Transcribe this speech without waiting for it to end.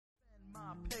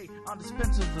on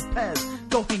dispensers of Pez,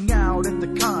 go hang out at the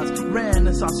cons,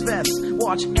 Renaissance fests,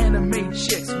 watch anime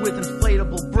chicks with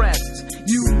inflatable breasts.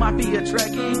 You might be a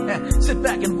Trekkie, sit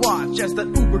back and watch as the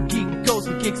uber geek goes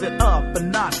and kicks it up a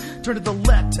notch. Turn to the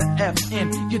letter F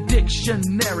in your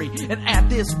dictionary and add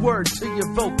this word to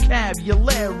your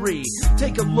vocabulary.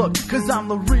 Take a look, cause I'm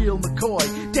the real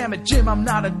McCoy. Damn it, Jim, I'm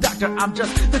not a doctor, I'm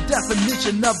just the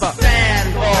definition of a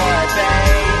fanboy,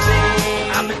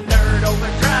 baby. I'm a nerd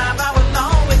overdrive, I will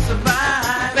always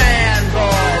survive.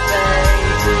 Fanboy,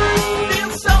 baby.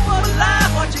 Feel so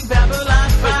alive watching Babylon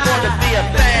 5. It's going to be a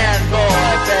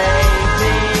fanboy,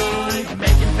 baby.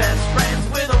 Making best friends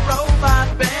with a robot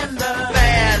bender.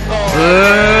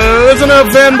 Fanboy. Listen up,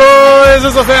 fanboys.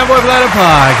 This is a Fanboy Planet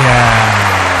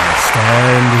podcast.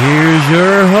 And here's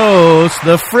your host,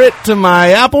 the frit to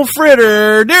my apple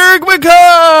fritter, Derek McCaw.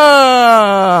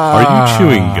 Are you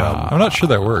chewing gum? I'm not sure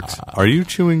that works. Are you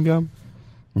chewing gum?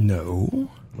 No.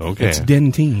 Okay. It's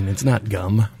dentine. It's not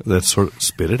gum. Let's sort of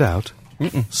spit it out.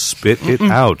 Spit it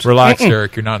out. Relax,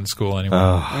 Derek. You're not in school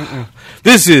anymore.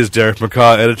 This is Derek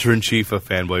McCaw, editor-in-chief of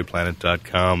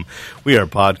FanboyPlanet.com. We are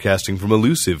podcasting from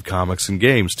Elusive Comics and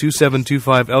Games,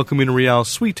 2725 El Camino Real,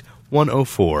 Suite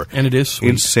 104. And it is sweet.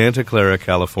 In Santa Clara,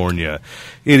 California.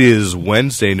 It is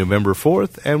Wednesday, November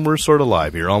 4th, and we're sort of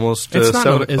live here. Almost It's 7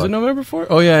 not. o'clock. Is it November 4th?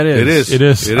 Oh, yeah, it is. It is. It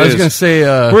is. It I was is. going to say...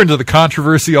 We're into the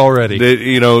controversy already.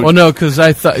 Well, no, because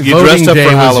I thought You voting dressed up day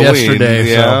for was Halloween. yesterday.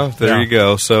 Yeah, so, there you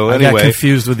go. So I anyway, got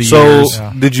confused with the so years.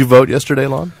 Yeah. Did you vote yesterday,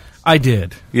 Lon? I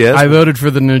did. Yes? I voted for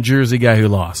the New Jersey guy who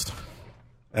lost.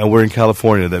 And we're in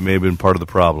California. That may have been part of the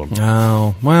problem.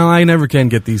 Oh, well, I never can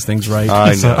get these things right.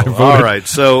 I know. All right.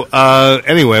 So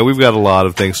anyway, we've got a lot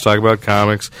of things to talk about: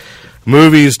 comics,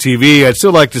 movies, TV. I'd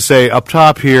still like to say up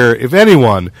top here, if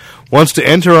anyone wants to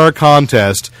enter our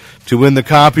contest to win the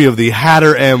copy of the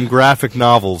Hatter M graphic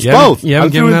novels, both. You haven't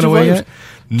I'm given doing that away volumes.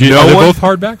 yet? Are they one. both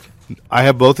hardback? I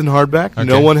have both in hardback. Okay.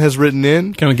 No one has written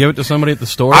in. Can we give it to somebody at the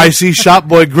store? I see Shop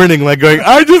Boy grinning, like going,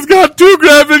 "I just got 2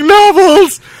 graphic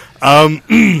novels."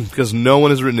 Because no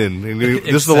one has written in.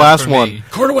 This is the last one.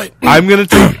 Court away. I'm going to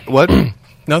take what?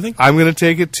 Nothing? I'm going to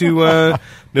take it to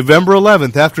November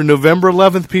 11th. After November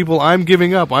 11th, people, I'm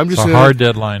giving up. I'm just It's a hard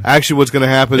deadline. Actually, what's going to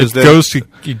happen is that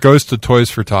It goes to Toys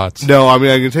for Tots. no, I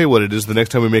mean, I can tell you what it is. The next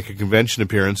time we make a convention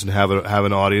appearance and have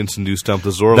an audience and do Stump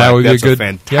the Zorlak, That would be that's a a good-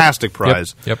 fantastic Yep.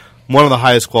 prize. Yep. One of the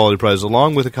highest quality prizes,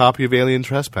 along with a copy of Alien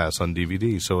Trespass on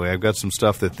DVD. So I've got some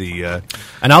stuff that the...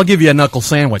 And I'll give you a knuckle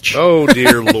sandwich. oh,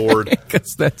 dear Lord.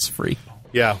 Because that's free.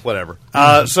 Yeah, whatever.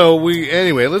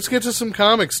 Anyway, let's get to some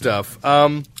comic stuff.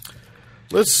 Let's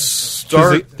 'Cause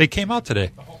start... They came out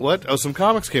today. What? Oh, some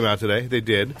comics came out today. They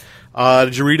did.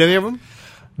 Did you read any of them?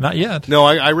 Not yet. No,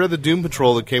 I read the Doom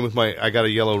Patrol that came with my... I got a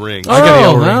yellow ring. I got a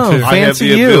yellow ring, no, too. I have fancy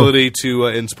the you. ability to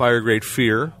inspire great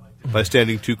fear by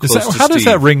standing too close to How does Steve.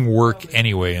 that ring work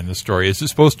anyway in the story? Is it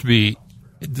supposed to be...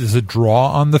 Does it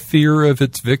draw on the fear of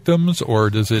its victims,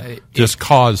 or does it just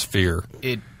cause fear?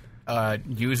 It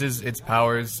uses its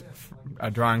powers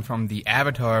drawing from the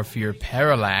Avatar fear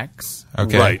Parallax.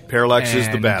 Okay. Right. Parallax is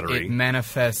the and battery. It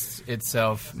manifests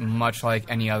itself much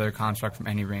like any other construct from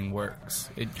any ring works.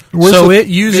 Where's So the it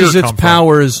uses fear its come from?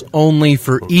 powers only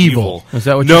for evil. Is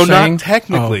that what you're saying? No, not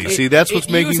technically. Oh. See, that's what's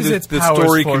It making uses its the powers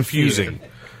story for confusing.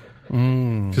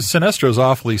 Because Sinestro's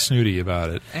awfully snooty about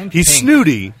it. And He's pink.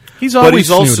 snooty. He's but always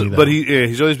he's also, snooty, though. but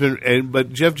he's always been.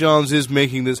 But Jeff Johns is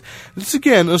making this. This is,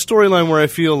 again, a storyline where I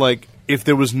feel like if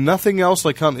there was nothing else,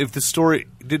 like if the story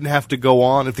didn't have to go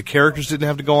on, if the characters didn't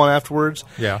have to go on afterwards,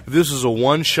 Yeah. if this was a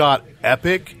one-shot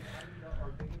epic,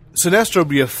 Sinestro would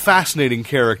be a fascinating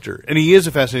character, and he is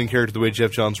a fascinating character the way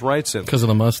Jeff Johns writes him. Because of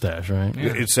the mustache, right?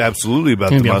 It's absolutely about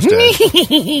the He'd be like, mustache.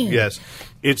 Yes.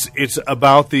 It's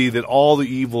about that all the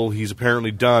evil he's apparently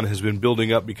done has been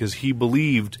building up because he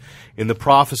believed in the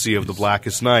prophecy of the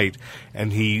Blackest Night,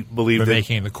 and he believed By that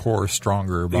making the core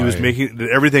stronger. he was making that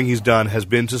everything he's done has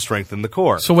been to strengthen the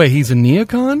core. So wait, he's a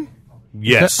neocon?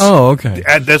 Yes. Oh, okay.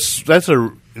 And that's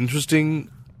a interesting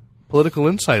political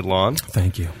insight, Lon.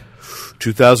 Thank you.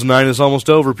 2009 is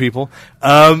almost over, people.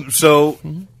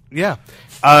 Yeah.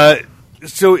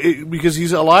 Because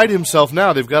he's allied himself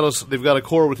now, they've got a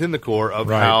core within the core of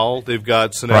Right. Hal. They've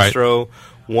got Sinestro,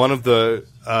 one of the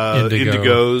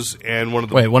Indigos, and one of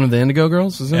the Wait, one of the Indigo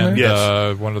Girls is in And there?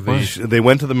 Yes. one of the... They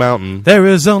went to the mountain. There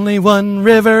is only one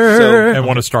river. And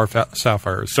one of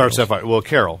Sapphire's. Start Sapphire. Well,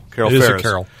 Carol It is a Ferris.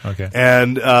 Carol. Okay.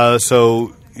 And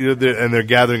they're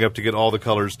gathering up to get all the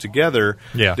colors together.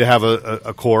 Yeah. To have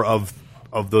a core of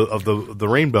the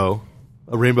rainbow,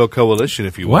 a rainbow coalition,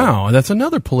 if you will. Wow, that's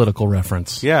another political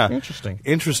reference. Yeah.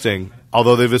 Interesting.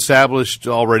 Although they've established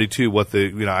already too what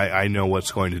I know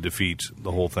what's going to defeat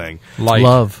the whole thing. Light.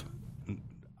 Love.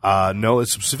 No, a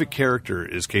specific character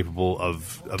is capable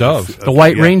of Dove. The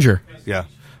White Ranger. Yeah,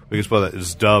 we can spell that.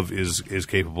 Is Dove is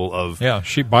capable of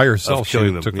She by herself of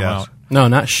killing them. took them Yes. out. No,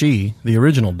 not she. The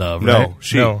original Dove, No, right?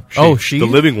 she. No, Oh, she? the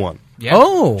living one. Yeah.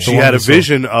 Oh! She had a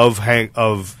vision of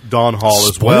Dawn Hall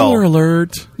as Spoiler well.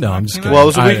 alert. No, I'm just kidding. Well, it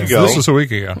was a week ago. This was a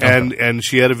week ago. And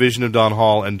she had a vision of Dawn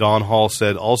Hall, and Dawn Hall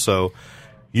said also,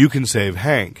 "You can save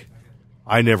Hank.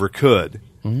 I never could."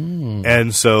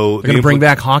 And so They're going to bring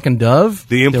back Hawk and Dove?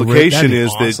 the implication That'd be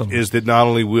is awesome. that not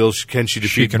only can she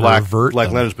defeat can Black revert them.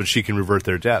 Lanterns, but she can revert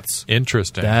their deaths.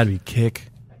 Interesting. That'd be kick.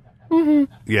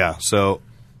 Yeah, so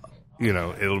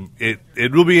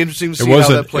it will be interesting to It see was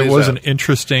how that plays it was out. an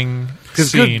interesting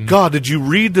Because scene. good God, did you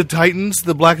read the Titans,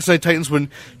 the Blackest Night Titans, when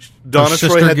Donna sister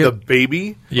Troy had get- the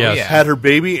baby? Yes. Yeah. Had her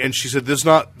baby, and she said, "This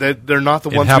not that they're not the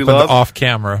It ones we happened love." off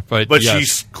camera, but But yes. you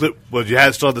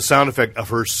still had the sound effect of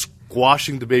her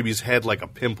squashing the baby's head like a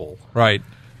pimple. Right.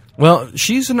 Well,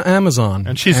 she's an Amazon.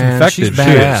 And she's infected. She's She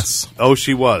badass. Oh,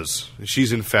 she was.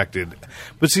 She's infected.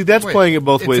 But see, that's Wait, playing it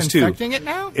both it's ways too. infecting it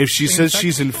now? If she It's says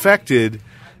she's infected,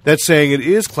 that's saying it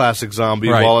is classic zombie.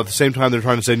 Right. While at the same time they're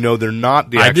trying to say no, they're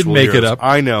not the I actual didn't make it heroes. up.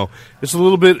 I know it's a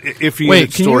little bit iffy. Wait, in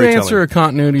its can you storytelling. answer a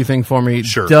continuity thing for me?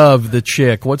 Sure. Dove, the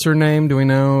chick. What's her name? Do we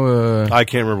know? I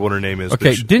can't remember what her name is.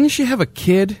 Okay, but didn't she have a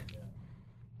kid?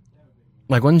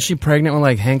 Like, wasn't she pregnant with,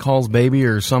 like, Hank Hall's baby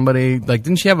or somebody? Like,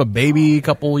 didn't she have a baby a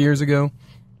couple years ago?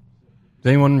 Does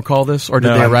anyone recall this? Or did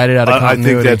No. they write it out of I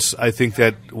continuity? think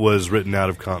that was written out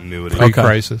of continuity. Okay.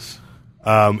 Pre-crisis.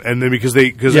 And then because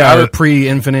or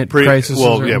pre-infinite crisis.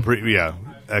 Well, or yeah,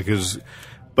 something?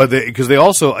 because they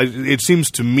also it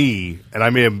seems to me, and I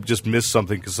may have just missed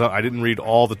something because I didn't read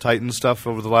all the Titan stuff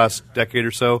over the last decade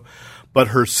or so, but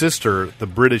her sister, the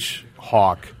British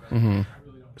Hawk,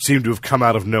 seemed to have come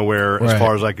out of nowhere as Right.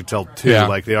 far as I could tell too. Yeah.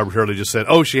 Like they arbitrarily just said,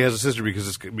 "Oh, she has a sister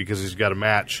because he's got a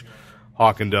match."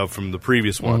 Hawk and Dove from the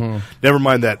previous one. Never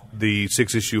mind that the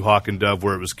 6-issue Hawk and Dove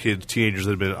where it was teenagers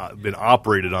that had been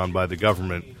operated on by the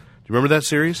government. Do you remember that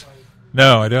series?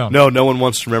 No, I don't. No one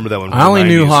wants to remember that one. I only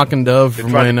knew 90s. Hawk and Dove They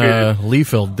from tried to when create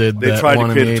Liefeld did they that tried to one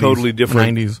in create the a 80s, totally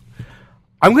different- 90s.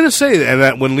 I'm going to say, and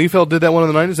that when Liefeld did that one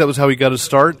in the 90s, that was how he got his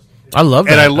start. I love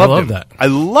that. And I loved him. that. I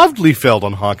loved Liefeld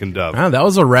on Hawk and Dove. Ah, that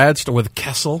was a rad story with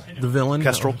Kessel, the villain.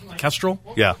 Kestrel. Kestrel?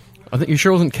 Yeah, I think you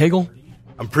sure it wasn't Kegel?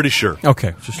 I'm pretty sure.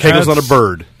 Okay. Just Kegel's not a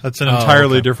bird, That's an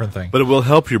entirely okay. different thing. but it will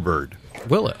help your bird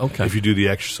will it? Okay. if you do the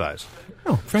exercise.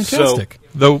 Oh, fantastic.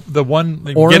 The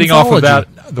one Or getting off of anthology.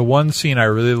 that, the one scene I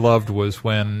really loved was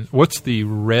when what's the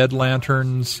Red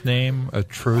Lantern's name?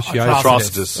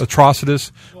 Atrocitus.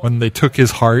 Atrocitus. When they took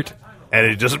his heart. And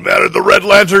it doesn't matter. The Red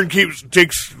Lantern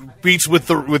takes beats with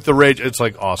the rage. It's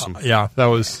like awesome. Yeah, that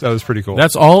was pretty cool.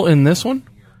 That's all in this one?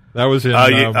 that was in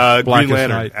Green Blackest Lantern.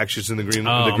 Night. Actually, it's in the Green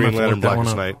I'm Green gonna have to Lantern look that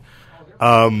Blackest one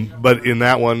Night. But in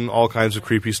that one, all kinds of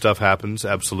creepy stuff happens.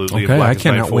 Absolutely. in Okay, I Blackest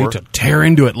Night cannot 4. wait to tear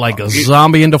into it like a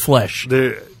zombie into flesh.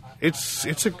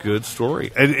 It's a good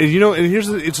story, and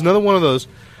it's another one of those.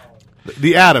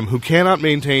 The Atom, who cannot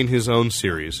maintain his own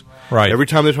series, Right. Every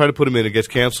time they try to put him in, it gets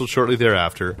canceled shortly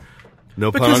thereafter. No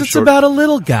pun Because on it's short. about a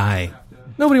little guy.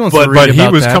 Nobody wants But- to read But he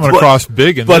about was that. coming across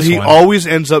big in but this he one. always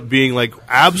ends up being like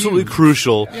absolutely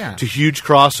crucial Yeah. to huge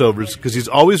crossovers because he's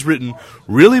always written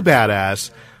really badass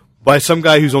by some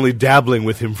guy who's only dabbling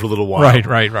with him for a little while.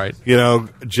 Right. You know,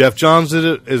 Jeff Johns did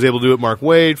it, is able to do it. Mark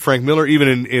Wade, Frank Miller,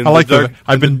 even in I like the dark,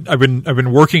 I've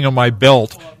been working on my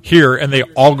belt here, and they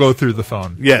all go through the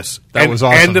phone. Yes, That was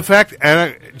awesome. And the fact,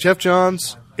 Jeff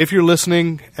Johns, if you're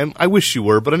listening, and I wish you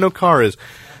were, but I know Carr is,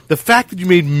 the fact that you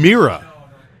made Mira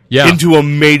Yeah, into a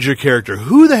major character,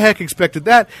 who the heck expected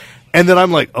that? And then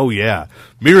I'm like, oh yeah,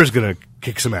 Mira's gonna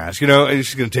kick some ass, and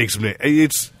she's gonna take some.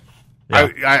 It's, Yeah.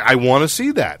 I want to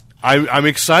see that. I'm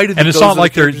excited, and that it's those not are the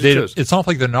like characters he chose. it's not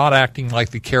like they're not acting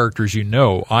like the characters you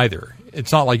know either.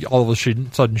 It's not like all of a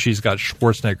sudden she's got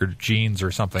Schwarzenegger genes or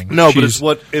something. No, but it's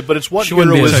what she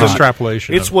wouldn't be as heroism. hot.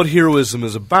 Extrapolation It's of- what heroism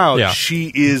is about. Yeah.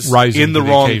 She is Rising in the to the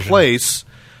wrong occasion. place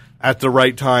at the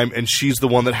right time, and she's the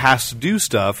one that has to do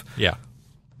stuff. yeah.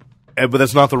 But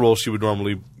that's not the role she would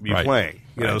normally be Right. playing.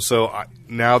 You know, Right. so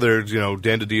now there's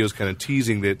Dan DiDio's kind of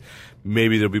teasing that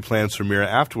maybe there'll be plans for Mira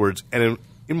afterwards. And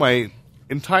in my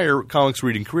entire comics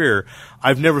reading career,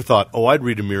 I've never thought, I'd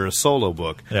read a Mira solo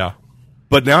book. Yeah.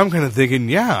 But now I'm kind of thinking,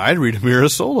 yeah, I'd read a Mira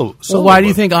solo. Well, why do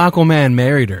you think Aquaman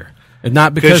married her? And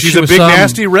not because she's she a was big some-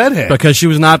 nasty redhead. Because she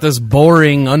was not this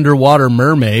boring underwater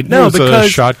mermaid. No, was a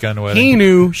because shotgun wedding. he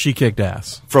knew she kicked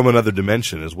ass. From another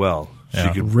dimension as well.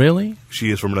 Yeah. Really?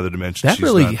 She is from another dimension. That She's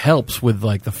really not- helps with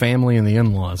like the family and the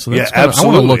in-laws. So Yeah, that's kinda,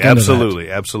 absolutely, I want to look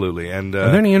into absolutely. And that.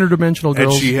 Are there any interdimensional and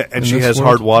girls? she in she this has world?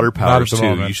 hard water Not powers at the too.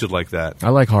 moment. You should like that. I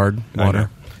like hard water.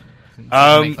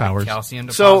 Make, Powers. calcium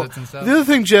So deposits and stuff. the other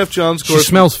thing Jeff Johns She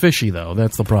smells fishy, though.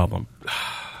 That's the problem.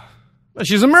 But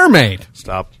she's a mermaid.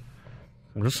 Stop.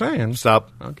 I'm just saying.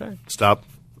 Stop. Okay. Stop.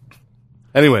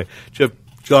 Anyway, Jeff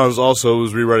Johns also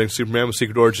was rewriting Superman with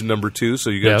Secret Origin #2, so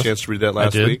you got Yes, a chance to read that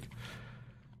last did. week.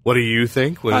 What do you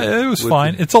think? It was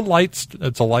fine. It's a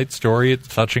light story. It's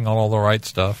touching on all the right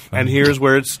stuff. And here's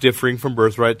where it's differing from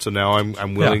Birthright, so now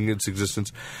I'm willing its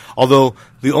existence. Although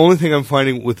the only thing I'm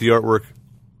finding with the artwork,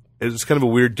 it's kind of a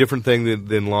weird, different thing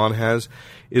than Lon has,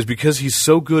 is because he's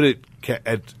so good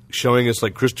at showing us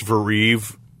like Christopher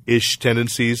Reeve-ish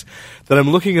tendencies that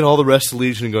I'm looking at all the rest of the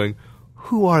Legion and going,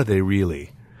 who are they really?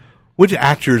 Which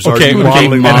actors are you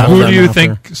modeling them who after? do you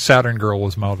think Saturn Girl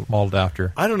was modeled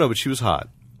after? I don't know, but she was hot.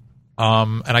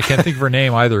 And I can't think of her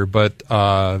name either, but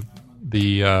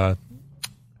the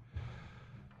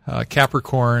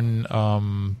Capricorn,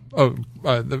 the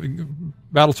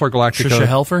Battlestar Galactica. Trisha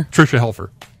Helfer? Trisha Helfer.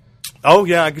 Oh,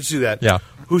 yeah, I could see that. Yeah.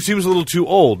 Who seems a little too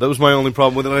old. That was my only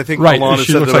problem with it. I think Right, Alana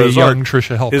she said looks that like a his young art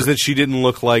Trisha Helfer. is that she didn't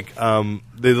look like the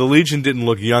Legion didn't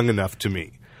look young enough to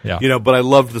me. Yeah. You know, but I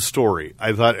loved the story.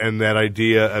 I thought, and that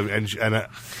idea of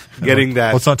getting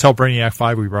that. Let's not tell Brainiac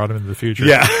 5 we brought him into the future.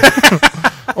 Yeah.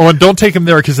 Oh, and don't take him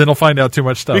there because then he'll find out too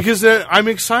much stuff. Because I'm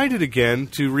excited again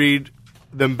to read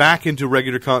them back into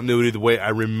regular continuity the way I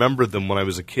remembered them when I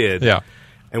was a kid. Yeah.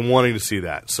 And wanting to see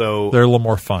that. So They're a little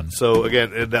more fun. So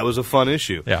again, that was a fun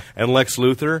issue. Yeah. And Lex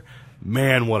Luthor,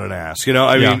 man, what an ass. You know,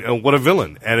 I Yeah. mean, what a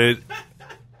villain. And it.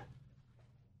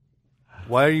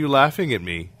 Why are you laughing at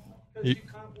me? You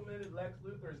complimented Lex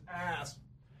Luthor's ass.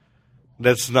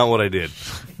 That's not what I did.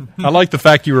 I like the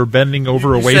fact you were bending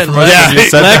over away said from Lex- us. when you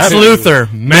said Lex that.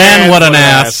 Luthor. Man, what an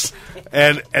ass.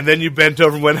 And then you bent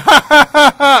over and went, ha ha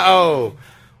ha ha. Oh,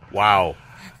 wow.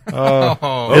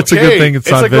 It's a good thing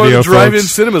it's on like video, going to drive-in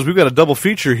folks. cinemas. We've got a double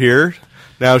feature here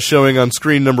now showing on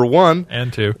screen #1.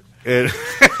 And 2. And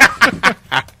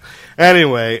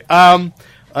anyway,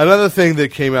 another thing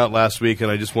that came out last week,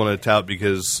 and I just want to tout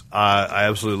because I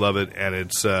absolutely love it, and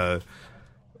it's so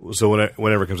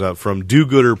whenever it comes out from Do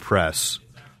Gooder Press,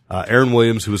 Aaron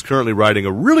Williams, who is currently writing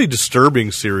a really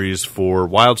disturbing series for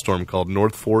Wildstorm called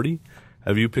North 40.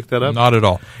 Have you picked that up? Not at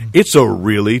all. It's a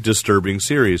really disturbing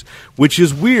series, which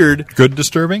is weird. Good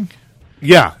disturbing?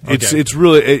 Yeah, it's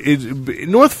really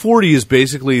North 40 is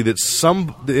basically that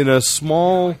in a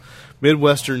small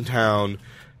Midwestern town,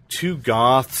 2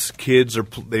 goths kids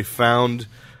they found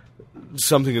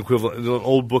something equivalent, an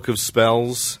old book of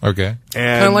spells. Okay.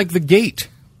 And Kind of like The Gate.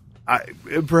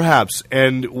 perhaps.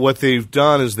 And what they've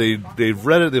done is they've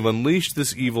read it. They've unleashed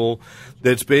this evil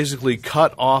that's basically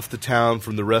cut off the town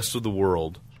from the rest of the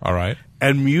world. All right.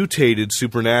 And mutated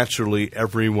supernaturally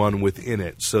everyone within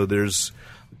it. So there's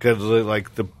like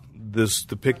this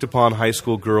picked upon high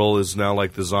school girl is now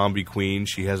like the zombie queen.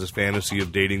 She has this fantasy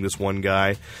of dating this one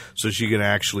guy, so she can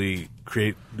actually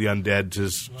create the undead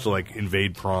to like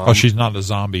invade prom. Oh, she's not a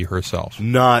zombie herself.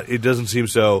 It doesn't seem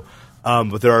so.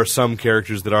 But there are some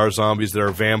characters that are zombies. There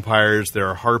are vampires. There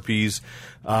are harpies.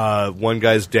 One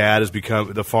guy's dad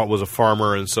was a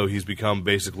farmer, and so he's become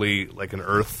basically like an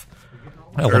earth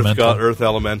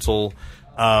elemental.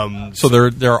 So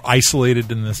they're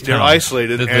isolated in this town. They're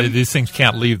isolated, and these things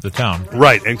can't leave the town.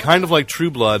 Right, and kind of like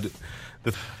True Blood.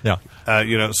 Yeah.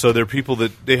 So they're people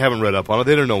that they haven't read up on it.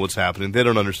 They don't know what's happening. They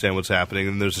don't understand what's happening,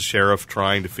 and there's a sheriff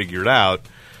trying to figure it out.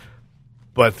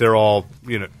 But they're all,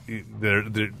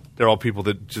 they're all people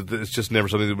that it's just never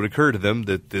something that would occur to them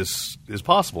that this is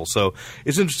possible. So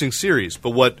it's an interesting series. But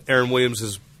what Aaron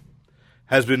Williams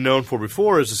has been known for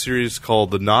before is a series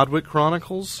called the Nodwick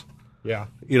Chronicles. Yeah.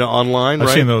 Online, I've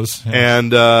right? seen those. Yeah.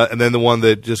 And then the one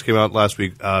that just came out last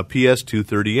week, PS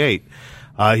 238.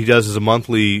 He does as a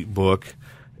monthly book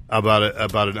about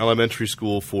an elementary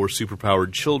school for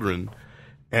superpowered children.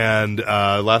 And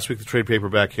last week the trade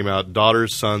paperback came out,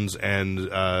 Daughters, Sons,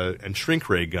 and Shrink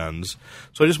Ray Guns.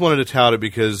 So I just wanted to tout it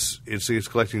because it's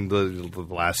collecting the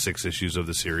last 6 issues of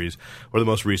the series, or the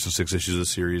most recent 6 issues of the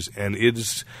series, and it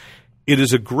is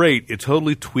it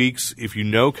totally tweaks. If you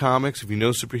know comics, if you know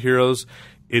superheroes,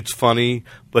 it's funny,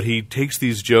 but he takes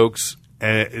these jokes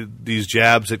and these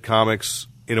jabs at comics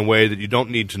in a way that you don't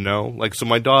need to know. Like, so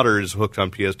my daughter is hooked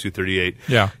on PS 238.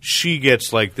 Yeah. She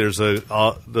gets, like, there's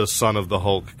the son of the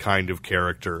Hulk kind of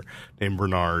character named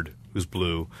Bernard, who's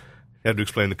blue. I had to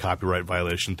explain the copyright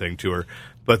violation thing to her.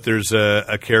 But there's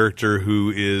a character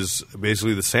who is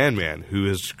basically the Sandman, who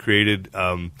has created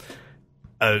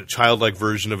a childlike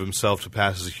version of himself to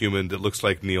pass as a human that looks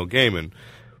like Neil Gaiman.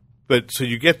 But so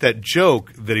you get that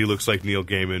joke that he looks like Neil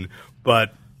Gaiman,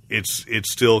 but it's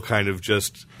still kind of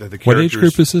just that the characters. What age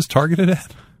group is this targeted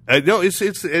at? No, it's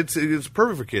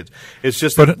perfect for kids. It's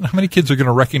just But how many kids are going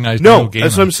to recognize no. Neil Gaiman?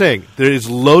 That's what I'm saying. There is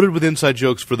loaded with inside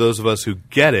jokes for those of us who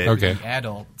get it. Okay. The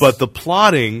adults. But the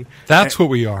plotting, That's what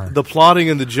we are. the plotting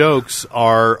and the jokes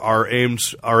are aimed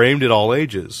at all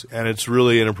ages, and it's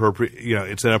really an appropriate.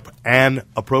 It's an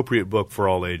appropriate book for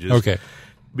all ages. Okay.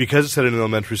 Because it's set in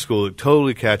elementary school, it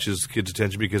totally catches kids'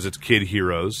 attention because it's kid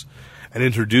heroes and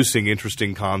introducing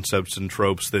interesting concepts and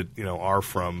tropes that are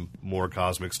from more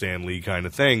cosmic Stan Lee kind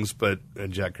of things,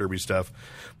 and Jack Kirby stuff,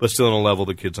 but still on a level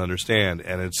that kids understand.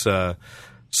 And it's like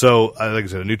I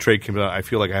said, a new trade came out. I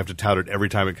feel like I have to tout it every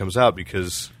time it comes out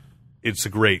because it's a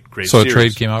great So series. a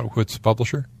trade came out with its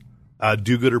publisher?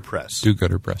 Do-Gooder Press.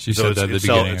 Do-Gooder Press. You So said that at the it's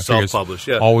beginning. it's I figure self-published,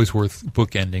 yeah. Always worth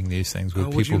bookending these things with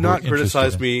Would people you not who are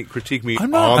criticize interested me, critique me I'm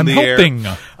not. on I'm the helping.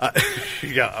 air?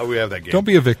 Yeah, we have that game. Don't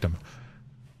be a victim.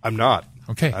 I'm not.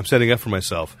 Okay. I'm standing up for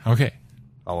myself. Okay.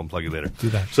 I'll unplug you later. Do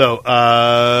that. So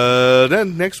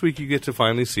then next week you get to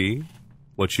finally see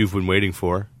what you've been waiting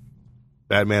for: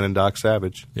 Batman and Doc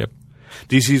Savage. Yep.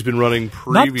 DC's been running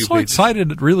Not preview so pages.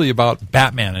 excited really about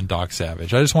Batman and Doc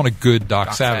Savage. I just want a good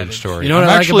Doc Savage Savage. story. You know what I'm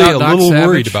I like actually about a Doc little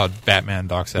worried Savage? about Batman and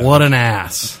Doc Savage. What an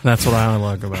ass. That's what I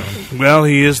like about him. Well,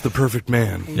 he is the perfect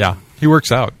man. Yeah. He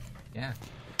works out. Yeah.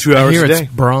 2 I hours hear a day.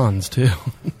 it's bronze, too.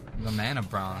 The man of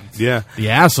bronze. Yeah.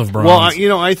 The ass of bronze.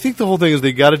 Well, I think the whole thing is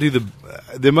they got to do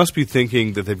they must be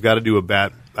thinking that they've got to do a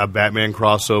Batman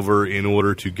crossover in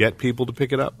order to get people to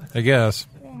pick it up. I guess.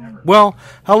 Well,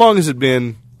 how long has it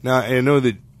been? Now I know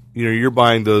that you're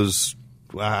buying those.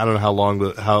 I don't know how long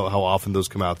how often those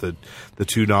come out. The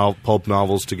two pulp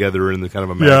novels together in the kind of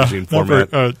a magazine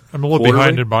format. I'm a little Quarterly?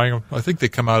 behind in buying them. I think they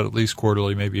come out at least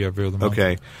quarterly, maybe every other month.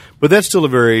 Okay, but that's still a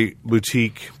very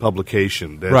boutique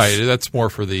publication. That's, Right. That's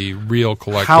more for the real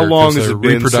collector. How long 'cause has they're it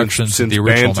been reproductions since of the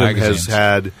original Bantam magazines? has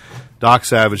had Doc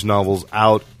Savage novels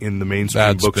out in the mainstream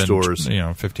That's bookstores?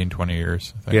 been, 15, 20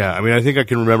 years. I think. Yeah, I mean, I think I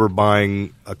can remember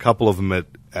buying a couple of them at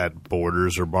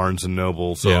Borders or Barnes and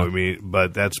Noble. So Yeah. I mean,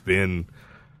 but that's been,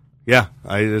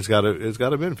 it's got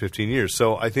to been 15 years.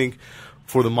 So I think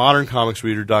for the modern comics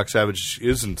reader, Doc Savage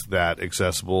isn't that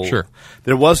accessible. Sure.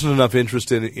 There wasn't enough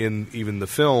interest in even the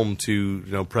film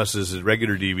to press as a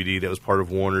regular DVD. That was part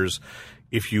of Warner's.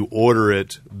 If you order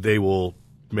it, they will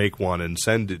make one and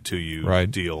send it to you. Right.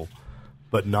 Deal,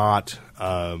 but not.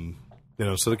 So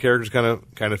the characters kind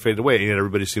of faded away, and yet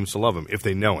everybody seems to love him if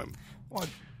they know him. Well,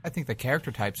 I think the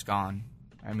character type's gone.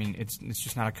 I mean, it's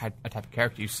just not a type of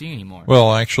character you see anymore.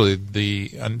 Well, actually, there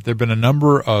have been a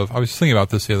number of. I was thinking about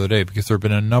this the other day because there have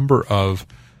been a number of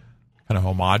kind of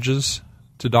homages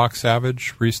to Doc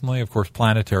Savage recently. Of course,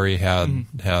 Planetary had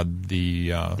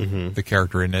the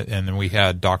character in it, and then we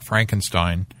had Doc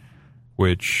Frankenstein,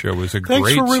 which was a Thanks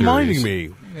great for reminding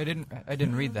series. me. I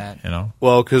didn't read that.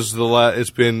 Well, because it's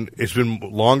been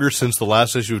longer since the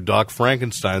last issue of Doc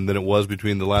Frankenstein than it was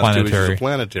between the last two issues of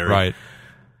Planetary. Right.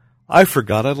 I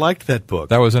forgot I liked that book.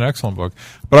 That was an excellent book.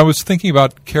 But I was thinking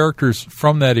about characters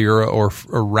from that era or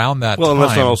around that time. Well, and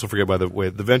let's not also forget, by the way,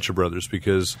 the Venture Brothers,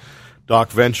 because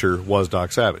Doc Venture was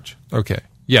Doc Savage. Okay.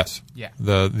 Yes. Yeah.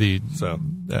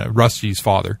 Rusty's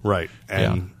father. Right.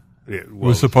 And it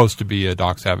was supposed to be a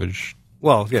Doc Savage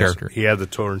yes, character. He had the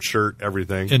torn shirt,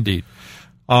 everything. Indeed.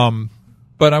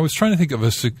 But I was trying to think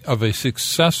of a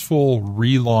successful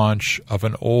relaunch of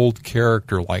an old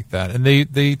character like that, and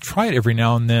they try it every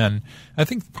now and then. I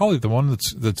think probably the one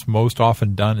that's most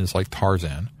often done is like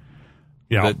Tarzan.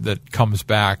 Yeah. That comes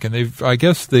back, and I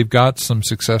guess they've got some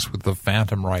success with the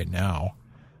Phantom right now.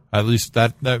 At least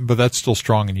that but that's still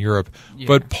strong in Europe. Yeah.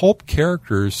 But pulp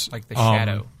characters Like the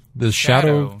Shadow. The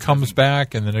Shadow comes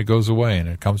back and then it goes away, and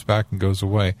it comes back and goes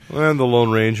away. And the Lone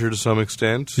Ranger to some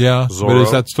extent. Yeah, Zorro. but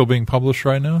is that still being published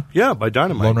right now? Yeah, by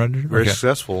Dynamite. Lone Ranger? Very Okay.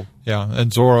 successful. Yeah, and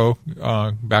Zorro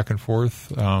back and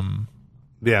forth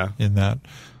Yeah. in that.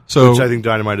 So Which I think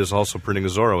Dynamite is also printing a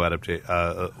Zorro adaptation,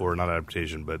 or not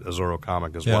adaptation, but a Zorro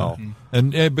comic as well.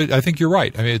 And but I think you're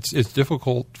right. I mean, it's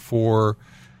difficult for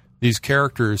these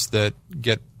characters that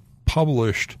get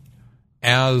published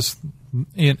as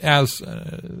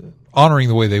honoring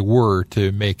the way they were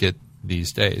to make it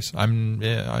these days.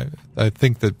 I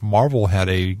think that Marvel had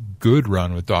a good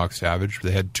run with Doc Savage.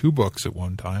 They had 2 books at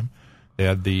one time. They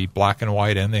had the black and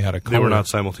white, and they had a color. They were not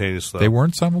simultaneous, though. They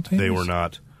weren't simultaneous? They were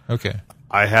not. Okay.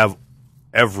 I have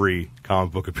every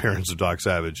comic book appearance of Doc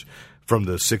Savage from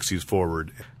the 60s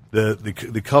forward.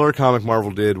 The color comic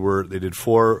Marvel did they did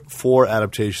four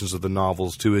adaptations of the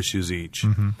novels, 2 issues each.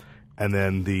 Mm-hmm. And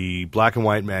then the black and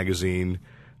white magazine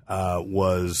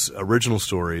was original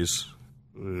stories.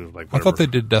 I thought they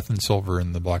did Death and Silver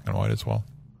in the black and white as well.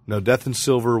 No, Death and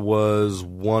Silver was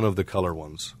one of the color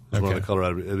ones. It was one of the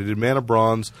color. They did Man of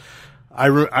Bronze.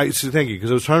 So thank you,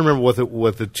 because I was trying to remember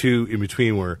what the two in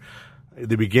between were.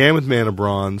 They began with Man of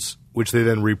Bronze, which they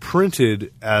then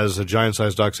reprinted as a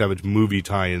giant-sized Doc Savage movie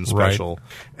tie-in special,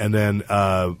 and then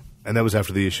and that was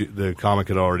after the comic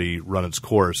had already run its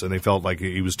course, and they felt like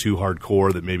he was too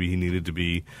hardcore that maybe he needed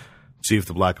to see if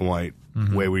the black and white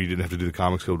way where you didn't have to do the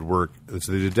comics code would work.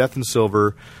 So they did Death and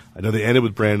Silver. I know they ended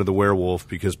with Brand of the Werewolf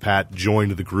because Pat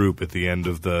joined the group at the end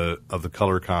of the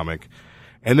color comic.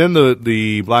 And then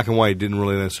the black and white didn't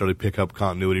really necessarily pick up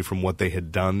continuity from what they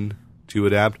had done to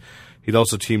adapt. He'd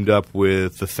also teamed up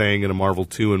with The Thing in a Marvel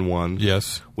 2-in-1.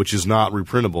 Yes. Which is not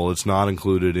reprintable. It's not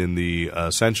included in the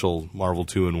essential Marvel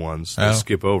 2-in-1s. They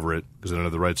skip over it because they don't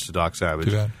have the rights to Doc Savage.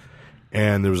 Too bad.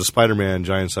 And there was a Spider-Man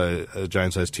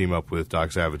giant-size team up with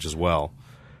Doc Savage as well,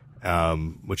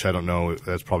 which I don't know.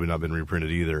 That's probably not been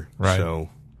reprinted either. Right. So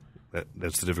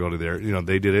that's the difficulty there. You know,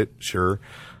 they did it, sure.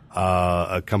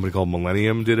 A company called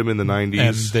Millennium did them in the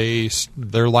 90s.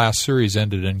 And their last series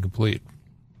ended incomplete.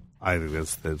 I think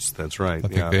that's right. I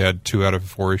think they had 2 out of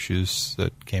 4 issues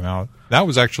that came out. That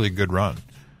was actually a good run.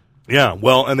 Yeah,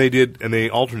 well, and they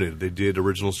alternated. They did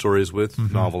original stories with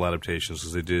novel adaptations,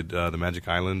 because they did The Magic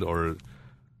Island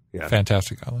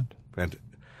Fantastic Island.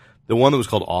 The one that was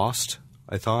called Ost,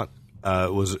 I thought.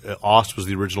 Ost was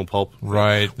the original pulp.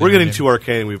 Right. We're getting too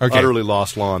arcane. We've utterly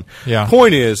lost lawn. Yeah.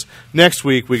 Point is, next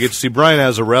week we get to see Brian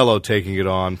Azzarello taking it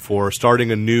on for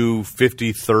starting a new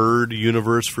 53rd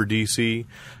universe for DC,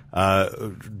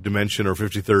 dimension, or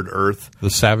 53rd Earth. The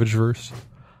Savageverse?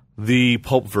 The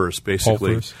Pulpverse,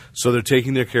 basically. Pulpverse. So they're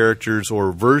taking their characters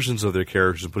or versions of their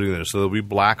characters and putting them there. So there'll be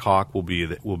Black Hawk will be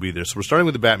there. So we're starting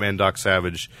with the Batman Doc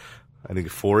Savage, I think,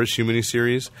 4-issue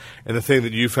miniseries. And the thing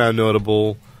that you found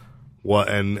notable,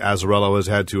 and Azzarello has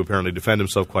had to apparently defend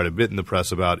himself quite a bit in the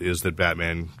press about, is that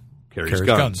Batman carries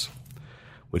guns.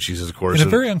 Which he says, of course, in a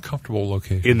very uncomfortable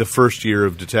location. In the first year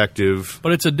of Detective.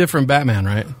 But it's a different Batman,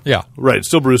 right? Yeah. Right. It's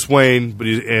still Bruce Wayne,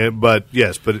 but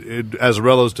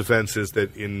Azzarello's defense is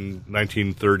that in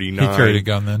 1939... He carried a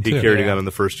gun then, too. He carried a gun in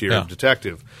the first year of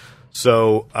Detective.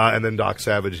 So, and then Doc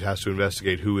Savage has to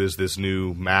investigate who is this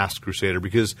new masked crusader,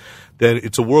 because then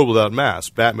it's a world without masks.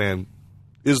 Batman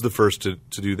is the first to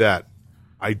do that.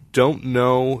 I don't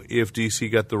know if DC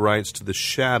got the rights to the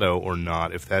Shadow or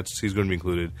not, if he's going to be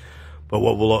included.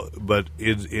 But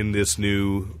in this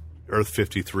new Earth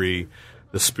 53,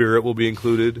 the Spirit will be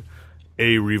included,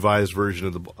 a revised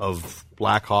version of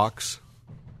Black Hawks,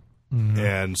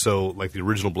 and so like the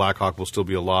original Black Hawk will still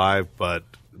be alive, but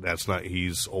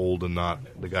he's old and not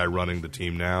the guy running the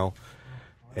team now.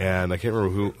 And I can't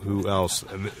remember who else.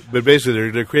 But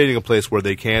basically, they're creating a place where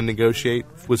they can negotiate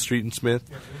with Street and Smith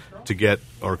to get,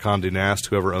 or Condé Nast,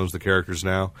 whoever owns the characters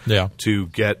now, to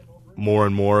get more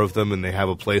and more of them, and they have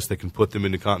a place that can put them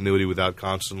into continuity without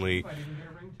constantly,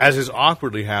 as is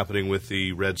awkwardly happening with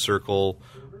the Red Circle,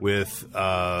 with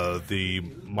the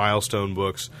Milestone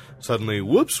books. Suddenly,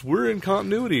 whoops, we're in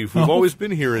continuity. We've always been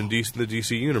here in the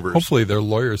DC universe. Hopefully, their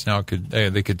lawyers now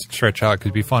could stretch out. It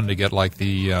could be fun to get like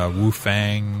the Wu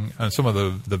Fang, some of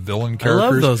the villain characters. I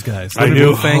love those guys. I knew.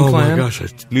 Wu Fang Clan. My gosh, I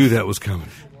knew that was coming.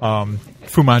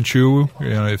 Fu Manchu,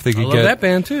 if they could get that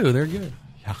band too. They're good.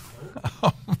 Yeah.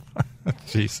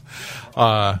 Jeez.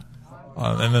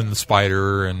 And then the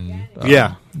Spider and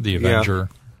the Avenger.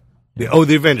 Yeah.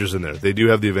 The Avenger's in there. They do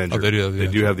have the Avenger. They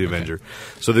do have the Avenger.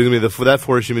 So they're going to be for that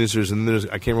 4-issue miniseries, and then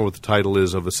I can't remember what the title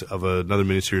is of another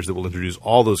miniseries that will introduce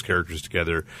all those characters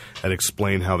together and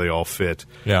explain how they all fit.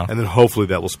 Yeah. And then hopefully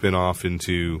that will spin off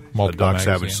into multiple a Doc magazines.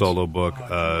 Savage solo book,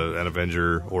 an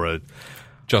Avenger, or a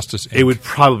Justice Inc. It would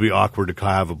probably be awkward to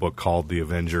have a book called The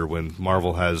Avenger when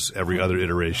Marvel has every other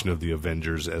iteration of The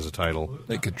Avengers as a title.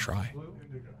 They could try.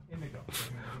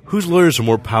 Whose lawyers are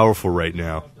more powerful right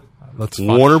now? Let's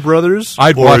Warner Brothers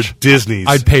Disney's?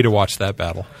 I'd pay to watch that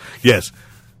battle. Yes.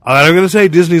 I'm going to say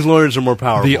Disney's lawyers are more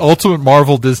powerful. The ultimate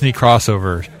Marvel Disney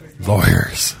crossover.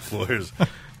 Lawyers.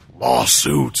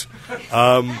 Lawsuit.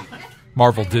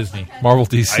 Marvel Disney. Marvel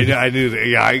DC. I knew.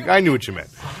 Yeah, I knew what you meant.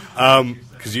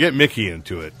 Because you get Mickey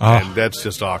into it, and that's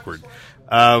just awkward.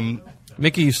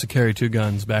 Mickey used to carry 2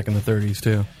 guns back in the 30s,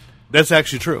 too. That's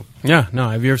actually true. Yeah, no,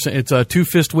 have you ever seen it's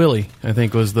Two-Fist Willie, I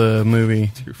think was the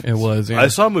movie. It was. Yeah. I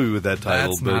saw a movie with that title.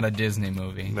 That's not a Disney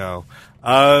movie. No.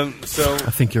 So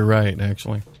I think you're right,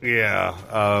 actually. Yeah.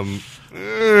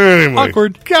 Anyway,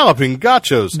 awkward. Galloping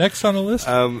gachos. Next on the list.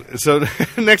 So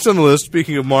next on the list,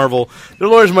 speaking of Marvel, their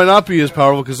lawyers might not be as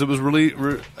powerful because it was really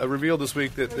revealed this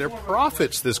week that their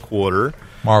profits this quarter,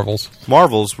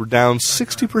 Marvel's, were down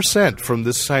 60% from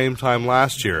this same time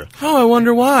last year. Oh, I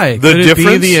wonder why. The Could difference?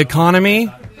 it be the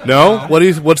economy? No.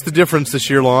 What's the difference this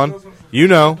year, Lon? You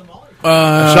know.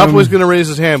 Shopboy's going to raise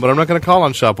his hand, but I'm not going to call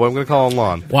on Shopboy. I'm going to call on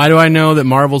Lon. Why do I know that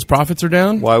Marvel's profits are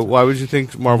down? Why would you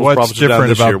think Marvel's What's profits are down different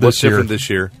this about year? What's this year? different this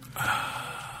year?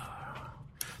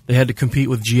 They had to compete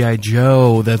with G.I.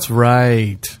 Joe. That's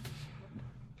right.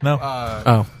 No.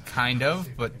 Oh. Kind of,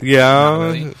 but Yeah. not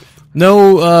really.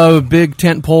 No big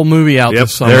tentpole movie out Yep,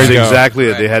 this summer. that's you go. exactly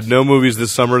it. Right. They had no movies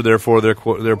this summer, therefore their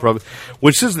profit,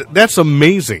 which is that's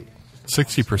amazing.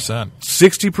 60%.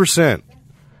 60%.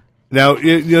 Now,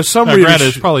 some Now, readers. granted,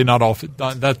 it's probably not all.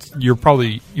 That's your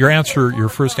answer. Your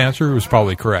first answer was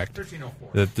probably correct.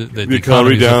 That the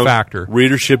economy is a factor.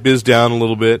 Readership is down a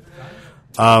little bit.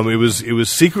 It was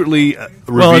secretly Well, it's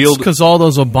revealed. because all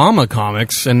those Obama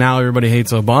comics, and now everybody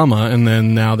hates Obama, and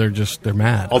then now they're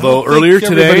mad. Although think earlier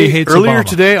everybody hates Obama.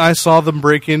 today, I saw them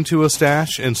break into a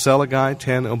stash and sell a guy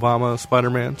 10 Obama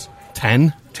Spider-Mans.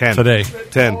 10? 10 Today.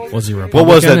 10. Was he What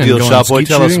was that Republican deal, and going Shopboy? skeet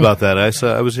Tell us shooting? about that.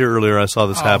 I was here earlier. I saw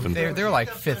this happen. They're like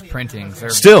fifth printings. They're,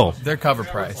 Still. They're cover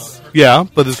price. Yeah,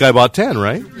 but this guy bought 10,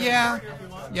 right? Yeah,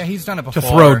 he's done it To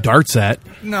before. throw darts at.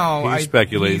 No, He's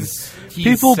speculating. he's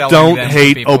People selling don't them to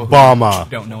hate people who Obama.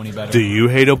 Don't know any better. Do you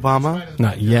hate Obama?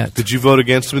 Not yet. Did you vote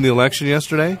against him in the election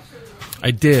yesterday? I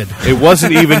did. It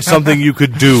wasn't even something you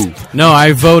could do. No,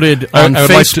 I voted on I would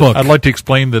Facebook. I'd like to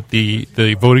explain that the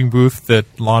voting booth that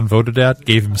Lon voted at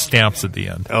gave him stamps at the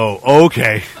end. Oh,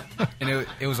 okay. And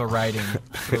it was a writing.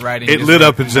 The writing It is lit like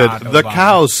up and said, not "The Obama.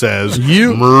 cow says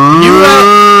You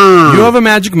 "Mrrr." have a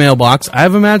magic mailbox. I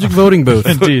have a magic voting booth.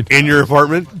 Indeed. in your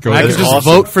apartment." I can That's just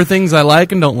awesome. vote for things I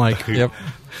like and don't like. Yep.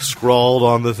 Scrawled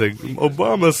on the thing.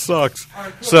 Obama sucks.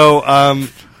 So,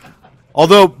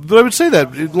 although but I would say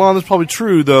that Lon, is probably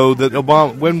true though that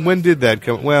Obama. When did that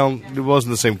come? Well, it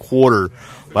wasn't the same quarter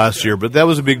last year, but that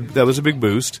was a big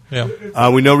boost. Yeah.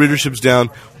 We know readership's down.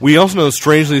 We also know,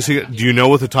 strangely, do you know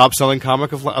what the top selling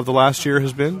comic of the last year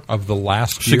has been? Of the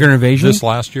last Sugar year, Invasion? This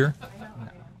last year.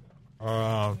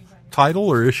 Title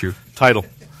or issue? Title.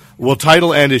 Well,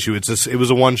 title and issue. It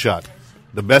was a one shot.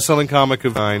 The best selling comic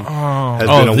of mine has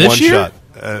been a this one year? shot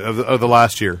of the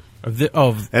last year. And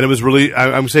it was really,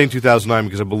 I'm saying 2009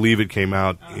 because I believe it came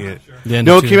out. The end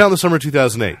No, of it came out in the summer of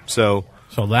 2008. So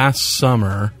last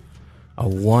summer, a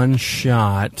one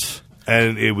shot.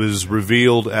 and it was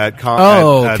revealed at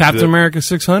Captain America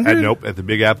 600? at the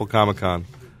Big Apple Comic Con.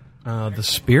 The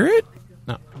Spirit?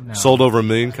 No. Sold over 1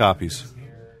 million copies.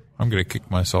 I'm going to kick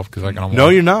myself because I can. No,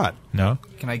 you're not. No.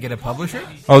 Can I get a publisher?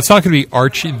 Oh, it's not going to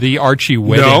be the Archie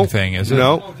wedding thing, is it?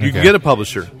 No, you Okay. can get a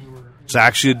publisher. It's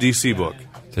actually a DC book.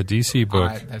 It's a DC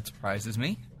book. That surprises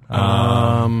me.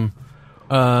 Was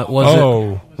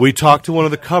it? We talked to one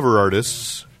of the cover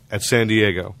artists at San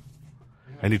Diego,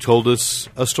 and he told us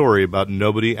a story about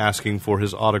nobody asking for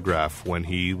his autograph when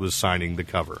he was signing the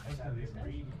cover.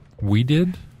 We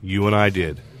did? You and I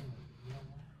did.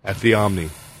 At the Omni.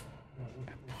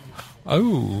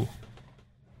 Oh.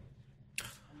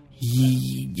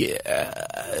 Yeah.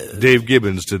 Dave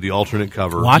Gibbons did the alternate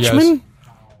cover. Watchmen? Yes.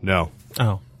 No.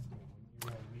 Oh.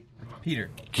 Peter.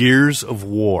 Gears of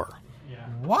War.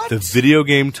 What? The video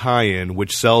game tie-in,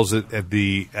 which sells it at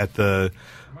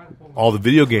all the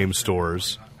video game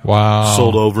stores, Wow.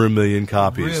 sold over 1 million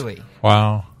copies. Really?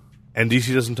 Wow. And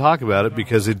DC doesn't talk about it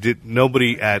because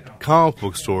nobody at comic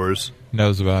book stores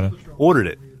Knows about it. ordered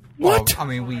it. What? Well, I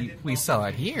mean, we sell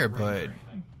it here, but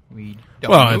we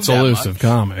don't Well, move it's that elusive much.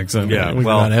 comics. I mean, Yeah, we've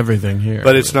well, got everything here.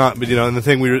 But it's not. But and the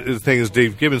thing is,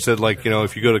 Dave Gibbons said, like,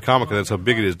 if you go to Comic-Con, that's how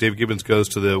big it is. Dave Gibbons goes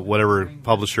to the whatever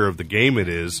publisher of the game it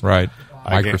is. Right.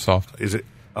 I can't- Microsoft. Is it?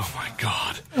 Oh my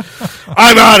God!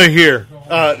 I'm out of here.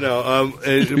 No.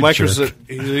 Microsoft.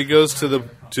 He goes to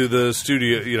the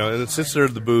studio, and sits there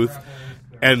at the booth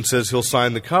and says he'll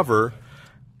sign the cover.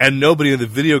 And nobody in the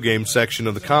video game section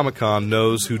of the Comic-Con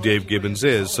knows who Dave Gibbons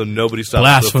is, so nobody stops.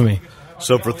 Blasphemy.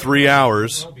 So for 3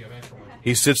 hours,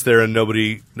 he sits there and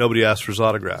nobody asks for his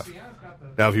autograph.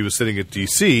 Now, if he was sitting at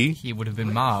DC, He would have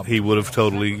been mobbed. he would have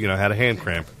totally, had a hand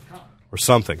cramp or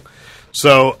something.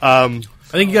 So, I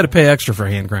think you got to pay extra for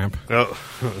a hand cramp. hey,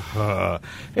 how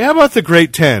about the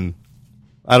Great 10?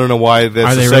 I don't know why that's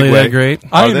Are a they segue. really that great?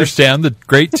 I Are they? understand that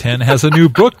Great 10 has a new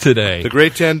book today. The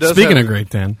Great 10 does. Speaking have, of Great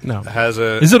 10, no. has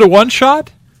a Is it a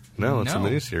one-shot? no? It's a No.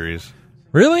 miniseries.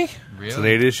 Really? It's an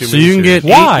 8-issue. So you can get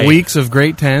Why? 8 weeks of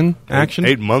Great 10 action?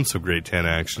 8 months of Great 10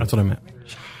 action. That's what I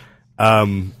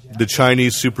meant. The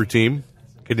Chinese super team.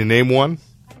 Can you name one?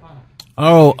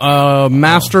 Oh,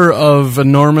 Master of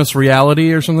Enormous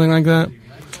Reality or something like that?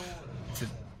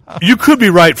 You could be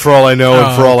right for all I know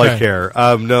and for all I okay. care.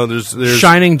 No, there's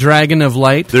Shining Dragon of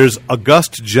Light? There's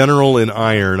August General in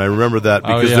Iron. I remember that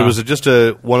because yeah. there was just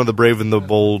one of the Brave and the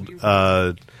Bold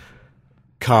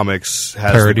Comics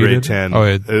has Parodied the Great it? 10.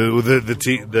 Oh,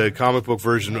 the comic book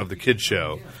version of the kids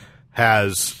show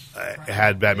has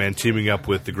had Batman teaming up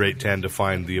with the Great 10 to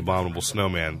find the Abominable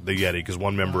Snowman, the Yeti, because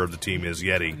one member of the team is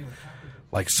Yeti.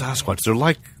 Like Sasquatch,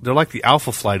 they're like the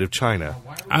Alpha Flight of China.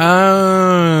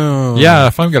 Oh. Yeah,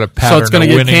 if I'm going to pattern So it's going a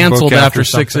to get winning canceled book after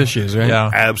 6 something. issues, right? Yeah.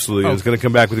 Absolutely, it's going to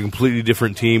come back with a completely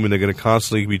different team, and they're going to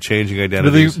constantly be changing It'll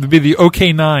identities. be the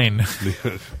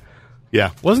OK9.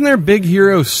 Yeah, Wasn't there Big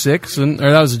Hero 6? Or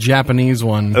that was a Japanese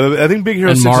one. I think Big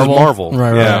Hero And 6 Marvel? is Marvel.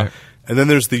 Right, yeah. right. And then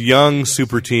there's the young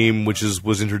super team, which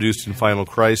was introduced in Final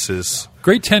Crisis.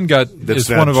 Great 10 That's is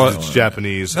one of our, it's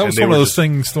Japanese. That was and they one of were those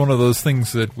things. One of those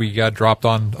things that we got dropped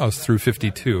on us through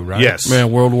 52, right? Yes.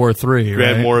 Man, World War III, Grant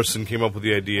right? Morrison came up with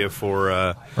the idea for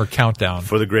Or Countdown.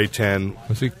 the Great 10.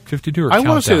 Was it 52 or I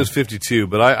Countdown? want to say it was 52,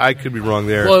 but I could be wrong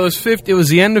there. Well, it was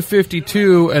the end of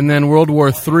 52, and then World War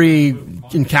III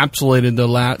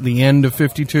encapsulated the end of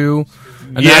 52.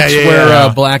 And Yeah, that's yeah, where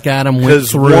yeah. Black Adam went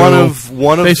 'Cause through.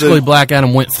 one of basically, the- Black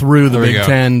Adam went through the There you Big go.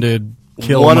 Ten to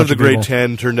kill One a of the bunch Great people.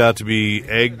 10 turned out to be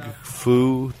Egg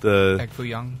Fu. Egg Foo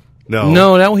Young.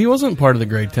 No, he wasn't part of the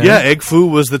Great Ten. Yeah, Egg Fu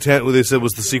was the 10th. What they said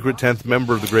was the secret 10th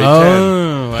member of the Great 10.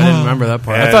 Oh, I didn't remember that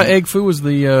part. I And- thought Egg Fu was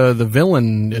the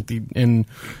villain and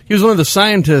he was one of the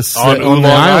scientists On on Oolong the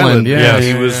island. Yeah,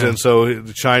 he yeah, was, yeah. and so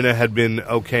China had been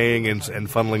okaying and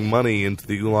funneling money into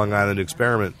the Oolong Island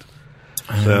experiment.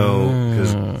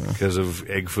 So, because of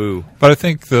Egg Fu, But I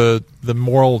think the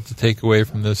moral to take away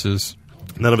from this is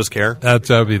none of us care. that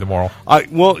would be the moral.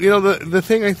 Well, the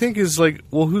thing I think is like,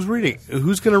 well, who's reading?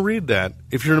 Who's going to read that?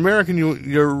 If you're an American,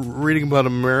 you're reading about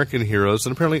American heroes,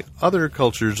 and apparently other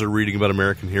cultures are reading about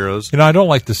American heroes. I don't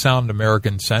like to sound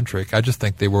American centric. I just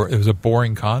think it was a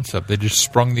boring concept. They just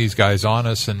sprung these guys on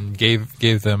us and gave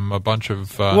them a bunch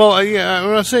of. Well, yeah,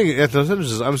 I'm not saying at those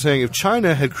sentences. I'm saying if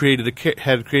China had created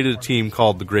a team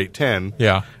called the Great 10,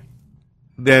 yeah,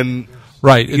 then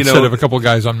right. you Instead know- of a couple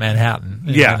guys on Manhattan.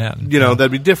 in yeah, Manhattan.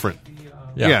 that'd be different.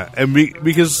 Yeah. Yeah, and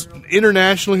because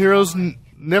international heroes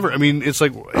never. I mean, it's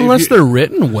like Unless if you- they're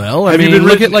written well. I Have you mean, been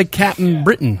look written- at like Captain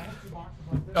Britain.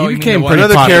 Oh, He you mean became the one- pretty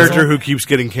another popular. character who keeps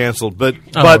getting canceled, but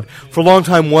Oh. for a long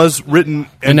time was written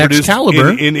and In produced Excalibur.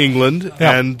 in England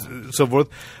Yeah. and so forth.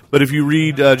 But if you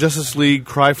read Justice League: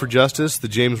 Cry for Justice, the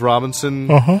James Robinson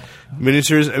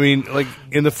miniseries, I mean, like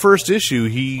in the first issue,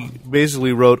 he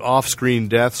basically wrote off-screen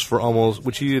deaths for almost,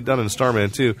 which he had done in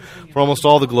Starman too, for almost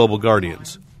all the global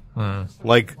Guardians.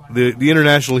 Like the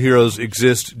international heroes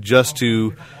exist just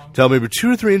to tell maybe 2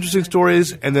 or 3 interesting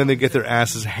stories, and then they get their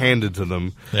asses handed to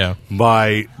them Yeah.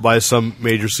 by some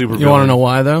major supervillain. You want to know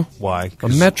why though? Why? A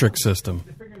metric system.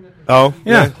 Oh,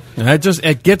 Yeah, and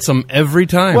it gets them every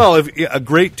time. Well, if a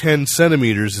great 10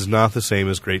 centimeters is not the same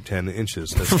as great 10 inches.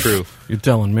 That's true. You're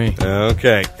telling me.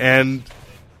 Okay, and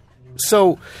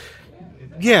so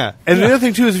yeah, and the other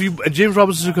thing too is if James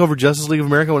Robinson took over Justice League of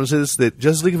America. I want to say this: that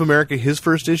Justice League of America, his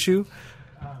first issue,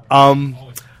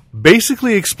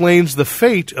 basically explains the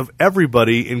fate of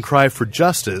everybody in Cry for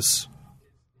Justice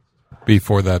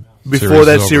Before that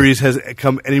series has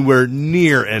come anywhere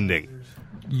near ending.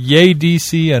 Yay,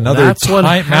 DC! Another That's what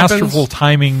happens? masterful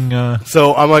timing.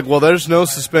 So I'm like, well, there's no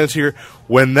suspense here.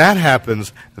 When that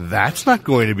happens, that's not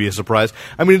going to be a surprise.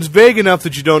 I mean, it's vague enough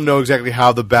that you don't know exactly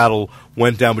how the battle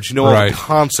went down, but you know all Right. the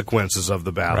consequences of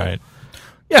the battle. Right.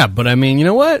 Yeah, but I mean, you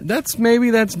know what? That's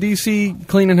DC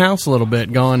cleaning house a little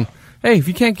bit, going, hey, if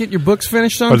you can't get your books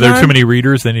finished on Are there time, too many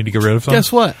readers? They need to get rid of some.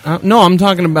 guess what? No, I'm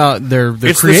talking about their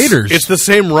It's creators. It's the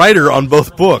same writer on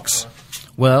both books.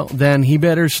 Well, then he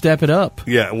better step it up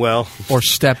Yeah, well, or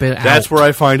step it out. that's where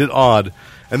I find it odd.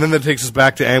 And then that takes us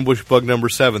back to Ambush Bug number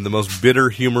 7, the most bitter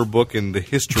humor book in the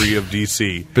history of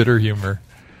DC. Bitter humor.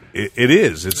 It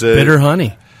is. It's a bitter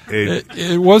honey.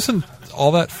 It wasn't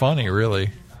all that funny, really.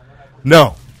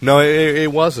 No,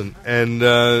 it wasn't. And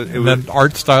it was. That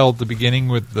art style at the beginning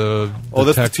with the Oh,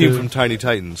 that's the team detective. from Tiny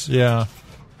Titans. Yeah.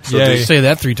 So Yay. they- Say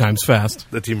that 3 times fast.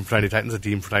 The team from Tiny Titans. The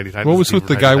team from Tiny Titans. What was team with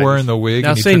the from guy Tiny wearing Titans. the wig? Now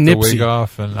And he say took the Nipsey. wig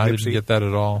off, and I Nipsey. didn't get that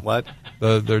at all. What?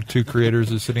 Their 2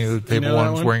 creators are sitting at the table. know that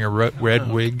One's one? wearing a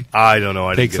red wig. I don't know.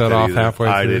 I Takes didn't get that off either. halfway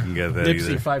I through. didn't get that Nipsey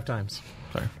either. 5 times.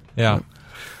 Sorry. Yeah.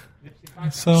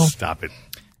 So Stop it.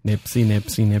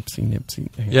 Nipsey.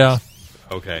 yeah,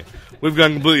 Okay. We've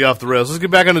gone completely off the rails. Let's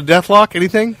get back on to Deathlock.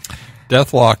 Anything?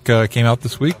 Deathlock came out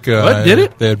this week. What? Did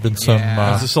it? There had been some.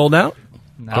 Yeah. Is it sold out?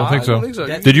 No, I don't think so. don't think so.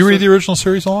 Death- Did you read the original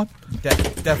series, Lon?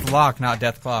 Deathlock, not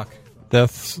Death Clock.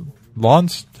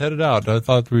 Lon's headed out. I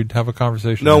thought we'd have a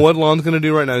conversation. No, what Lon's going to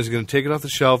do right now is he's going to take it off the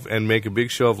shelf and make a big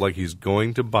show of like he's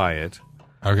going to buy it.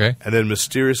 Okay. And then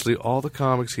mysteriously, all the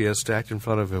comics he has stacked in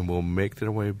front of him will make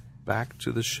their way back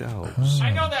to the shelves.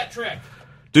 I know that trick.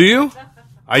 Do you?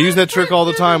 I use that trick all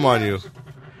the time on you.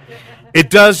 It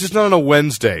does, just not on a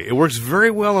Wednesday. It works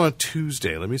very well on a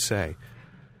Tuesday, let me say.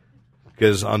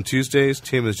 Because on Tuesdays,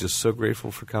 Tim is just so grateful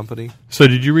for company. So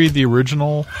did you read the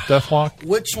original Deathlock?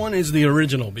 Which one is the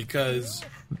original? Because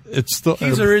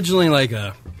He's originally like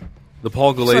a... The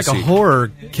Paul Galassi. It's like a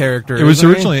horror character. It was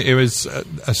originally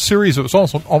a series. It was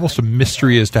almost a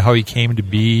mystery as to how he came to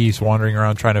be. He's wandering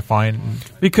around trying to find.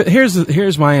 Because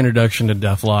here's my introduction to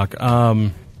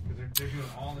Deathlock.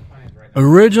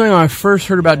 Originally, when I first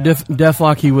heard about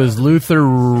Deathlock, he was Luther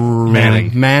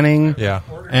Manning. Yeah,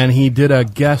 and he did a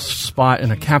guest spot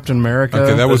in a Captain America.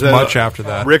 Okay, that was much after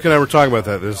that. Rick and I were talking about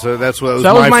that. That was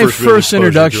my first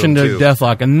introduction to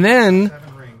Deathlock, and then.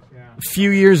 A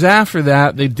few years after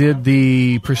that, they did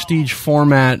the Prestige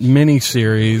format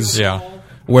miniseries,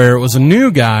 where it was a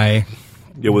new guy.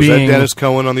 Yeah, was that Dennis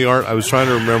Cohen on the art? I was trying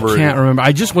to remember. I can't remember.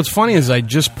 What's funny is I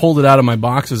just pulled it out of my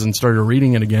boxes and started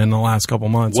reading it again in the last couple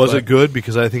months. Was it good?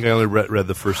 Because I think I only read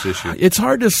the first issue. It's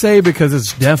hard to say because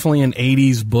it's definitely an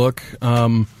 80s book.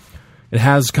 It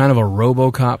has kind of a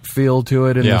RoboCop feel to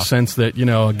it in the sense that,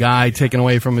 a guy taken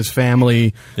away from his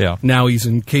family. Yeah. Now he's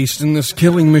encased in this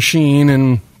killing machine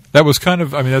and... That was kind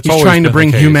of, that's he's always trying to been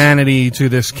bring the case. Humanity to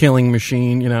this killing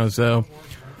machine, so.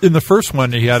 In the first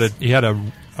one, he had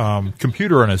a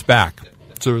computer on his back.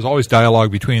 So there was always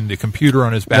dialogue between the computer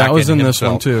on his back that was and in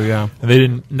himself. this one, too, yeah. And they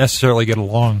didn't necessarily get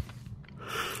along.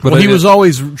 But he was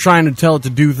always trying to tell it to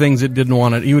do things it didn't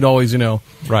want it. He would always,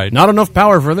 right. Not enough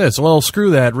power for this. Well,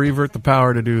 screw that. Revert the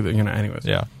power to do that, anyways.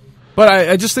 Yeah. But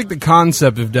I just think the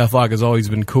concept of Deathlock has always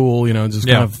been cool, just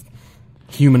kind of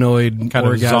humanoid kind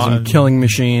orgasm killing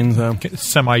machines.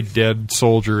 Semi-dead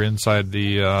soldier inside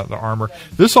the armor.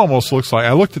 This almost looks like,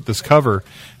 I looked at this cover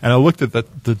and I looked at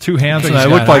the two hands and I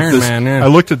looked like Iron this. Man, yeah. I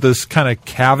looked at this kind of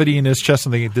cavity in his chest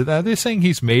and thinking, are they saying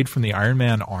he's made from the Iron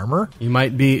Man armor? He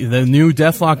might be. The new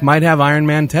Deathlock might have Iron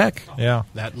Man tech. Yeah,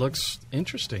 that looks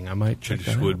interesting. I might check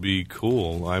that out. Which would be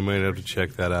cool. I might have to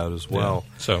check that out as well.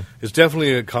 Yeah. So it's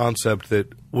definitely a concept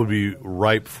that would be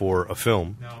ripe for a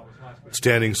film.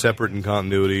 Standing separate in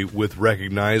continuity with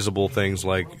recognizable things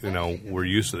like, we're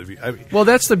used to it. Well,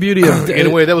 that's the beauty of... in a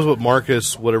way, that was what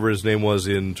Marcus, whatever his name was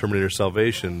in Terminator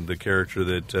Salvation, the character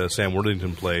that Sam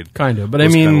Worthington played. Kind of, but was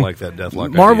I mean... kind of like that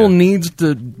Deathlock Marvel idea. needs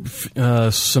to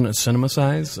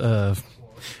cinemasize,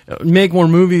 make more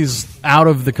movies out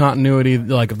of the continuity,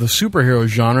 like of the superhero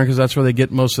genre, because that's where they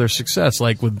get most of their success,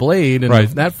 like with Blade and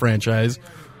that franchise.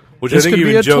 Which this I think could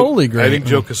be even totally great. I think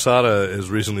Joe Quesada has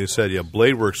recently said,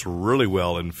 Blade works really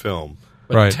well in film.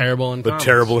 But terrible in comics.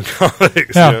 Terrible in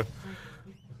comics. Yeah.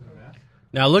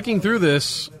 Now, looking through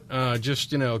this,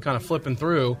 just, kind of flipping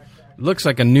through, it looks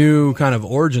like a new kind of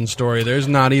origin story. There's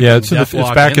not even it's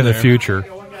back in the future.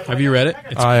 Have you read it?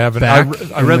 I haven't.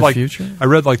 I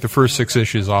read the first 6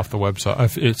 issues off the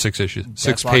website. 6 issues,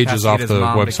 6 pages off the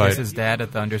website. His dad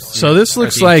at the undersea. So this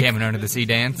looks like under the sea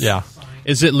dance. Yeah.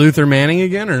 Is it Luther Manning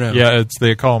again or no? Yeah,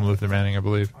 they call him Luther Manning, I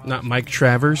believe. Not Mike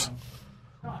Travers?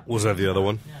 Was that the other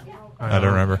one? I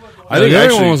don't remember. I think the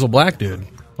other one was a black dude.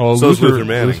 Oh, so Luther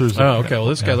Manning. Oh, okay. Well,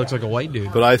 this guy looks like a white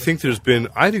dude. But I think there's been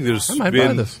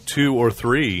 2 or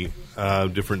 3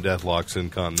 different Deathlocks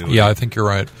in continuity. Yeah, I think you're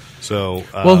right. So,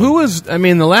 well, who was? I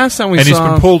mean, the last time we saw, and he's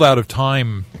been pulled out of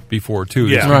time before too.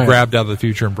 Yeah, he's been grabbed out of the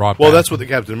future and brought. Well, back. that's what the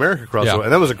Captain America crossover,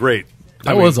 and that was a great.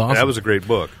 Was awesome. That was a great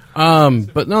book.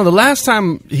 But no, the last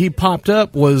time he popped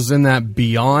up was in that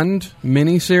Beyond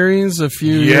miniseries a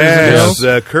few years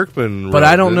ago. Kirkman. But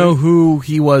I don't know who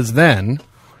he was then.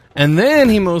 And then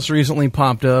he most recently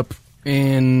popped up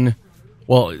in...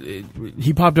 Well,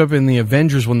 he popped up in the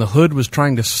Avengers when the Hood was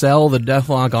trying to sell the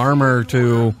Deathlock armor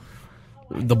to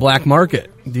the black market.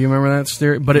 Do you remember that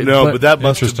story? But that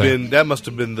must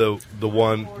have been the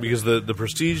one, because the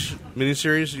Prestige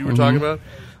miniseries you were talking about,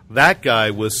 that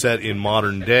guy was set in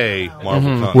modern day Marvel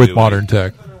continuity. With modern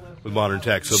tech. With modern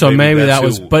tech. So maybe that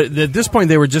was... But at this point,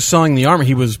 they were just selling the armor.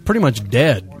 He was pretty much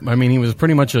dead. I mean, he was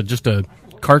pretty much just a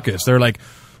carcass. They're like,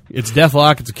 it's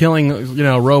Deathlock, it's a killing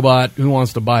robot, who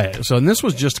wants to buy it? So, and this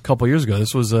was just a couple years ago.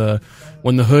 This was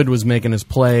when the Hood was making his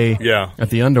play at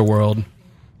the Underworld.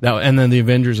 And then the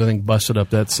Avengers, I think, busted up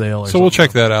that sale. So we'll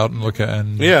check that out and look at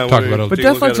talk about it. But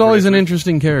Deathlock's always an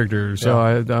interesting character, so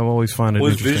I've always found it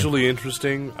interesting. It was visually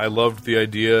interesting. I loved the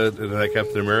idea that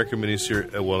Captain America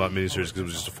miniseries, well, not miniseries because it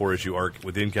was just a 4-issue arc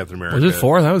within Captain America. Was it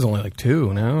 4? That was only like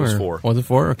 2, no? It was 4. Was it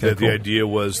 4? Okay, The idea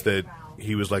was that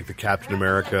he was like the Captain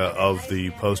America of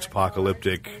the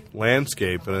post-apocalyptic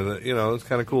landscape, and it's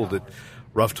kind of cool that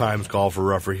rough times call for a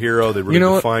rougher hero. They really You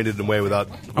know what? defined it in a way without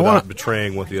wanna-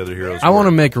 betraying what the other heroes I were. want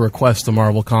to make a request to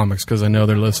Marvel Comics because I know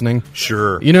they're listening.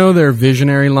 Sure. You know their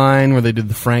Visionary line where they did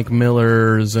the Frank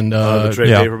Millers and the trade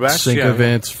yeah. paperbacks?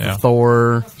 Sinkovitz, Yeah.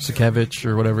 Thor, Sikevich,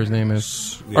 or whatever his name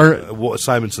is. Yeah. Or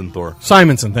Simonson Thor.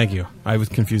 Simonson, thank you. I was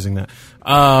confusing that.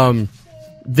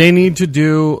 They need to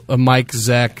do a Mike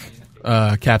Zeck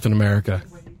Captain America.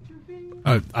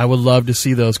 I would love to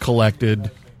see those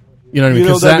collected. You know what I mean?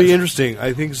 'Cause That'd be interesting.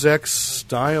 I think Zek's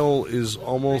style is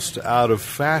almost out of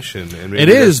fashion. And maybe It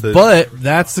is, that's but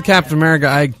that's the Captain America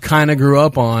I kind of grew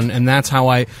up on, and that's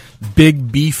how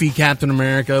big, beefy Captain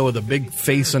America with a big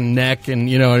face and neck, and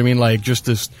you know what I mean? Like, just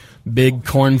this big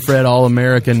corn-fed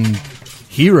all-American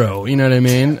hero, you know what I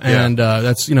mean? Yeah. And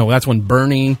that's when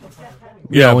Bernie...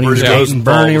 Yeah, when he was Bernie dating Rosenthal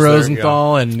Bernie was there,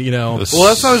 Rosenthal, and Well,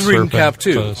 that's how I was reading Serpent Cap,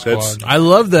 too. Squad. That's- I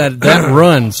love that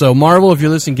run. So Marvel, if you're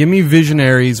listening, give me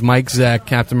Visionaries, Mike Zeck,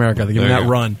 Captain America. Give me There that you go.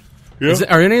 run. Yeah.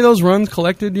 Are any of those runs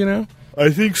collected? You know, I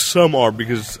think some are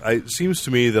because it seems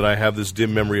to me that I have this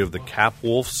dim memory of the Cap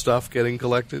Wolf stuff getting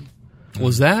collected.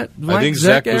 was that Mike I think Zeck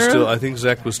Zek was era? still. I think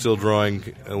Zek was still drawing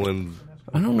when.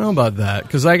 I don't know about that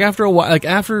because after a while,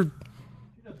 after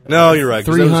No, you're right.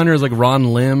 'cause that was- 300 is like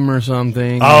Ron Lim or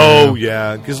something. Oh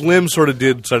yeah, because Lim sort of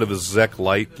did sort of a Zek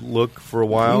light look for a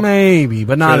while. Maybe,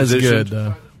 but not as Transitioned. good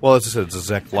though. Well, as I said, it's a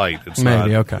Zek light. It's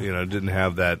Maybe, not, okay. it didn't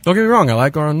have that Don't get me wrong, I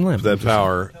like Ron Lim.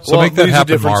 power. So make that he's a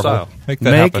happen, different Marvel. style. Make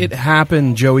that Make happen. it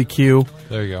happen, Joey Q.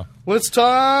 There you go. Let's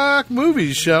talk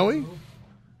movies, shall we?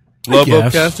 Lobo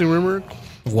guess. casting rumor.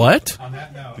 What?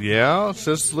 Yeah, it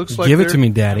says looks like Give it they're- to me,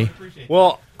 Daddy.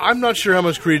 Well, I'm not sure how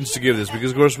much credence to give this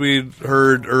because, of course, we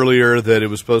heard earlier that it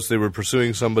was supposed they were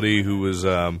pursuing somebody who was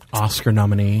Oscar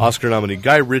nominee. Oscar nominee.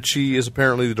 Guy Ritchie is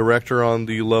apparently the director on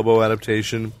the Lobo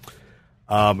adaptation.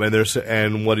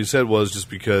 And what he said was just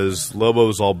because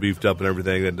Lobo's all beefed up and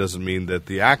everything, that doesn't mean that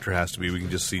the actor has to be. We can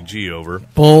just CG over.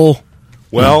 Bull.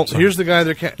 Well, here's the guy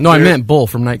they're No, I meant Bull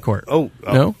from Night Court. No,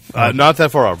 not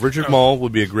that far off. Richard Mall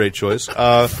would be a great choice.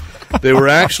 They were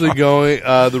actually going.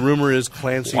 The rumor is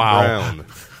Clancy Brown.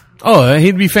 Oh,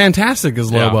 he'd be fantastic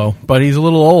as Lobo, but he's a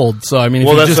little old. So I mean,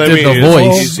 Well, if you that's just what I did mean. the He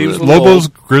voice, seems a little Lobo's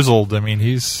old. grizzled. I mean,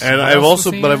 he's And else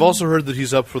was he I've in? also heard that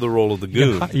he's up for the role of the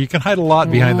goon. you can hide a lot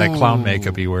behind that clown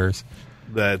makeup he wears.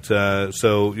 That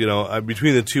so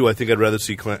between the two, I think I'd rather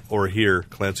see hear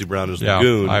Clancy Brown as Yeah, the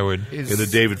goon. I would. in the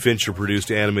David Fincher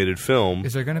produced animated film.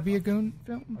 Is there going to be a Goon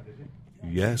film?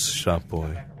 Yes, Shop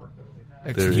Boy.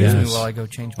 Excuse is. me while I go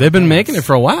change my they've been pants. making it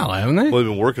for a while, haven't they? Well,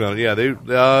 they've been working on it. Yeah, they.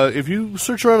 If you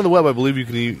search around on the web, I believe you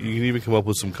can even come up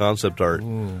with some concept art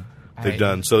they've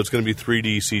done. So it's going to be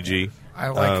 3D CG. I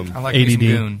like me some ADD.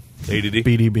 Goon. ADD. BDB.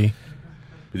 Bitty,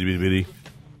 bitty, bitty.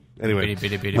 Anyway,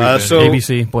 Bitty, bitty, bitty, so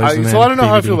ABC, Boys and Men, so I don't know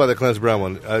how I BBB. feel about that Clancy Brown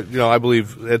one. I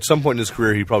believe at some point in his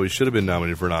career he probably should have been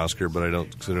nominated for an Oscar, but I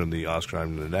don't consider him the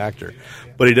Oscar-nominated actor.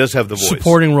 But he does have the voice.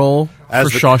 Supporting role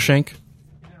As for the- Shawshank.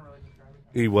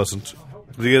 He wasn't.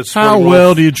 Did he get a How supporting well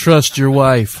role? do you trust your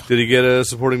wife? Did he get a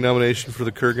supporting nomination for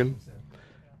the Kurgan?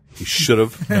 He should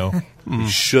have. No. He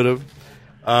should have.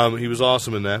 He was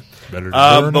awesome in that. Better to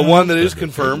burn But it one that is than to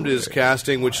confirmed is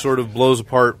casting, which sort of blows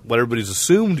apart what everybody's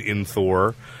assumed in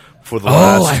Thor for the Oh,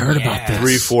 last I heard about this.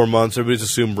 3-4 months. Everybody's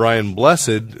assumed Brian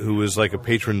Blessed, who is like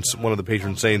one of the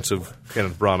patron saints of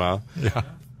Kenneth Branagh,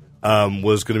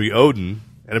 was going to be Odin.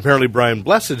 And apparently Brian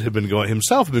Blessed had been going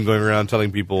around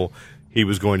telling people he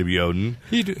was going to be Odin.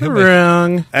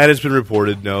 Wrong. And it's been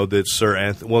reported, that Sir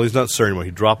Anthony... Well, he's not Sir anymore.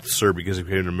 He dropped the Sir because he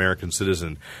became an American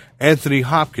citizen. Anthony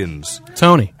Hopkins,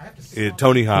 Tony.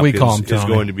 Tony Hopkins, call him is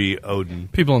Tony. going to be Odin.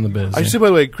 People in the biz. I should say, by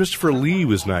the way, Christopher Lee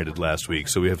was knighted last week,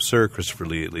 so we have Sir Christopher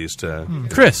Lee at least.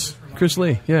 Chris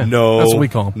Lee. Yeah. No. That's what we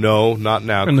call him. No, not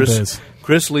now. In the biz.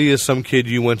 Chris Lee is some kid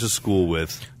you went to school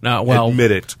with.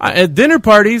 Admit it. At dinner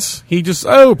parties, he just,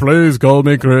 please call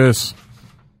me Chris.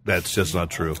 That's just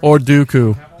not true. Or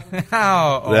Dooku.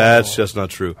 That's just not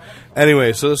true.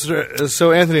 Anyway, so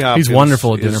Anthony Hopkins He's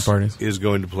wonderful at dinner parties. Is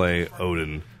going to play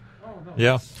Odin.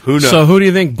 Yeah. Who knows? So who do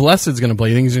you think Blessed's going to play?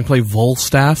 You think he's going to play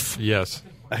Volstaff? Yes.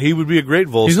 He would be a great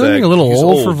Volstagg. He's looking a little He's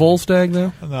old for Volstagg,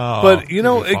 though. No, But,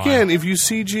 he'll be fine. again, if you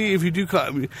CG, if you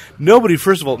do... Nobody,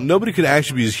 first of all, nobody could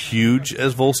actually be as huge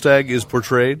as Volstagg is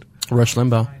portrayed. Rush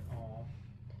Limbaugh.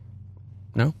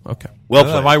 No? Okay. Well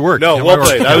That played. might work. No, That well might work.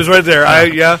 played. I was right there.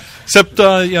 Except,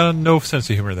 no sense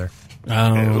of humor there.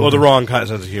 Well, the wrong kind of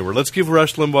sense of humor. Let's give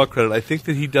Rush Limbaugh credit. I think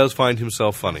that he does find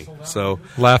himself funny. So,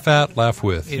 Laugh at, laugh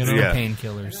with. It's You know? the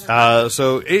painkillers.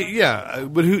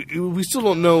 but we still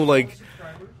don't know,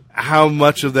 how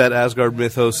much of that Asgard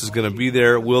mythos is going to be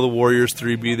there. Will the Warriors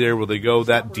 3 be there? Will they go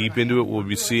that deep into it? Will we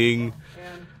be seeing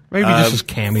Maybe just as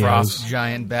cameos. Frost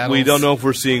giant battles. We don't know if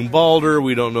we're seeing Balder.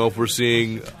 We don't know if we're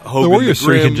seeing Hogan The Warriors the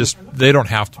 3 Grim. they don't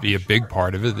have to be a big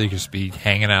part of it. They can just be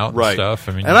hanging out Right. and stuff.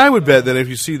 I mean, and I would bet that if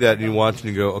you see that and you watch and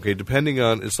you go, okay, depending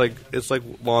on it's like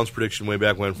Lon's prediction way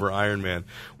back when for Iron Man.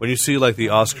 When you see like the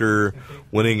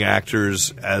Oscar-winning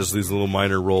actors as these little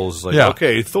minor roles, it's like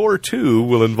okay, Thor 2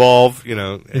 will involve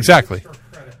exactly.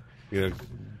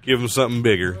 Give him something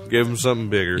bigger. Give him something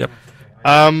bigger. Yep.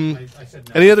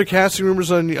 Any other casting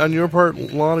rumors on your part, Lon?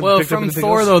 Have you Well, picked up from anything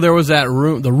Thor else? though, there was that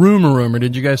the rumor.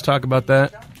 Did you guys talk about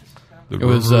that? It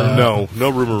was no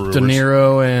rumors. De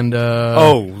Niro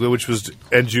and which was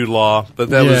and Jude Law, but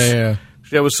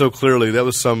that was so clearly that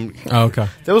was some. Oh, okay.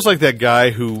 That was like that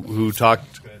guy who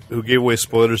gave away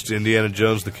spoilers to Indiana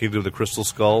Jones: The Kingdom of the Crystal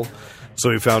Skull,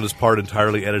 so he found his part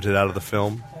entirely edited out of the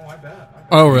film.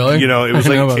 Oh, really? It was I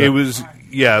didn't know about it that. was.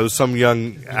 Yeah, it was some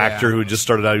young actor who just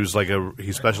started out. He was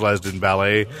he specialized in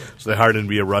ballet, so they hired him to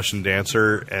be a Russian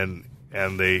dancer, and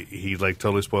he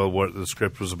totally spoiled what the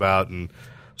script was about, and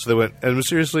so they went. And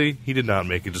seriously, he did not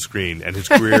make it to screen, and his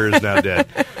career is now dead.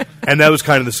 And that was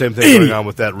kind of the same thing going on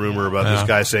with that rumor about this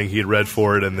guy saying he had read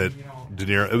for it, and that De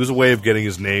Niro. It was a way of getting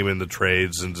his name in the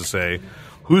trades and to say,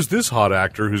 who's this hot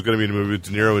actor who's going to be in a movie with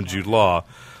De Niro and Jude Law?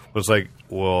 But it's like,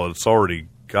 well, it's already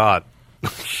got.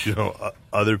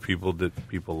 Other people that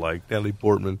people like, Natalie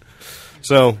Portman.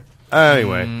 So,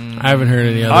 anyway. I haven't heard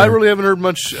any other. I really haven't heard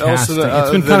much else. Casting. It's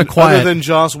been kind of quiet. Other than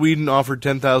Joss Whedon offered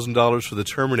 $10,000 for the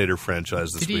Terminator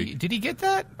franchise this week. Did he get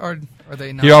that? Or are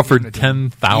they not? He offered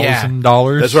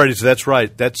 $10,000. That's right. That's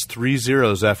right. That's 3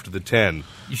 zeros after the 10.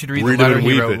 You should read Read the it letter and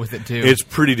he weep wrote with it, too. It's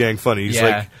pretty dang funny. He's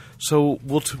Yeah. like, so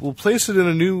we'll place it in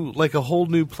a new, a whole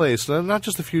new place. Not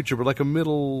just the future, but like a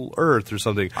Middle Earth or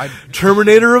something.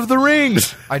 Terminator of the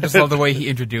Rings. I just love the way he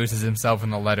introduces himself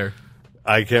in the letter.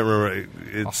 I can't remember.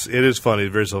 It is funny,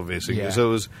 very self-effacing. Yeah.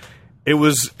 So it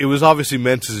was obviously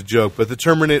meant as a joke, but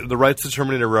the rights to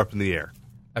Terminator were up in the air.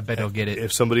 I bet he'll get it.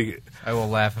 If somebody, I will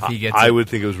laugh if he gets I it. would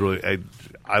think it was really.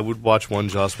 I would watch one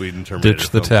Joss Whedon Terminator. Ditch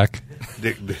the film. tech.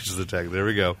 Ditch the tech. There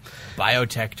we go.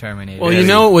 Biotech Terminator. Well,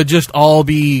 it would just all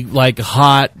be like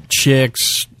hot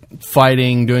chicks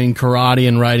fighting, doing karate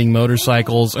and riding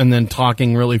motorcycles, and then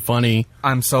talking really funny.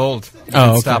 I'm sold. You Oh, can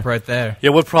okay. stop right there.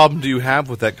 Yeah. What problem do you have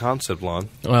with that concept, Lon?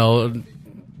 Well,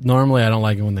 normally I don't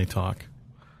like it when they talk.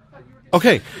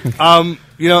 Okay.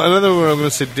 Another one I'm going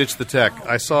to say ditch the tech.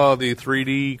 I saw the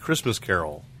 3D Christmas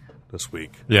Carol this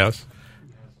week. Yes.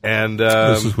 And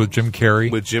This is with Jim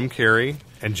Carrey. with Jim Carrey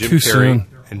and Jim Too Carrey soon.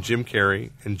 and Jim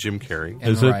Carrey and Jim Carrey. And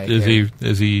Is Mariah Carey.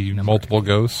 is he multiple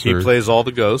ghosts? He or? plays all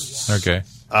the ghosts. Okay.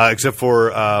 Except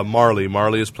for Marley.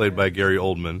 Marley is played by Gary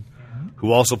Oldman,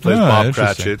 who also plays Bob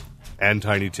interesting. Cratchit and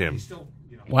Tiny Tim.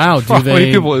 Wow, do How many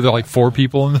they people? Are there like 4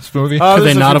 people in this movie? could they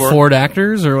There's a not few more. afford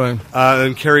actors or what?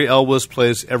 And Carrie Elwes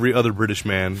plays every other British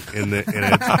man in it.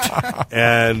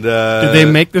 And Did they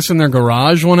make this in their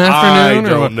garage one I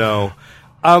afternoon? or what? don't know.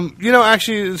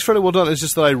 Actually, it's fairly well done. It's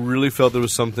just that I really felt there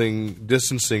was something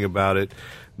distancing about it.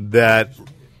 That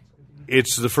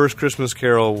it's the first Christmas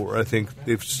Carol where I think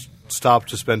they've stopped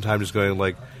to spend time just going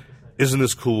like, isn't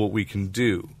this cool what we can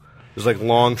do? There's like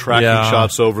long tracking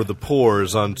shots over the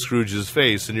pores on Scrooge's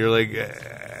face, and you're like,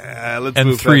 let's And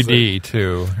move past 3D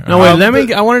too. No,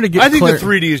 wait. I wanted to get. I think clear- the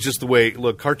 3D is just the way.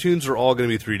 Look, cartoons are all going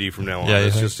to be 3D from now on. Yeah, you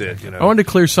That's think? just it. You know. I wanted to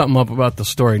clear something up about the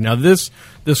story. Now, this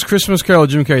Christmas Carol,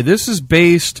 Jim Carrey, this is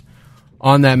based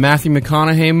on that Matthew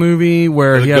McConaughey movie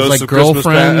where The he has Ghosts like of Christmas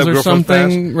girlfriends or Girlfriend's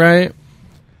something, right?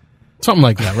 Something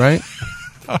like that, right?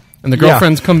 And the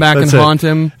girlfriends come back and That's it. haunt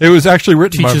him, It was actually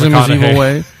written teaches by him his McConaughey. evil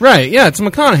way. Right? Yeah, it's a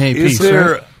McConaughey Is piece.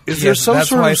 there right? is there some that's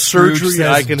sort why of Scrooge surgery says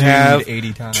I can dude have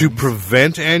 80 times. to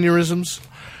prevent aneurysms?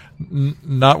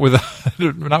 Not without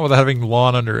having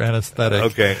Lon under anesthetic.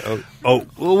 Okay.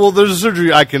 Well, there's a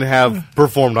surgery I can have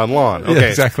performed on lawn. Okay,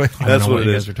 exactly. I don't That's know what it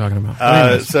you is. guys are talking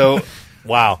about. So,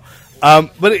 wow.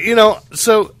 But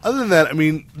so other than that, I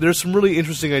mean, there's some really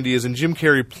interesting ideas, and Jim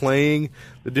Carrey playing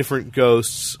the different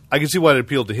ghosts. I can see why it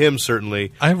appealed to him.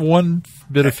 Certainly, I have one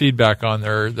bit of feedback on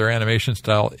their animation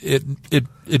style.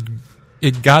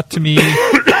 It got to me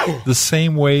the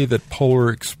same way that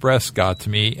Polar Express got to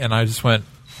me, and I just went,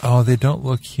 "Oh, they don't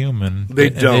look human. They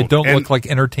And don't. They don't And- look like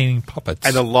entertaining puppets."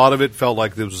 and a lot of it felt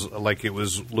like it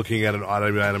was looking at an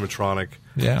animatronic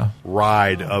yeah,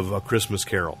 ride of A Christmas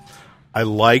Carol. I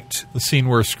liked, the scene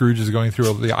where Scrooge is going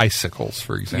through the icicles,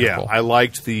 for example. I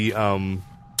liked the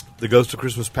Ghost of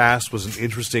Christmas Past was an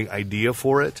interesting idea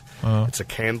for it. It's a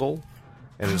candle,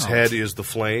 and his head is the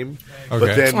flame. But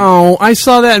Okay. then, Oh, I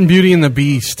saw that in Beauty and the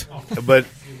Beast. but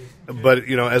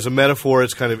as a metaphor,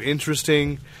 it's kind of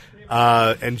interesting.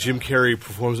 And Jim Carrey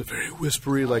performs it very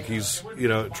whispery, like he's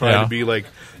trying Yeah. to be like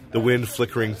the wind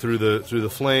flickering through the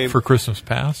flame. For Christmas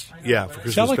Past? Yeah, for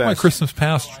Christmas See, I like Past. my Christmas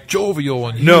Past jovial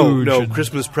and No, huge. no, and-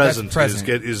 Christmas Present, Present.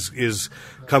 is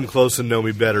Come Close and Know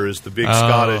Me Better is the big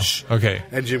Scottish. okay.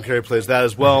 And Jim Carrey plays that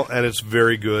as well, and it's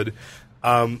very good.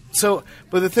 But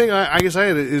the thing I guess I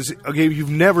had is, okay, if you've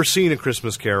never seen A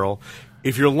Christmas Carol,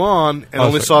 if you're Lon and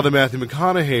only saw the Matthew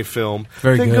McConaughey film,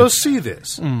 Very then good. go see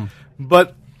this.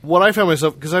 But what I found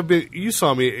myself, because you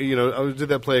saw me, I did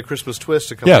that play A Christmas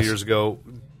Twist a couple of Yes. years ago,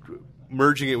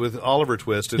 merging it with Oliver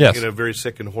Twist in, Yes. in a very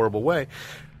sick and horrible way.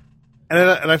 And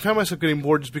I found myself getting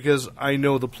bored just because I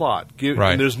know the plot.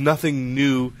 Right. And there's nothing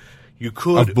new you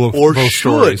could Of both or should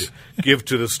stories. give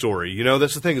to the story.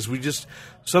 That's the thing, is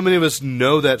so many of us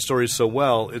know that story so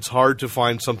well, it's hard to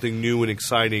find something new and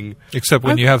exciting. Except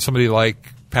when you have somebody like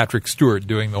Patrick Stewart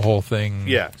doing the whole thing.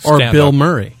 Yeah. Or stand Bill up.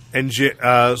 Murray. And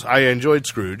I enjoyed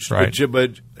Scrooge, Right.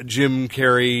 but Jim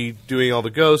Carrey doing all the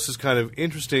ghosts is kind of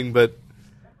interesting, but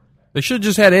They should have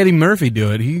just had Eddie Murphy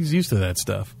do it. He's used to that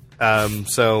stuff.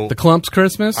 so The Clumps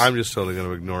Christmas. I'm just totally going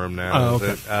to ignore him now. Oh,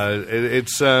 okay.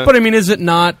 It's But I mean, is it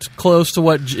not close to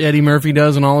what Eddie Murphy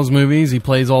does in all his movies? He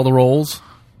plays all the roles,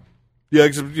 yeah,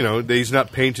 except, he's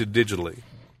not painted digitally.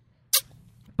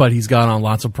 but he's got on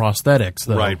lots of prosthetics,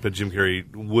 though. Right, but Jim Carrey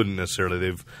wouldn't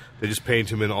necessarily. They just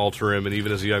paint him and alter him, and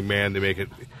even as a young man, they make it.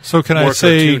 So can more I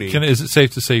say? cartoony. Is it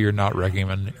safe to say you're not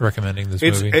recommending this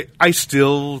movie? I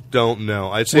still don't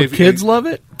know. I'd say Well, kids love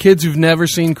it. Kids who've never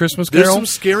seen Christmas There's Carol. some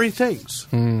scary things.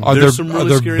 Are there's some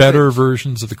really scary better things.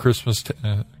 versions of the Christmas?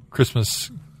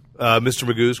 Mr.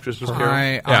 Magoo's Christmas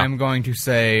Carol. I'm going to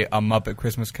say A Muppet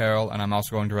Christmas Carol, and I'm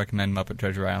also going to recommend Muppet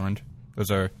Treasure Island. Those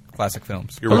are classic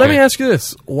films. You're But right. let me ask you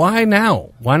this: why now?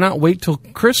 Why not wait till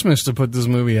Christmas to put this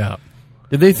movie out?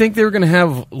 Did they think they were going to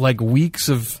have like weeks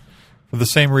of? For the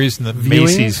same reason that Viewings?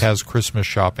 Macy's has Christmas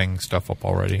shopping stuff up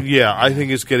already. Yeah, I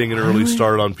think it's getting an early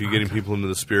start on getting people into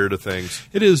the spirit of things.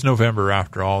 It is November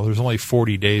after all. There's only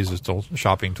 40 days until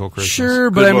shopping till Christmas. Sure,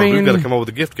 Good but I Lord, mean, we've got to come up with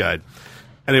a gift guide.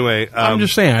 Anyway, I'm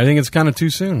just saying. I think it's kind of too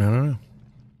soon. I don't know.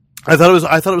 I thought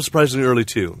it was surprisingly early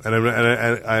too, and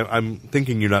I'm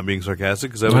thinking you're not being sarcastic,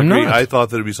 because I would I'm agree. not. I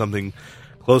thought that it'd be something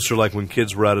closer, like when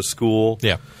kids were out of school.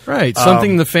 Yeah. Right,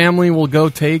 something the family will go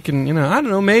take, and I don't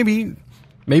know. Maybe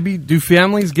do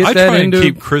families get I that try and into?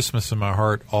 keep Christmas in my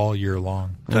heart all year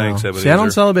long. Thanks, No. Ebenezer. See, I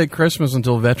don't celebrate Christmas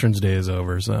until Veterans Day is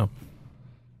over. So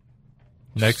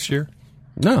Next year?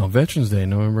 no, Veterans Day,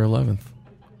 November 11th.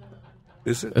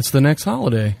 Is it? It's the next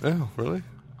holiday. Oh, really?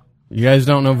 You guys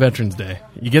don't know Veterans Day.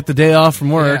 You get the day off from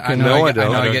work. Yeah, I and know. No, I I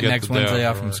don't. know. I I don't get get next the day Wednesday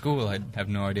off off from from work. school. I have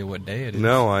no idea what day it is.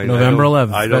 No, I November don't-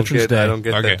 11th, I don't Veterans get. Day. I don't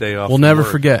get Okay. that day off. We'll from never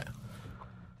work. forget.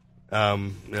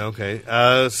 Okay.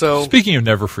 So Speaking of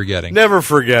never forgetting, never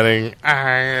forgetting.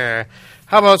 How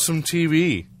about some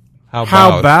TV? how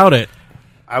How about it?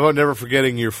 How about never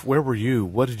forgetting where were you?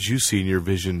 What did you see in your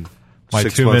vision? my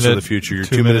 6 2 months minute, in the future. Your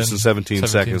 2 2 minutes and 17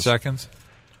 seconds.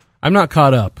 I'm not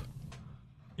caught up.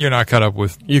 You're not caught up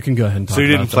with. You can go ahead and talk So you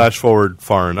didn't about that. flash forward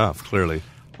far enough. Clearly,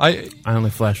 I only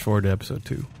flashed forward to episode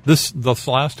 2. this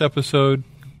last episode.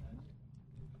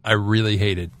 I really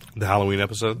hated the Halloween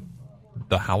episode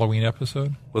the Halloween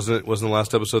episode. wasn't the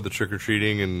last episode the trick or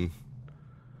treating and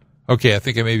Okay, I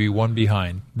think I may be one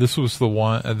behind. This was the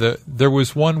one. There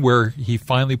was one where he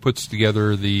finally puts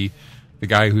together the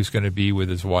guy who's going to be with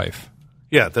his wife.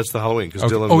 yeah, that's the Halloween because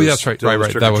Okay. Dylan. Oh, was, that's right. Dylan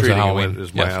Right. That was the trick-or-treating and Halloween. went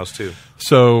to my Yes. house too.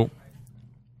 So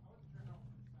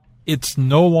it's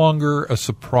no longer a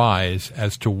surprise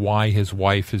as to why his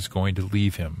wife is going to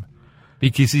leave him,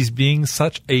 because he's being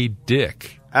such a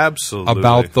dick Absolutely.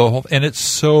 about the whole, and it's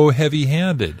so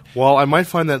heavy-handed. While I might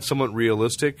find that somewhat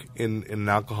realistic in an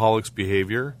alcoholic's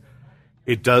behavior,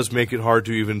 it does make it hard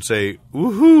to even say,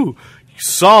 "Woohoo! You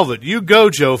solve it! You go,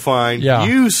 Joe Fine! Yeah.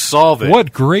 You solve it!"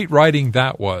 What great writing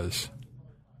that was!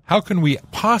 How can we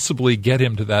possibly get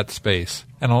him to that space?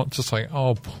 And I'm just like,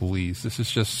 oh, please, this is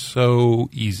just so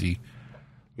easy.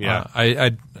 Yeah,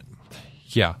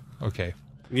 Yeah, okay.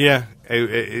 yeah.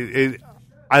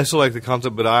 I still like the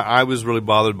concept, but I was really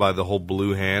bothered by the whole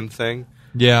blue hand thing.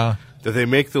 Yeah, That they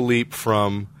make the leap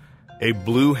from a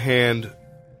blue hand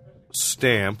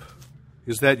stamp.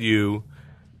 Is that you?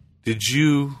 Did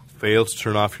you fail to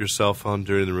turn off your cell phone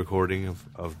during the recording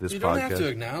of this podcast?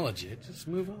 acknowledge it. Just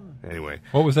move on. Anyway,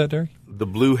 what was that, Derek? the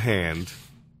blue hand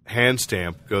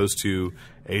stamp goes to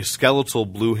a skeletal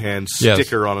blue hand Yes.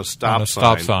 sticker on a stop, On a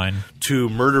stop sign. to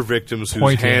murder victims whose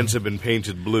Pointing. hands have been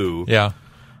painted blue. Yeah.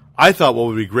 I thought what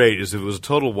would be great is if it was a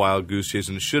total wild goose chase,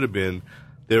 and it should have been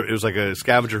there. It was like a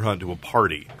scavenger hunt to a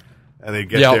party, and they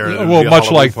get there. And it would well, be a much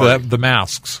Halloween like party. the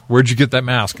masks. Where'd you get that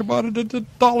mask? I bought it at the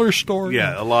dollar store.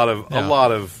 Yeah, a lot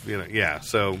of yeah.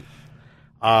 So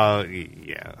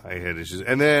Yeah, I had issues.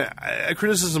 And then a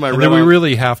criticism I And read. then we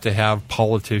really have to have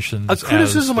politicians. A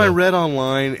criticism as I the- read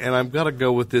online, and I've got to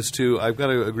go with this too. I've got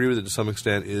to agree with it to some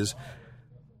extent. Is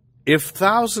if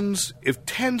tens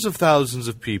of thousands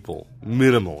of people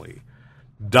minimally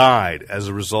died as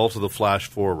a result of the flash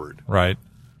forward, Right.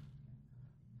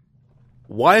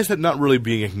 why is that not really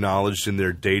being acknowledged in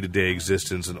their day-to-day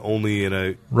existence and only in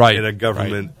a Right, in a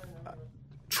government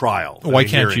trial? Why in a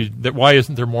can't hearing? you? Why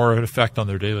isn't there more of an effect on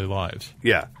their daily lives?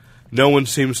 Yeah. No one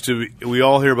seems to. We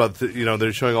all hear about,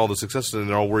 they're showing all the successes, and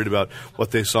they're all worried about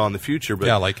what they saw in the future. But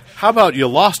Yeah, like- how about you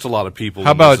lost a lot of people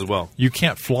How in this about as well? you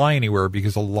can't fly anywhere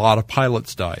because a lot of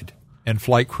pilots died and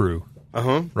flight crew.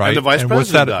 Right. And the vice And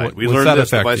what's president that- died. We what's learned that that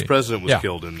the affect vice you? president was Yeah.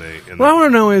 killed in the. What I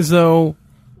want to know is, though,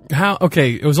 how...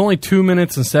 Okay, it was only 2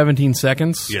 minutes and 17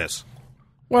 seconds. Yes.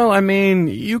 Well, I mean,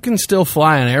 you can still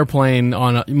fly an airplane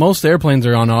most airplanes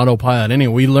are on autopilot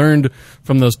anyway. We learned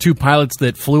from those two pilots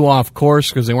that flew off course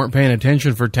because they weren't paying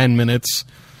attention for 10 minutes.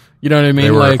 You know what I mean?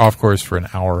 They were like, off course for an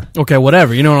hour. okay,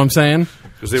 whatever. You know what I'm saying?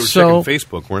 Because they were So- checking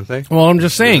Facebook, weren't they? Well, I'm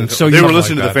just saying. So they you, were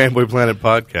listening like to the Fanboy Planet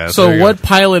podcast. So There you what go.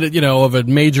 pilot, of a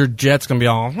major jet's going to be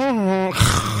all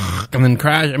and then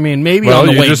crash? I mean, maybe Well, on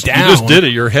the you way just down. you just did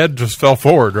it. Your head just fell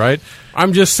forward, right?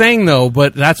 I'm just saying, though,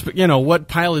 but that's, what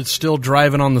pilot's still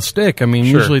driving on the stick? I mean,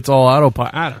 Sure. usually it's all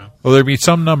autopilot. I don't know. Well, there'd be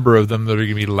some number of them that are going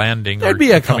to be landing There'd or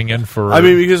be a coming couple. in for. I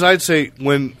mean, because I'd say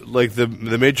when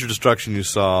the major destruction you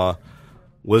saw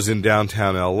was in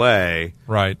downtown L.A.,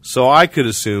 right. so I could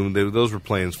assume that those were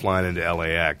planes flying into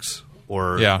LAX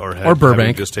or Yeah. Or Burbank,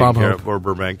 having just taken Bob care Hope. of, or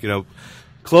Burbank,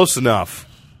 close enough,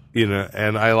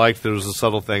 And I liked there was a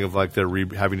subtle thing of like they're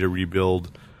having to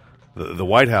rebuild the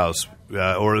White House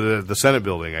or the Senate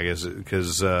building, I guess,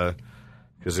 because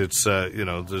it's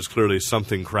there's clearly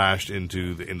something crashed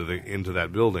into that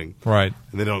building, Right.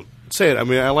 and they don't say it. I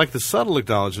mean, I like the subtle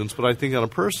acknowledgments, but I think on a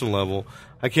personal level,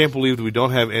 I can't believe that we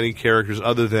don't have any characters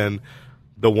other than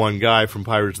the one guy from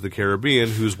Pirates of the Caribbean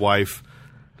whose wife.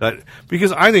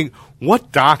 Because I think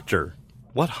what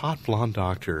hot blonde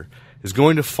doctor is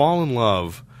going to fall in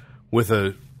love with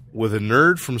a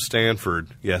nerd from Stanford?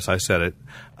 Yes, I said it.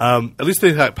 At least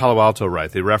they had Palo Alto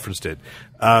right. They referenced it.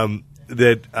 What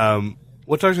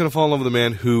doctor's going to fall in love with a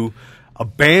man who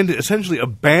essentially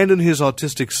abandoned his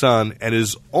autistic son and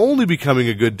is only becoming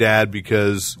a good dad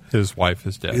because His wife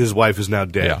is dead. his wife is now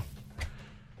dead? Yeah.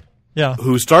 Yeah.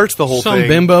 Who starts the whole Some thing?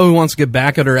 bimbo who wants to get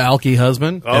back at her alky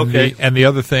husband. Okay. And the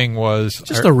other thing was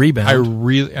Just a rebound.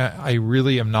 I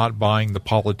really am not buying the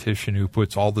politician who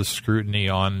puts all this scrutiny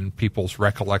on people's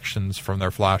recollections from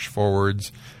their flash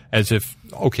forwards, as if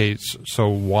so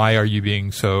why are you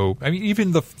being so? I mean,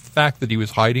 even the fact that he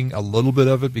was hiding a little bit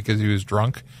of it because he was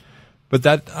drunk, but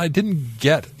that I didn't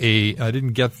get the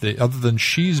other than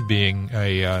she's being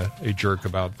a jerk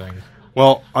about things.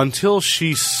 Well, until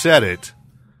she said it.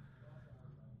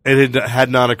 It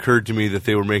had not occurred to me that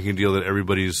they were making a deal that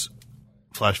everybody's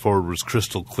flash forward was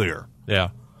crystal clear. Yeah.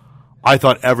 I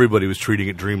thought everybody was treating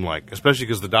it dreamlike, especially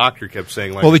because the doctor kept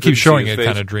saying, like, Well, they I couldn't keep showing see it his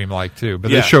kind face. of dreamlike too, but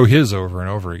Yeah. they show his over and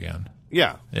over again.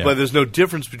 Yeah, Yeah. but there's no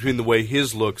difference between the way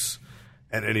his looks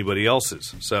and anybody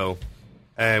else's. So,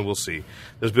 and we'll see.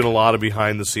 There's been a lot of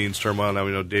behind-the-scenes turmoil. Now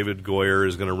we know David Goyer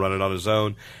is going to run it on his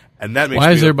own, and that makes Why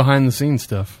me is there behind-the-scenes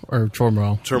stuff or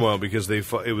turmoil? because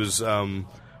it was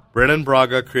Brennan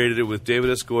Braga created it with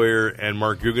David S. Goyer and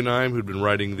Mark Guggenheim, who'd been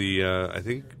writing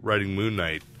writing Moon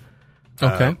Knight.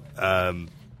 Okay. And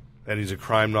he's a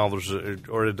crime novelist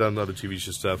or had done other TV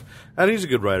show stuff. And he's a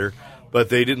good writer, but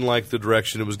they didn't like the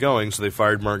direction it was going, so they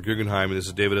fired Mark Guggenheim, and this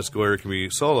is David S. Goyer can be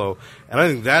solo. And I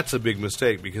think that's a big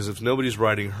mistake, because if nobody's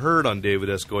writing herd on David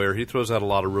S. Goyer, he throws out a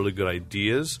lot of really good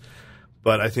ideas.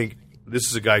 But I think this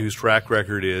is a guy whose track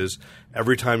record is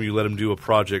every time you let him do a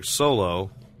project solo,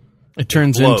 It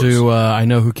turns blows. into I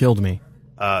Know Who Killed Me.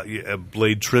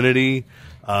 Blade Trinity,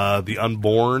 The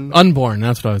Unborn. Unborn,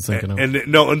 that's what I was thinking of.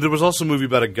 And there was also a movie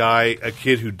about a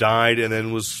kid who died and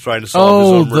then was trying to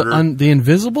solve his own murder. The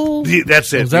Invisible?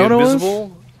 That's it. Is that The what it was?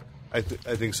 Invisible? I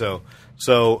think so.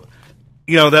 So,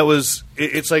 that was.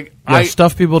 It's like Yeah,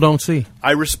 stuff people don't see.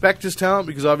 I respect his talent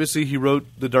because obviously he wrote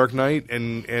The Dark Knight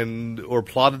or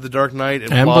plotted The Dark Knight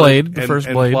And Blade, the first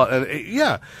Blade.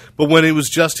 Yeah, but when it was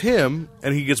just him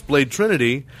and he gets Blade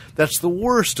Trinity, that's the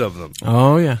worst of them.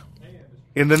 Oh, yeah.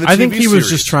 And then the I think TV he was series.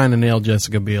 just trying to nail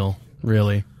Jessica Biel,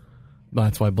 really.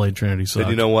 That's why Blade Trinity sucked.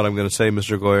 And you know what I'm going to say,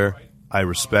 Mr. Goyer? I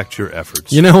respect your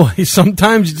efforts.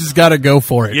 Sometimes you just got to go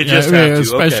for it. You just have to.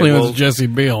 Especially Okay, with well, Jesse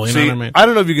Biel. You know what I mean? I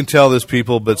don't know if you can tell this,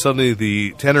 people, but suddenly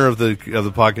the tenor of the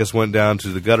podcast went down to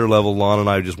the gutter level. Lon and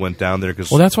I just went down there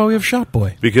Well, that's why we have Shot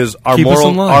Boy. because Keep us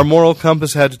in line. our moral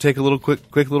compass had to take a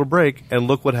quick little break, and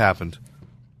look what happened.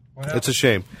 It's a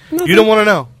shame. You don't want to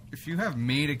know. If you have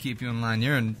me to keep you in line,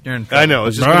 you're in trouble. I know.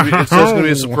 It's just going to be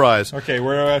a surprise. Okay,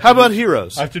 How about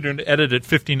Heroes? I have to do an edit at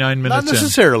 59 minutes Not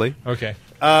necessarily. in. Okay.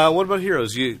 What about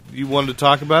Heroes? You wanted to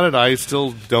talk about it? I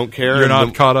still don't care. You're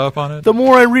not caught up on it? The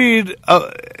more I read,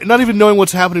 not even knowing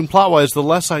what's happening plot-wise, the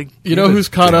less I... You know who's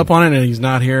caught up on it and he's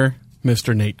not here?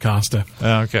 Mr. Nate Costa.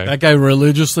 Okay. That guy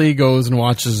religiously goes and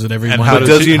watches it every And month. how But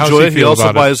does he how's enjoy it? He feel also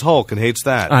about buys Hulk and hates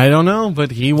that. I don't know, but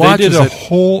he They watches did a it.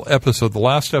 whole episode. The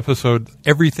last episode,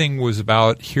 everything was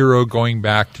about Hero going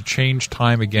back to change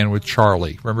time again with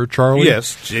Charlie. Remember Charlie?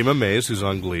 Yes, Jayma Mays, who's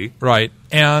on Glee. Right.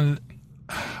 And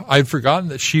I'd forgotten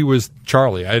that she was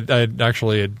Charlie. I'd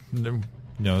actually,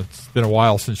 it's been a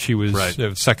while since she was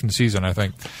second season, I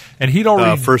think. And he'd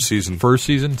already First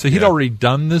season. So he'd already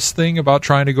done this thing about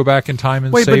trying to go back in time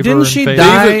and Wait, save but her. didn't she and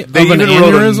die They of an even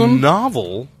wrote a aneurysm?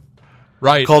 novel.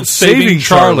 Right. called Saving Saving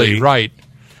Charlie. Right.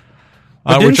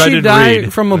 But didn't which I she didn't die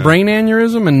read. from a brain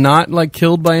aneurysm and not like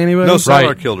killed by anybody? No, Sylar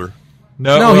Right. killed her.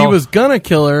 No, he was gonna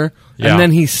kill her, Yeah. and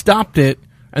then he stopped it,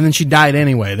 and then she died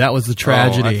anyway. That was the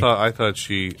tragedy. Oh, I thought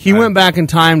she... He went back in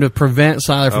time to prevent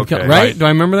Sylar from Okay. killing. Right? Right. Do I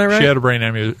remember that right? She had a brain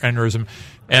aneurysm.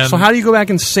 And So how do you go back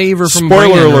and save her from a brain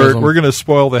spoiler alert, aneurysm? we're going to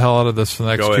spoil the hell out of this for the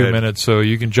next Go 2 ahead. minutes, so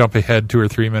you can jump ahead 2 or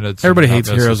 3 minutes. Everybody and not hates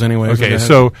miss Heroes it. anyway, so go Okay, ahead.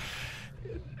 so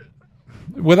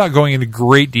without going into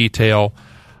great detail,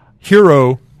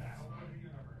 Hero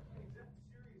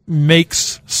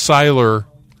makes Sylar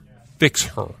fix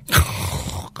her.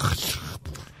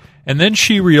 And then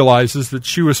she realizes that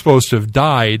she was supposed to have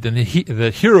died and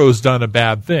that Hero's done a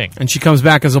bad thing. And she comes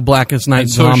back as a Blackest Night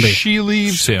So zombie. she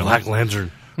leaves him Black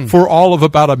Lantern. for all of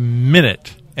about a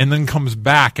minute and then comes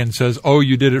back and says, "Oh,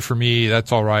 you did it for me.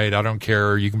 That's all right. I don't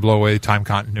care. You can blow away time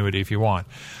continuity if you want."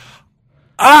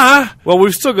 Well,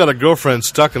 we've still got a girlfriend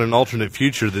stuck in an alternate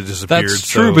future that disappeared. That's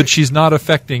true, so but she's not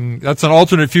affecting. That's an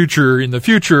alternate future in the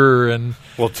future, and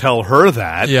we'll tell her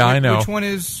that. yeah, I know. Which one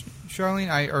is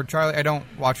Charlene or Charlie? I don't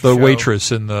watch The show.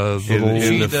 waitress in the little. in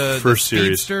She the first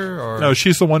series. speedster, or No,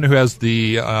 she's the one who has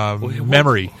the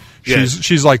memory. Yes.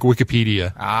 She's like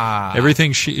Wikipedia.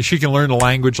 Everything Everything she can learn the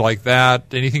language like that.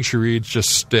 Anything she reads just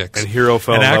sticks. And Hero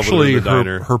fell and in love with her actually, in the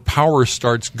diner. her power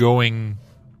starts going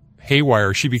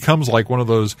haywire. She becomes like one of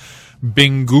those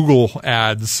Bing Google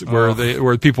ads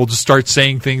where people just start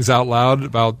saying things out loud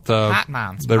about Hot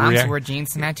moms. the Moms react- wear jeans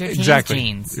to match their exactly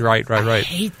jeans. right. I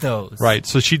hate those. Right.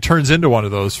 So she turns into one of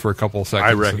those for a couple of seconds.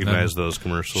 I and recognize then those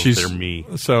commercials. she's- They're me.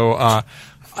 So,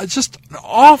 just an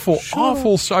awful.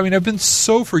 I mean, I've been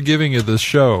so forgiving of this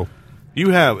show.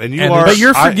 You have, and you And- are. But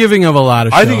you're forgiving of a lot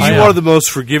of shows. I think you I am. are the most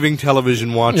forgiving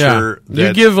television watcher. You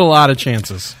that give a lot of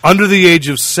chances. under the age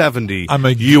of 70, I'm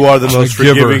a- you are the I'm a most giver.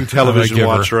 forgiving I'm a television giver.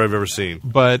 watcher I've ever seen.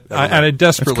 But I It's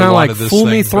desperately kind of like wanted this fool thing.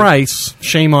 me but- thrice,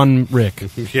 shame on Rick.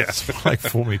 Yes. Like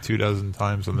fool me 2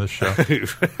 times on this show.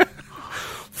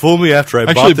 Fool me after I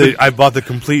Actually, bought the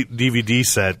complete DVD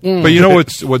set. But you know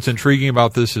what's intriguing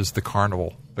about this is the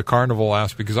carnival. The carnival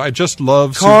aspect, because I just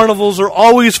love Carnivals are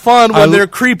always fun when I- they're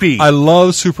creepy. I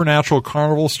love supernatural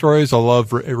carnival stories. I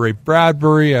love Ray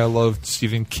Bradbury. I love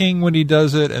Stephen King when he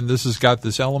does it, and this has got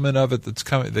this element of it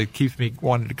that keeps me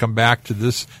wanting to come back to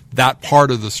that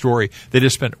part of the story. They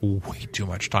just spent way too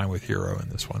much time with Hero in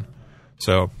this one.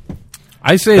 So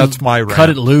I say That's my rant. cut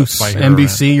it loose, That's my hero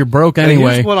NBC. You're broke And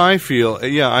anyway. here's what I feel.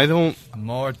 Yeah, I don't.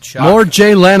 more Chuck. More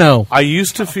Jay Leno. I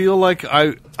used to feel like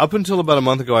up until about a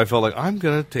month ago, I felt like I'm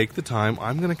going to take the time.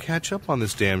 I'm going to catch up on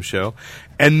this damn show.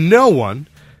 And no one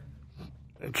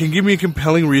can give me a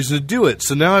compelling reason to do it.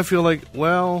 So now I feel like,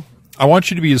 well... I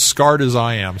want you to be as scarred as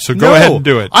I am. So go no. ahead and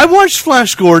do it. I watched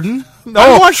Flash Gordon.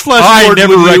 I watched Flash I Gordon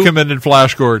never with you. recommended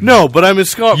Flash Gordon. No, but I'm a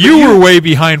scar. You were way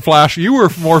behind Flash. You were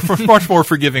much more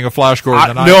forgiving of Flash Gordon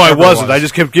than I No, I ever wasn't. was. I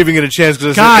just kept giving it a chance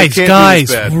because I said, Guys, it can't be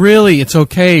this bad. really, it's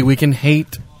okay. We can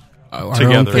hate our own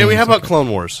Together. things. Yeah, how about Clone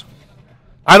Wars?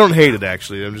 I don't hate it,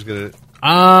 actually. I'm just going to...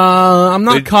 I'm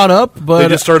not They- caught up, but They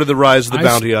just started the Rise of the I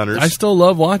Bounty s- Hunters. I still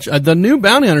love watching. The new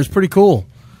Bounty Hunter is pretty cool.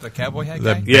 The cowboy hat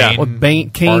The guy? Yeah. Bane What Bane,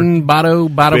 Kane, Bada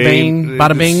Bane,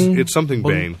 Bada Bane. It's something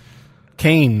Bane.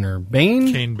 Kane or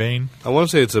Bane? Kane Bane. I want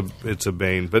to say it's a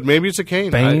Bane, but maybe it's a Kane.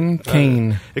 Bane,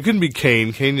 Kane. It couldn't be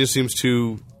Kane. Kane just seems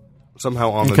too somehow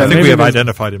on the Okay, I think nose we have Maybe it was-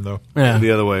 identified him, though. Yeah. the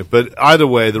other way. But either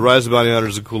way, the Rise of the Bounty Hunter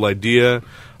is a cool idea.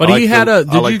 But I he like had the- a. I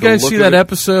Did like you the guys look see of that it.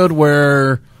 episode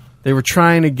where they were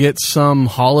trying to get some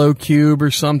hollow cube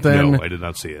or something? No, I did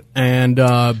not see it. And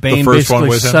Bane first one basically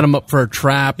with him? set him up for a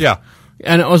trap. Yeah.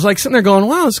 And I was like sitting there going,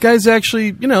 "Wow, this guy's actually,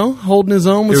 holding his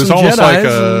own with It was some almost Jedis." like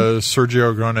and-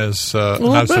 Sergio Grones,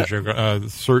 not bit.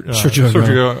 Sergio,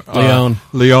 Sergio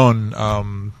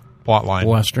Leone plot line.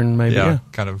 Western, maybe. Yeah.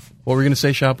 kind of. What were you going to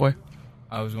say, Shopboy?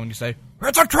 I was going to say,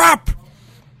 it's a trap!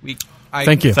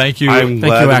 Thank you. Thank you. I'm Thank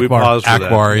glad you, that we Akbar. paused for that.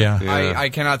 Akbar, yeah. I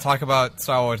cannot talk about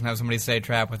Star Wars and have somebody say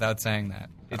trap without saying that.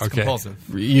 It's Okay. compulsive.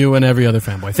 You and every other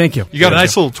fanboy. Thank you. You got a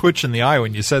nice little twitch in the eye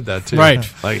when you said that, too. Right.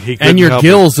 Like, he couldn't And your help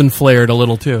gills inflared a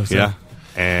little, too. it. So. Yeah.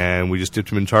 And we just dipped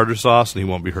him in tartar sauce, and he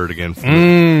won't be hurt again.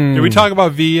 Did we talk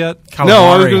about V yet? No,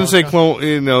 I was going to say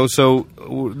Clone. So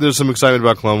there's some excitement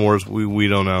about Clone Wars. We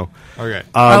don't know. Okay.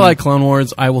 I like Clone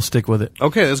Wars. I will stick with it.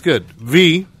 Okay, that's good.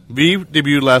 V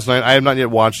debuted last night. I have not yet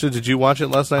watched it. Did you watch it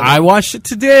last night? I watched it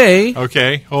today.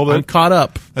 Okay, hold I'm it. caught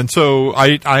up. And so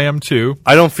I am too.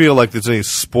 I don't feel like there's any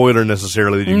spoiler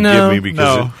necessarily that you can No. give me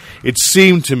because No. it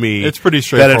seemed to me It's pretty that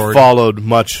straightforward. it followed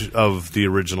much of the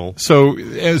original. So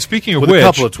speaking of With a which,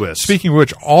 couple of twists. Speaking of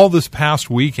which, all this past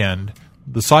weekend,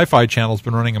 the Sci-Fi Channel's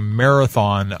been running a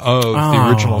marathon of the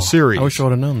original series. I wish I would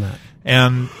have known that.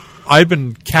 And I've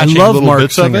been catching love little Mark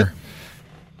bits of it. Singer.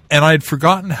 And I'd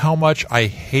forgotten how much I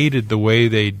hated the way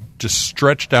they just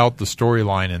stretched out the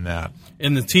storyline in that.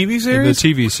 In the TV In the series?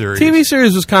 TV series. TV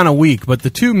series was kind of weak, but the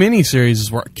two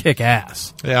miniseries were kick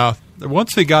ass. Yeah.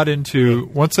 Once they got into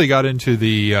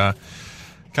the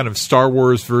kind of Star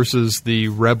Wars versus the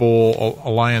Rebel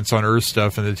Alliance on Earth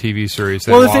stuff in the TV series,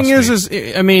 they Well, the lost thing me.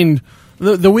 is, I mean,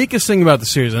 the weakest thing about the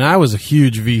series, and I was a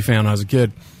huge V fan when I was a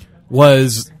kid,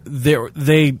 was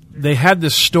they had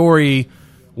this story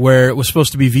where it was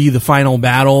supposed to be V the final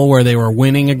battle, where they were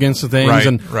winning against the things, Right,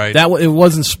 and right. that it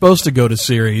wasn't supposed to go to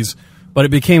series, but it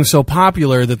became so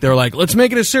popular that they're like, let's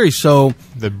make it a series. So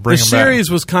They bring the 'em back.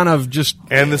 series was kind of just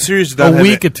And the series did A not have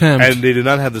weak attempt. and they did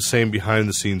not have the same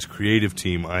behind-the-scenes creative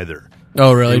team either.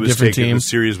 oh really It was different taken, team. The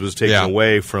series was taken Yeah.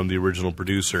 away from the original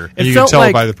producer. It you can felt tell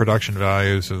like- by the production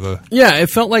values of the. Yeah, it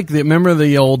felt like remember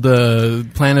the old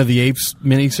Planet of the Apes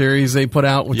miniseries they put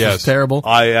out, which Yes. was terrible.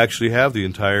 I actually have the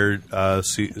entire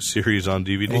series on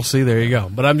DVD. We'll see. There you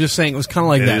go. But I'm just saying it was kind of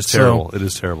like It that. is terrible. It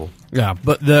is terrible. Yeah,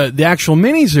 but the actual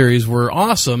miniseries were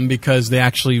awesome because they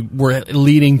actually were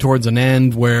leading towards an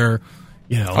end where,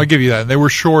 you know. I'll give you that. And they were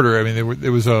shorter. I mean, it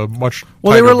was a much.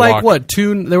 well, they tighter were like block. what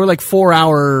They were like 4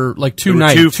 hour, like two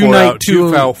night, Two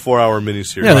 4-hour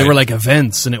miniseries. Yeah, they were like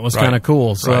events, and it was Right. kind of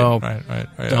cool. So right.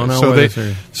 don't know So whether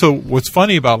they're- So what's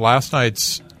funny about last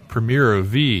night's premiere of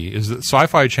V is that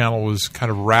Sci-Fi Channel was kind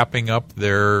of wrapping up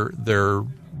their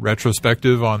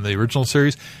retrospective on the original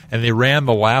series, and they ran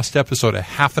the last episode a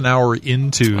half an hour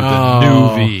into the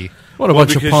new V. what a Well,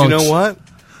 bunch of because punks. you know what?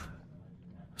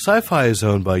 Sci-Fi is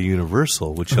owned by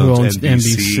Universal, which Who owns owns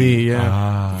NBC,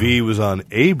 yeah. V was on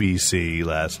ABC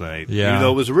last night, Yeah. even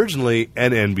though it was originally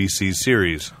an NBC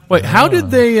series. Wait, how did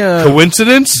they?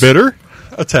 Coincidence? Bitter?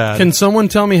 A tad. Can someone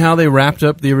tell me how they wrapped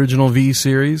up the original V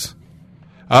series?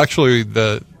 Actually,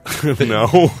 the No,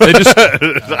 they just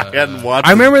I hadn't watched.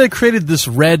 I remember they created this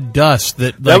red dust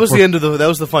that that was the end of the. That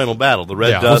was the final battle. The red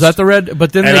Yeah. dust. Was that the red?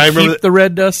 But then And I they remember keep the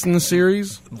red dust in the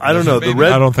series. I don't know. The Maybe.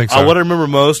 red. I don't think so. What I remember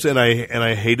most, and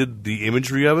I hated the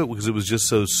imagery of it because it was just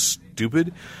so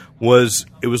stupid. Was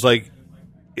it was like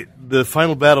the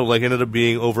final battle like ended up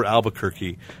being over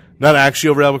Albuquerque. Not actually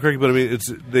over Albuquerque, but I mean, it's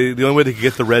the only way they could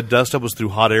get the red dust up was through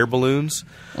hot air balloons.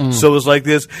 So it was like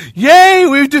this: "Yay,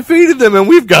 we've defeated them, and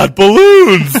we've got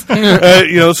balloons."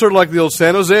 Sort of like the old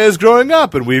San Jose is growing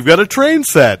up, and we've got a train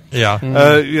set. yeah.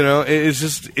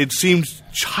 It seemed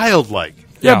childlike.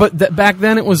 Yeah, Yeah. but back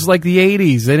then it was like the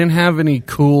 80s. They didn't have any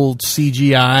cool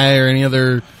CGI or any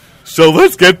other. So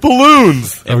let's get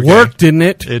balloons. It worked, didn't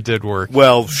it? It did work.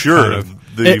 Well, sure. Kind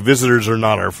of. The It- visitors are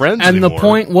not our friends And anymore. the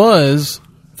point was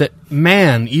that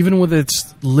man, even with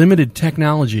its limited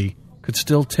technology, could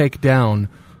still take down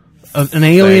an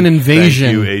alien invasion.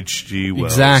 Thank you, H.G.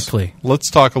 Wells. Exactly.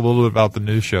 Let's talk a little bit about the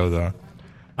new show, though.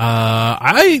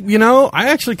 I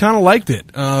actually kind of liked it.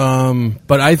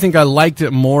 But I think I liked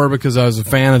it more because I was a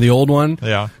fan of the old one.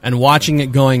 Yeah. And watching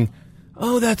it going,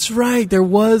 oh, that's right. There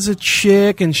was a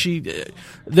chick and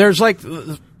there's like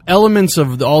elements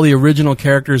of all the original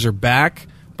characters are back,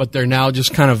 but they're now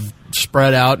just kind of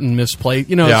spread out and misplaced.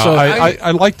 Yeah, so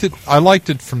I liked it. I liked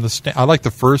it from the. I liked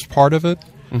the first part of it,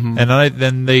 Mm-hmm. and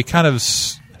then they kind of.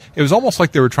 It was almost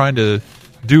like they were trying to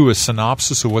do a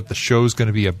synopsis of what the show's going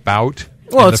to be about.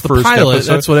 well, in it's the first pilot.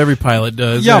 episode. That's what every pilot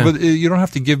does. Yeah, but you don't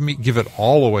have to give it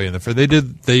all away in the first. They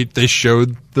did. They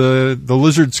showed the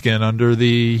lizard skin under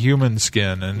the human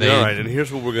skin, and they. All right, and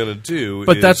here's what we're going to do.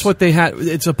 But is- that's what they had.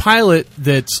 It's a pilot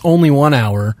that's only 1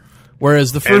 hour,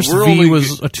 whereas the and first we're V only-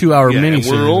 was a 2 hour yeah, and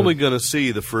miniseries. we're only going to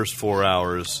see the first 4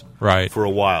 hours Right. for a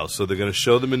while. So they're going to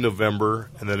show them in November,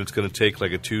 and then it's going to take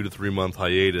like a 2 to 3 month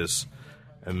hiatus,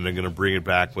 and they're going to bring it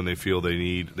back when they feel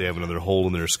they have another hole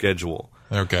in their schedule.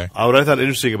 Okay. What I thought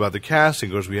interesting about the casting,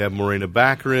 of course, we have Morena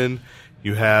Baccarin,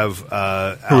 You have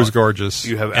Who was gorgeous.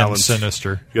 You have and Alan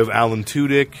sinister. You have Alan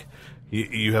Tudyk.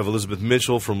 You have Elizabeth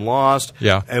Mitchell from Lost.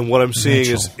 Yeah. And what I'm seeing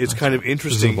is Mitchell. it's kind of This is a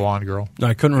interesting. blonde girl. No,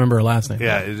 I couldn't remember her last name.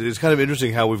 Yeah, it's kind of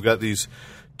interesting how we've got these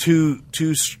two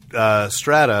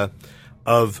strata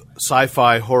of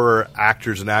sci-fi horror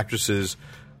actors and actresses,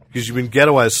 because you've been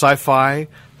ghettoized. Sci-fi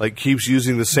like keeps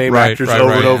using the same actors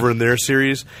over and over in their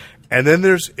series. And then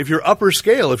if you're upper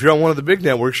scale, if you're on one of the big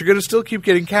networks, you're going to still keep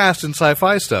getting cast in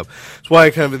sci-fi stuff. That's why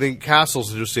I kind of think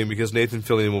Castle's interesting, because Nathan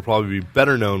Fillion will probably be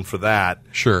better known for that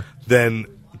than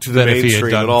to the Than if he had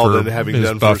mainstream done at all, for than having his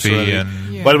done Buffy for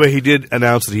Serenity. and- By the way, he did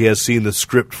announce that he has seen the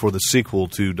script for the sequel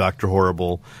to Dr.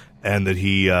 Horrible, and that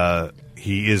he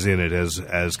is in it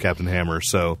as Captain Hammer.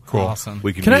 So Cool. Awesome.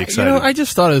 we can Can be I? excited. I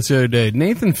just thought of this the other day.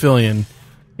 Nathan Fillion,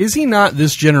 is he not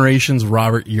this generation's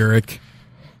Robert Urich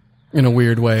in a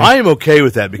weird way? I am okay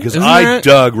with that, because Isn't I that-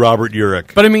 dug Robert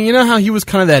Urich. But I mean, you know how he was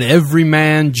kind of that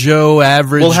everyman Joe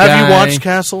average Well, have guy? you watched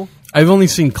Castle? I've only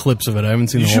seen clips of it. I haven't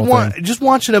seen You the should whole thing. just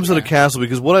watch an episode of Castle,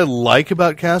 because what I like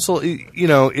about Castle,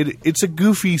 it's a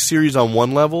goofy series on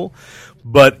one level,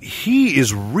 but he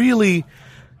is really.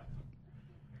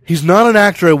 He's not an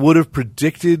actor I would have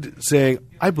predicted saying,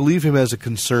 I believe him as a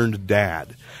concerned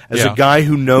dad, as a guy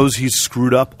who knows he's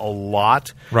screwed up a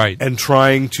lot, Right. and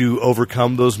trying to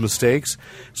overcome those mistakes.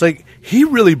 It's like he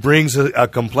really brings a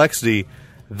complexity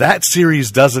that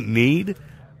series doesn't need,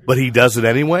 but he does it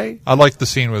anyway. I like the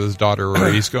scene with his daughter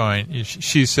where he's going.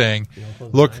 She's saying,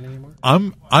 "Look,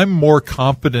 I'm more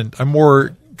competent. I'm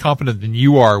more competent than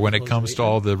you are when it comes to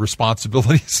all the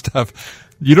responsibility stuff.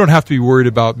 You don't have to be worried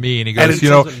about me." And he goes,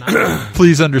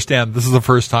 "Please understand, this is the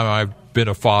first time I've been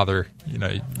a father.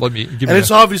 Let me give." And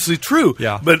it's obviously true.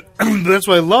 Yeah. But that's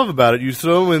what I love about it. You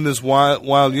throw him in this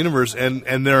wild universe, and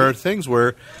there are things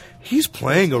where he's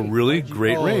playing a really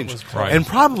great range. Right. And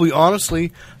probably,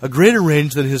 honestly, a greater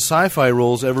range than his sci-fi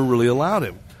roles ever really allowed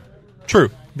him. True,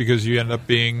 because you end up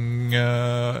being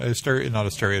not a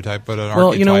stereotype, but an archetype.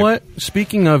 Well, you know what?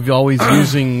 Speaking of always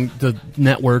using the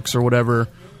networks or whatever,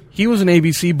 he was an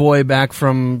ABC boy back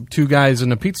from Two Guys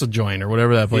in a Pizza Joint or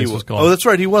whatever that place was called. Oh, that's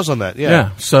right. He was on that.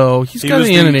 Yeah, so he's got was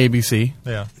in an ABC.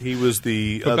 Yeah. He was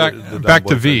the But other, the back dumb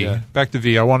to V. boyfriend, yeah. Back to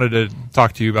V. I wanted to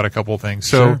talk to you about a couple of things.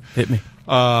 So, Sure. Hit me.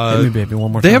 Hit me, baby,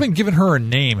 one more they time. haven't given her a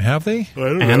name, have they?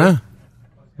 Anna?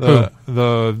 The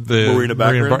Marina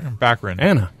Baccarin? Baccarin.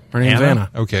 Anna. Her name's Anna.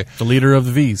 Okay. The leader of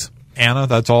the V's. Anna,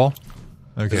 that's all?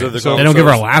 Okay. Is that the So, They don't give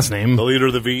her a last name. The leader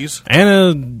of the V's?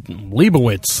 Anna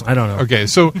Leibowitz. I don't know. okay,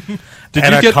 so did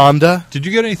Anaconda? you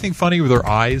get anything funny with her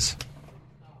eyes?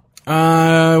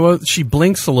 Well, she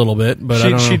blinks a little bit, but I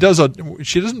don't know.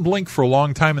 She doesn't blink for a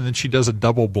long time, and then she does a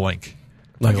double blink.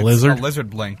 Like a It's lizard. A lizard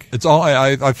blink. It's all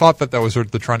I thought that was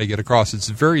what they're trying to get across. It's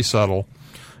very subtle.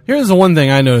 Here's the one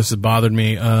thing I noticed that bothered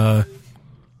me.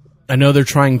 I know they're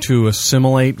trying to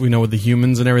assimilate, with the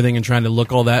humans and everything, and trying to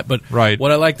look all that. But Right.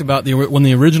 what I liked about when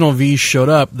the original V showed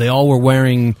up, they all were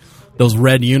wearing those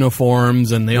red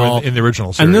uniforms, and they all in the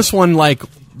original series. And this one, like,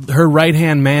 her right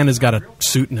hand man has got a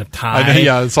suit and a tie. I know,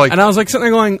 yeah, it's like- and I was like sitting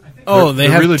there going, "Oh, they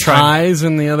they're have really ties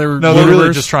in the other." No, they're really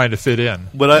universe? just trying to fit in.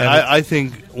 But I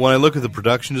think when I look at the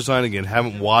production design, again,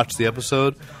 haven't watched the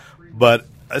episode, but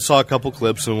I saw a couple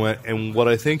clips and what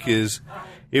I think is,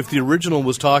 if the original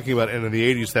was talking about end of the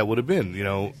 80s, that would have been,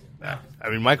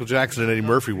 Michael Jackson and Eddie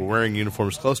Murphy were wearing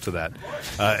uniforms close to that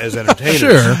as entertainers.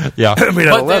 Sure. Yeah. Made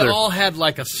out But of they leather. all had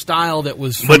like a style that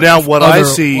was. But now what I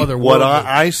see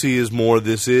otherworldly. is more,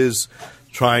 this is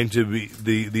trying to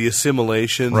be the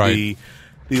assimilation, Right.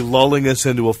 the lulling us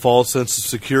into a false sense of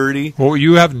security Well,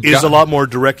 you haven't is gotten- a lot more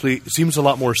seems a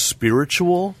lot more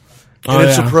spiritual in Oh,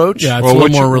 its yeah. approach. Yeah, it's Well, a what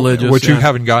little more you- religious. What you yeah.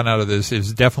 haven't gotten out of this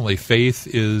is definitely faith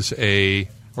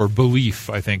or belief,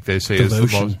 I think they say, is the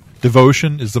Devotion. most.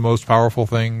 Devotion is the most powerful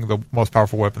thing, the most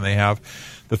powerful weapon they have.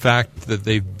 The fact that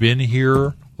they've been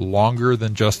here longer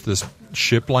than just this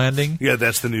ship landing. Yeah,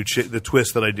 that's the new the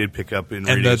twist that I did pick up in And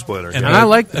reading that, a spoiler. and, Yeah. I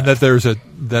like that. and that there's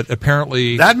that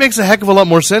apparently That makes a heck of a lot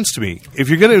more sense to me. If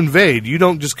you're going to invade, you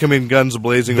don't just come in guns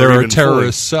blazing. they're or a even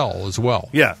terrorist cell as well.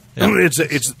 fully. Yeah, it's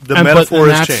the And metaphor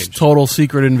and has that's changed. total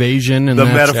secret invasion, and The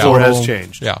that's metaphor total- has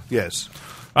changed. Yeah. Yes.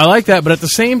 I like that, but at the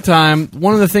same time,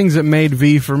 one of the things that made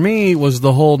V for me was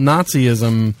the whole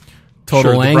Nazism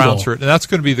total Sure, the angle. brown shirt, and that's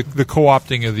going to be the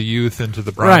co-opting of the youth into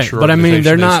the brown Right, shirt. but I mean,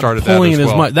 they're organization. They not started that pulling it as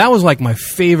well. much. That was like my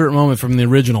favorite moment from the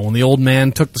original when the old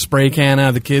man took the spray can out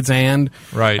of the kid's hand,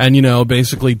 Right. And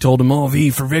basically told him, "Oh, V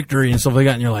for victory" and stuff like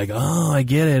that. And you're like, "Oh, I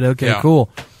get it. Okay, Yeah. cool."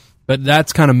 But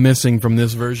that's kind of missing from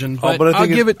this version. But, I think I'll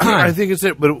give it time. I think it's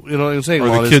it. But what I'm saying, Or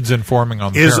Lon, the kids informing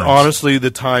on the is parents. honestly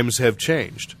the times have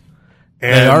changed.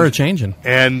 And, they are changing.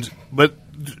 But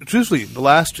truthfully, the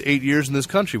last 8 years in this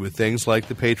country with things like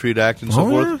the Patriot Act and so Oh,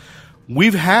 forth, yeah.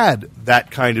 we've had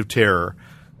that kind of terror.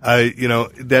 I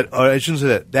shouldn't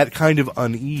say that kind of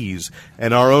unease,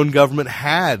 and our own government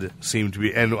had seemed to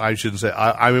be. And I shouldn't say.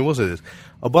 I mean, we'll say this: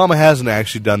 Obama hasn't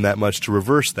actually done that much to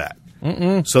reverse that.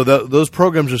 So those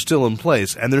programs are still in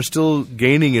place, and they're still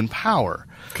gaining in power.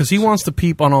 Because he wants to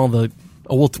peep on all the.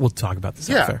 Oh, we'll talk about this.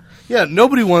 Yeah, Fair. yeah.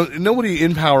 Nobody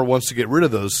in power wants to get rid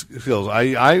of those skills.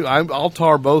 I'll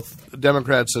tar both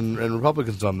Democrats and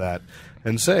Republicans on that,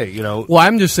 and say, Well,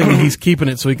 I'm just thinking he's keeping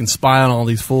it so he can spy on all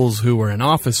these fools who are in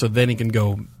office, so then he can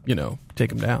go, take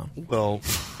them down. well,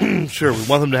 sure, we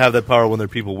want them to have that power when they're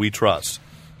people we trust.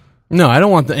 No, I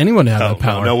don't want anyone to have that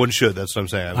power. No one should. That's what I'm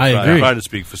saying. I agree. I'm trying to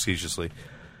speak facetiously.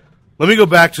 Let me go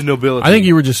back to nobility. I think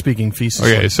you were just speaking feces.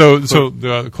 Okay, so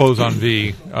close on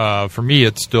V. For me,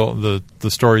 it's still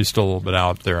the story's still a little bit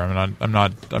out there. I mean, I'm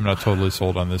not totally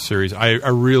sold on this series. I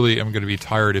really am going to be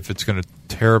tired if it's going to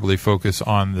terribly focus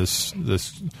on this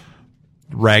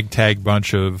ragtag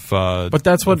bunch of. But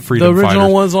that's what the freedom original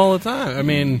fighters. was all the time. I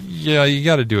mean, Yeah, you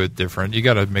got to do it different. You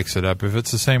got to mix it up. If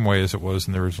it's the same way as it was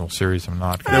in the original series, I'm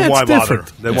not. Then it's why bother?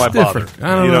 different. Then It's why bother? different.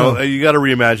 I don't know. You got to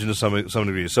reimagine to some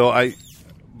degree. So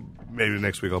maybe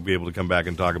next week I'll be able to come back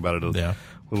and talk about it with a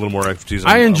little more expertise.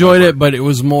 I enjoyed it, but it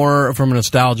was more from a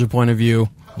nostalgia point of view.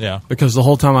 Yeah. Because the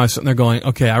whole time I was sitting there going,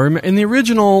 okay, I remember in the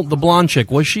original, the blonde chick,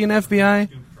 was she an FBI?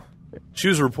 She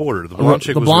was a reporter. The blonde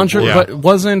chick the was blonde a chick, reporter. but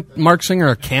wasn't Mark Singer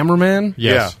a cameraman?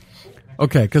 Yes.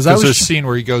 Okay, because I There's a was scene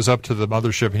where he goes up to the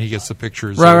mothership and he gets the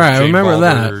pictures. Right, of right, I Jane remember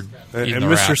Balder And eating the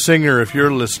Mr. rat. Singer, if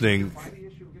you're listening,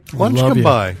 why don't you love come you.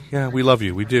 by? Yeah, we love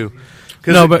you. We do.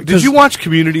 No, but did you watch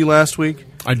Community last week?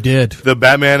 I did. The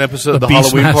Batman episode, the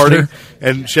Halloween Beastmaster. party,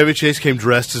 and Chevy Chase came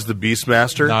dressed as the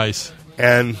Beastmaster. Nice.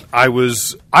 And I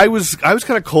was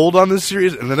kind of cold on this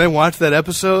series, and then I watched that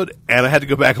episode, and I had to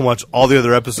go back and watch all the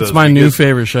other episodes. It's my new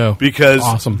favorite show. because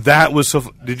awesome. that was so.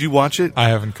 Did you watch it? I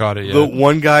haven't caught it yet. The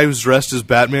one guy who's dressed as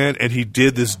Batman, and he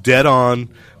did this dead-on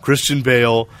Christian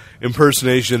Bale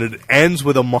impersonation. It ends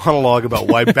with a monologue about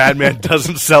why Batman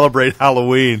doesn't celebrate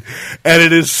Halloween, and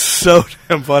it is so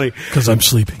damn funny. Because I'm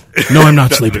sleeping. No, I'm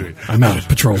not sleeping. I'm out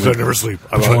patrolling. I never sleep.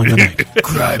 I'm Patrolling the night.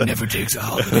 Crime never takes a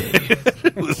holiday.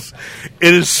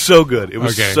 It is so good. It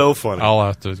was Okay. so funny. I'll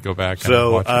have to go back.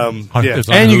 So, and watch it. yeah. It's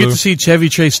on And you Hulu. get to see Chevy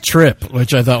Chase trip,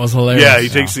 which I thought was hilarious. Yeah, he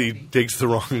takes the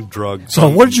wrong drug. So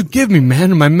what did you give me,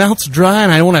 man? My mouth's dry,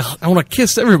 and I want to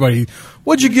kiss everybody.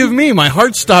 What'd you give me? My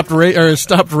heart stopped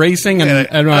racing, and I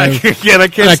can't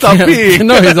I stop can't- peeing.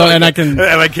 No, he's all- and I can-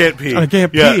 and I can't pee. I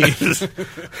can't pee.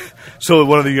 So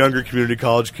one of the younger community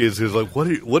college kids is like,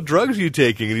 "What drugs are you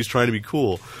taking?" And he's trying to be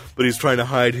cool, but he's trying to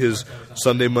hide his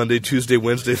Sunday, Monday, Tuesday,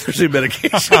 Wednesday, Thursday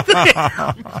medication.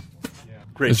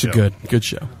 Great It's show. a good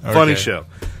show. Funny Okay. show.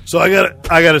 So I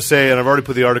gotta say, and I've already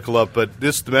put the article up, but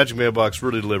the Magic Mailbox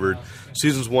really delivered.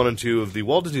 Seasons 1 and 2 of the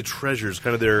Walt Disney Treasures,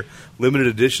 kind of their limited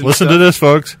edition. Listen stuff. to this,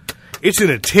 folks. It's in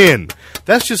a tin.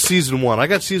 That's just season 1. I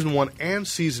got season 1 and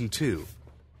season 2.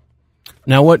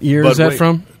 Now, what year But is that wait,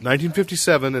 from?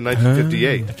 1957 and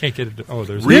 1958. I can't get it. Oh,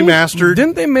 there's Remastered.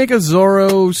 Didn't they make a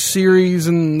Zorro series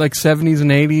in like 70s and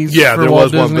 80s? Yeah, for there Walt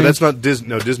was one, but Disney? that's not Disney.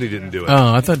 No, Disney didn't do it.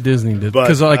 Oh, I thought Disney did. But,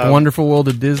 Because Wonderful World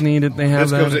of Disney, didn't they have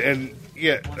This comes that? and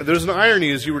yeah, there's an irony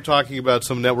as you were talking about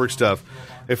some network stuff.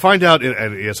 I find out,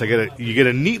 and yes, you get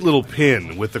a neat little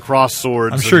pin with the cross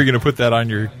swords. I'm sure you're going to put that on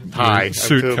your tie.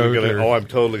 suit I'm coat. totally or- I'm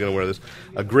totally going to wear this.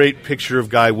 A great picture of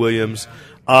Guy Williams,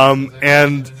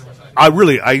 and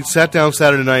I sat down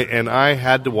Saturday night and I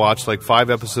had to watch like 5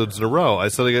 episodes in a row. I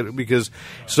said because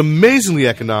it's amazingly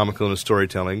economical in its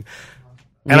storytelling.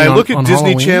 And I look at on Disney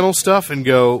Halloween? Channel stuff and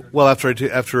go, well, after I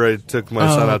took my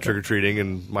son out okay. trick or treating,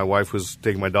 and my wife was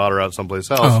taking my daughter out someplace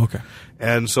else. Oh, okay.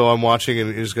 And so I'm watching,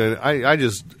 and it's going. I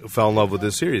just fell in love with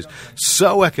this series.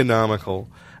 So economical,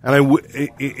 and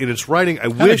in its writing, I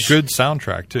Had wish a good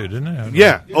soundtrack too, didn't it?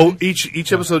 Yeah. Oh,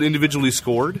 each episode individually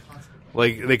scored.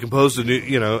 Like they composed a new,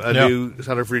 Yeah. new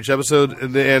soundtrack for each episode,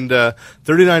 and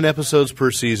 39 episodes per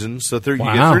season. So you get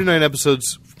Wow. 39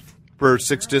 episodes per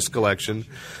 6-disc collection.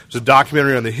 There's a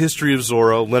documentary on the history of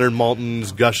Zorro. Leonard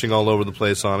Maltin's gushing all over the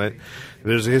place on it.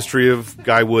 There's a history of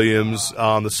Guy Williams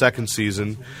on the second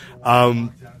season.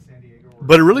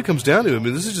 But it really comes down to, I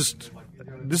mean, this is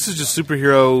just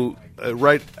superhero.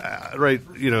 Right,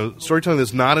 storytelling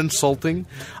that's not insulting.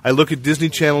 I look at Disney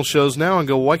Channel shows now and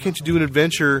go, why can't you do an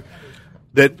adventure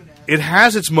that it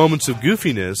has its moments of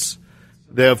goofiness,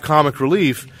 of comic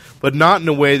relief, but not in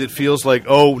a way that feels like,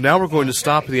 oh, now we're going to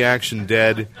stop the action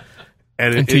dead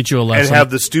and teach you a lesson. and have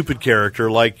the stupid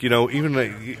character, like, even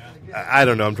like, I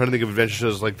don't know. I'm trying to think of adventure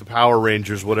shows like the Power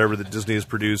Rangers, whatever that Disney has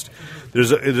produced.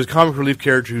 There's a comic relief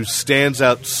character who stands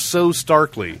out so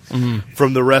starkly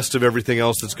from the rest of everything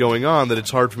else that's going on that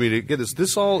it's hard for me to get this.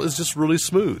 This all is just really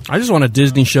smooth. I just want a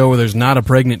Disney show where there's not a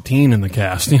pregnant teen in the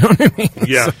cast. You know what I mean?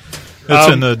 Yeah.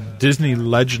 It's in the Disney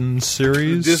Legends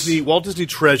series. Walt Disney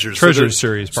Treasures. Treasures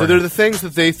series. So they're the things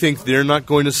that they think they're not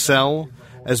going to sell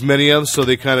as many of, so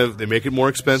they make it more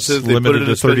expensive. They limited put it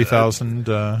to 30,000.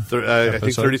 I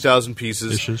think 30,000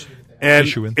 pieces. Issues. And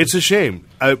Issuance. it's a shame.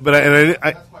 I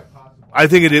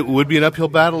think it would be an uphill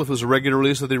battle if it was a regular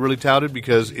release that they really touted,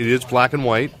 because it is black and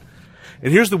white.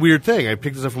 And here's the weird thing. I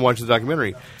picked this up from watching the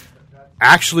documentary.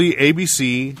 Actually,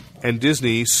 ABC and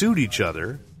Disney sued each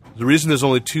other. The reason there's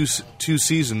only two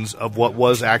seasons of what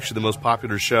was actually the most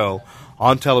popular show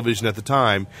on television at the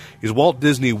time is Walt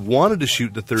Disney wanted to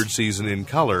shoot the third season in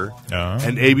color,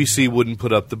 and ABC wouldn't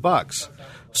put up the bucks.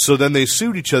 So then they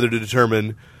sued each other to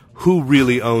determine who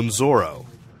really owned Zorro.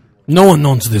 No one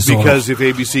owns this. Because if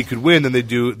ABC could win, then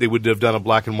they would have done a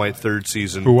black and white third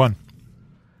season. Who won?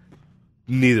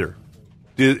 Neither.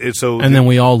 And then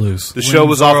we all lose. The show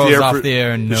was off the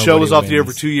air. And the show was off the air for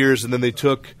wins. 2 years, and then they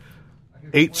took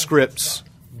 8 scripts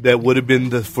that would have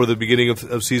been for the beginning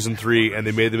of season 3, and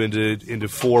they made them into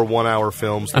 4 1-hour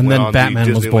films. That And went then on Batman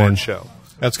the was Disneyland born. show.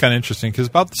 That's kind of interesting, because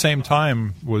about the same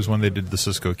time was when they did the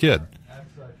Cisco Kid.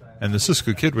 And the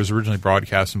Cisco Kid was originally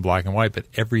broadcast in black and white, but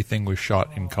everything was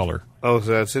shot in color. Oh, so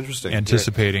that's interesting.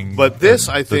 Anticipating But this,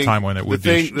 I think, the time when it would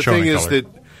the be shown thing in is color. that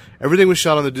everything was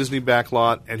shot on the Disney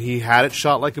backlot, and he had it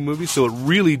shot like a movie, so it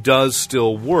really does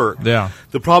still work. Yeah.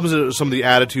 The problem is that some of the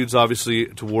attitudes, obviously,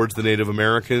 towards the Native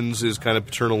Americans is kind of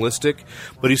paternalistic,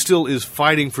 but he still is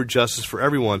fighting for justice for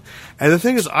everyone. And the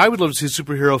thing is, I would love to see a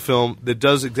superhero film that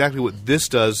does exactly what this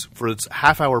does for its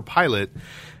half-hour pilot,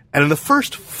 and in the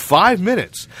first 5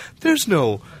 minutes, there's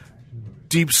no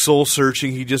deep soul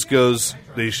searching. He just goes,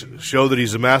 they show that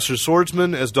he's a master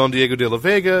swordsman as Don Diego de la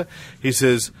Vega. He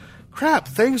says, crap,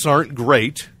 things aren't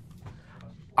great.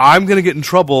 I'm going to get in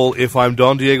trouble if I'm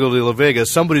Don Diego de la Vega.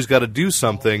 Somebody's got to do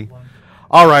something.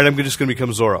 All right, I'm just going to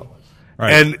become Zorro.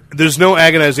 Right. And there's no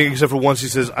agonizing except for once he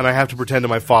says, and I have to pretend to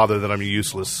my father that I'm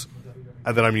useless.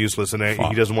 And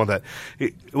he doesn't want that.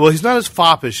 He's not as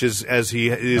foppish as he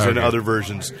is in other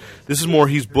versions. This is more,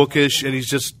 he's bookish, and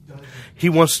he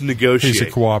wants to negotiate. He's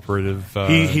a cooperative.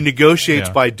 He negotiates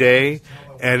by day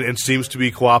and seems to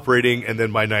be cooperating, and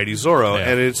then by night he's Zorro. Yeah.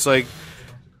 And it's like,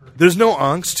 there's no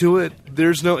angst to it.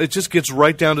 It just gets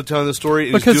right down to telling the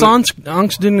story. Because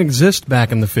angst didn't exist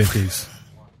back in the 50s.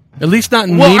 At least not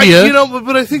in Well, media.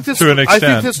 but I think that's To an extent. I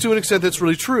think that's to an extent that's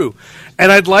really true, and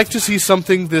I'd like to see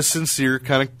something this sincere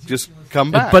kind of just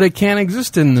come back. But it can't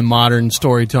exist in the modern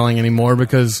storytelling anymore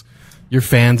because your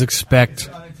fans expect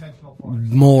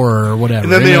more or whatever.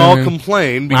 and then they all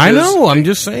complain. Because, I know. I'm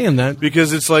just saying that.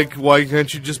 because it's like, why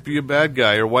can't you just be a bad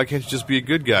guy, or why can't you just be a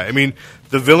good guy? I mean,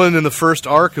 the villain in the first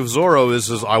arc of Zorro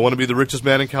is I want to be the richest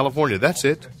man in California. That's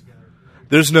it.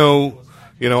 There's no.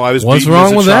 I was What's beaten wrong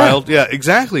as a with that? child. Yeah,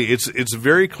 exactly. It's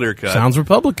very clear cut. Sounds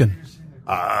Republican.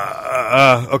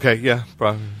 Okay, yeah.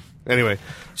 Anyway,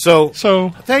 so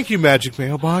thank you, Magic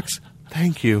Mailbox.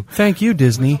 Thank you. Thank you,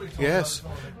 Disney. Yes.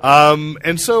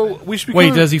 And so we should be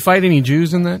Wait, does he fight any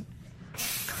Jews in that?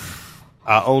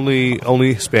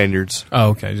 only Spaniards. Oh,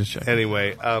 okay. Just check.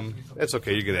 Anyway, it's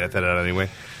okay. You're going to edit that out anyway.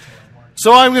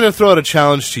 So I'm going to throw out a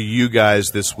challenge to you guys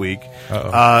this week.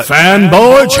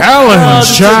 Fanboy challenge.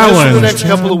 Just for the next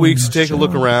couple of weeks, take a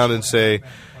look around and say,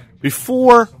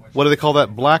 before, what do they call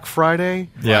that, Black Friday?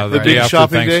 Yeah, the the big day after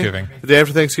shopping Thanksgiving. day? The day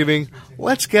after Thanksgiving.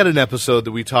 Let's get an episode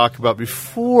that we talk about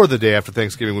before the day after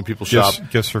Thanksgiving when people shop.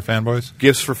 Gifts for fanboys?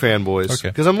 Gifts for fanboys. Okay.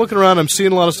 Because I'm looking around, I'm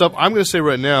seeing a lot of stuff. I'm going to say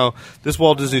right now, this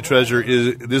Walt Disney Treasure,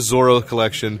 this Zorro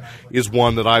collection is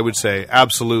one that I would say,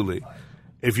 absolutely.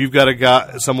 If you've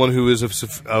got someone who is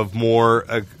of more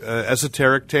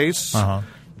esoteric tastes,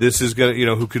 this is going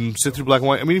to, who can sit through black and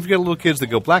white. I mean, if you got little kids that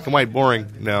go black and white, boring,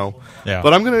 no. Yeah.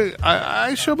 But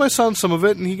I showed my son some of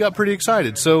it, and he got pretty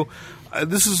excited. So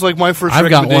this is like my first I've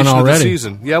got recommendation one of the already.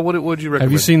 season. Yeah, what would you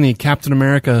recommend? Have you seen the Captain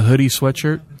America hoodie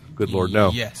sweatshirt? Good Lord,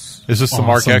 no. Yes. Is this the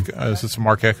Mark Awesome. Echo? Is this the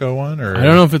Mark Echo one? Or I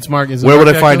don't know if it's Mark. Is it Where would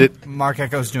Mark I find Echo? it? Mark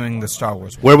Echo's doing the Star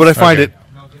Wars one. Where would I find Okay. it?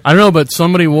 I don't know, but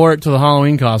somebody wore it to the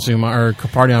Halloween costume or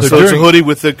party on So Sunday. it's a hoodie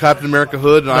with the Captain America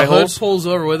hood and eye The hood holes? pulls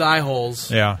over with eye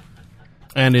holes. Yeah.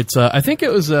 And it's, I think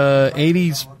it was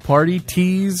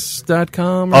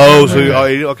 80spartytees.com. Oh,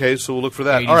 okay, so we'll look for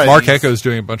that. All right. Mark Echo's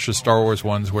doing a bunch of Star Wars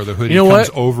ones where the hoodie You know comes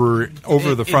what?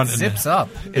 over the front. It zips up.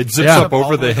 It zips Yeah. up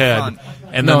over the head. front.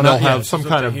 And No, then they'll not yet. have some It's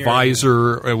kind up of to here.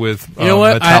 visor with You know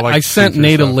what? metallic I sent see-through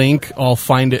Nate a stuff. link. I'll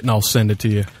find it and I'll send it to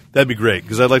you. That'd be great,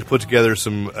 because I'd like to put together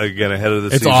some, again, ahead of the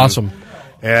It's season. awesome.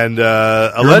 And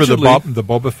Remember allegedly... the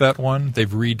Boba Fett one? They've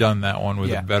redone that one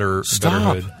with a better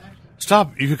hood.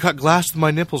 Stop. You could cut glass with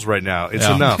my nipples right now. It's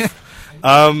Yeah. enough.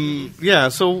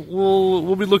 So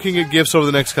we'll be looking at gifts over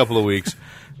the next couple of weeks.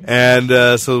 And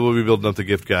so we'll be building up the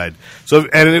gift guide. So,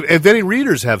 and if any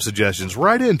readers have suggestions,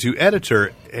 write in to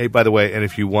editor. Hey, by the way, and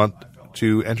if you want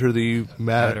to enter the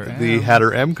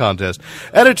Hatter M contest,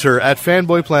 editor at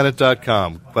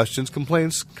fanboyplanet.com. Questions,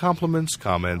 complaints, compliments,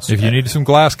 comments. If you need some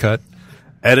glass cut.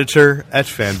 Editor at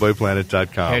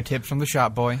fanboyplanet.com. Hair tips from the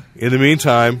shop boy. In the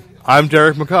meantime, I'm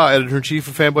Derek McCaw, editor-in-chief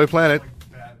of Fanboy Planet.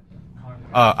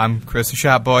 I'm Chris the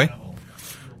shop boy.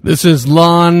 This is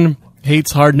Lon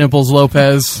Hates Hard Nipples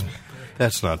Lopez.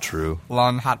 That's not true.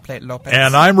 Lon Hot Plate Lopez.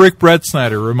 And I'm Rick Brett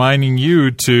Snyder, reminding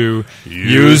you to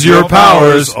use your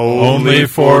powers only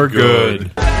for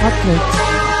good.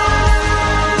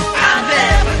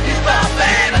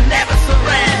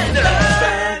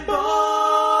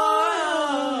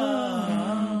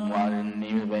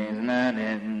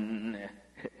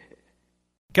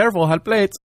 Careful, hot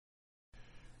plates.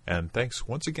 And thanks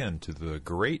once again to the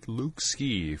great Luke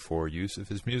Ski for use of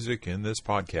his music in this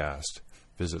podcast.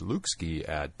 Visit Luke Ski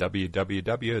at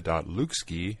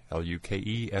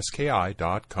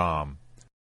www.lukeski.com.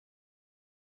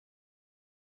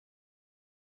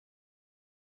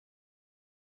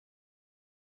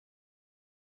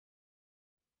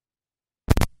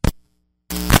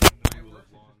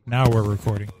 Now we're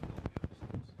recording.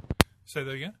 Say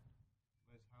that again?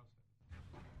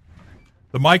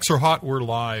 The mics are hot. We're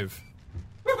live.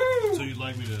 So you'd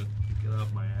like me to get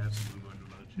off my ass and move on to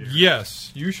another chair?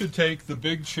 Yes, you should take the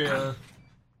big chair,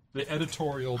 the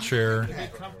editorial chair. The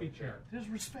comfy chair. There's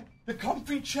respect. The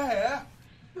comfy chair.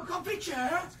 The comfy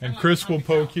chair. And Chris will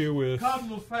poke you with...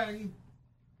 Cardinal Fang.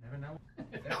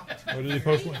 What did he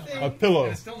poke with? A pillow.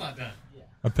 It's still not done.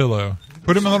 A pillow.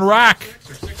 Put him on the rack.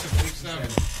 6 or 7.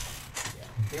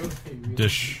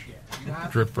 Dish.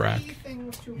 Drip rack.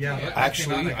 Yeah,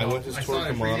 Actually, I went to Tor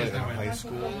Kamana in high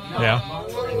school. Yeah. I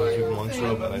was in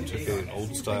Monksgrove, and I took an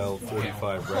old-style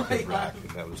 45 record rack, and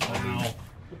that was only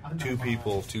 2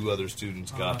 people, 2 other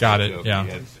students got Got that it, joke. yeah. We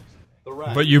had the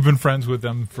rack. But you've been friends with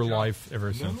them for life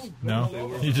ever since.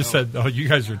 No? You just said, oh, you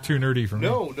guys are too nerdy for me.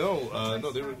 No.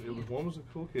 One was a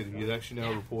cool kid. He's actually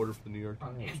now a reporter for the New York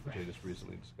Times, which I just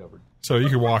recently discovered. So you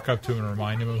could walk up to him and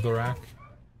remind him of the rack?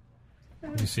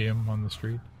 You see him on the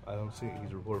street? I don't see.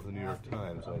 He's a reporter for the New York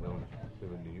Times. I don't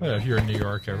live in New York. Well, if you're in New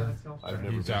York ever. I've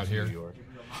never He's been out to here New York.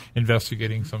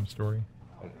 investigating some story.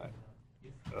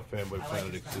 A Fanboy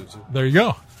Planet exclusive. There you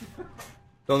go.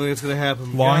 Don't think it's going to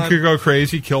happen. Lon God. could go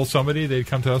crazy, kill somebody. They'd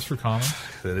come to us for comments.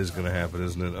 That is going to happen,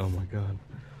 isn't it? Oh my God.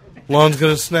 Lon's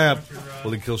going to snap.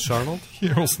 Will he kill Sharnold?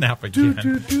 He'll snap again.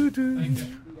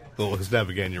 Oh, he'll snap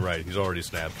again. You're right. He's already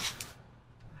snapped.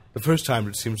 The first time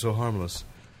it seemed so harmless.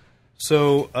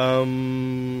 So,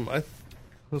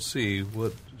 let's see.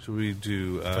 What should we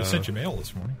do? I sent you mail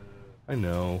this morning. I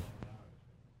know.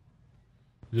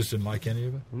 You just didn't like any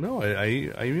of it? No,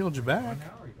 I emailed you back.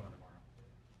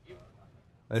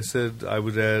 I said I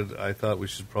would add. I thought we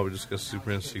should probably discuss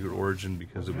Superman's Secret Origin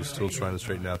because it was still trying to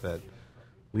straighten out that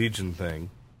Legion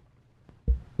thing.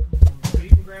 You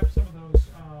can grab some of those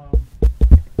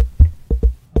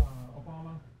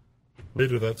Obama.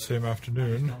 Later that same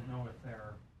afternoon. Don't know if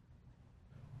they're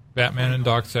Batman and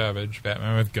Doc Savage.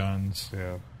 Batman with guns.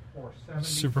 Yeah. for 70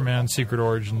 Superman Secret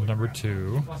Origins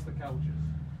 #2. plus the couches.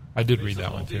 I did read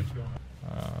that one too.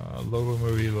 Lobo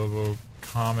movie, Lobo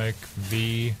comic,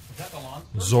 V.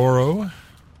 Zorro.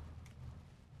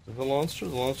 The Lonster?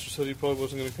 The Lonster said he probably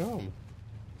wasn't going to come.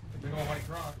 Big old white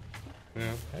truck.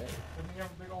 Yeah. Doesn't he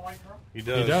have a big old white truck? He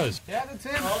does. He does. Yeah, that's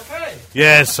him. Okay.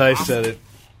 Yes, I said it.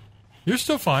 You're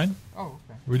still fine. Oh,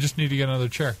 okay. We just need to get another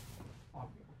chair.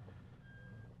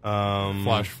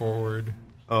 Flash forward.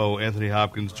 Oh, Anthony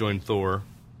Hopkins joined Thor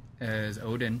As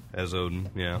Odin. as Odin.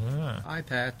 Yeah. Ah. Eye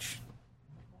patch.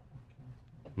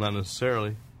 Not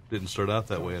necessarily. Didn't start out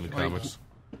that way in the comics.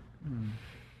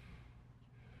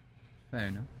 Fair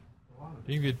enough.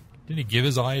 Didn't he give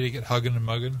his eye to get hugging and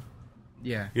mugging?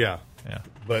 Yeah. Yeah. Yeah.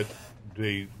 But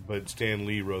Stan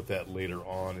Lee wrote that later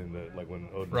on in the when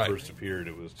Odin Right. first appeared.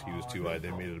 He was 2-eyed.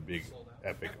 They made it a big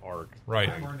epic arc.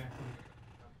 Right.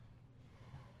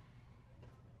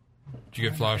 Did you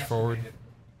get flash forward?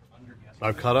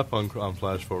 I've caught up on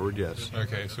Flash Forward. Yes.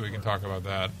 Okay, so we can talk about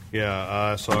that. Yeah.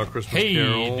 I saw Christmas Hey,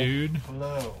 Carol. dude.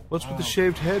 What's with the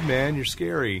shaved head, man? You're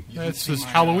scary. That's his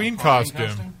Halloween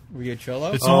costume. We get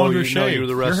Cholo? It's Oh, no longer you know shaved. you're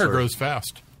the Your hair wrestler. grows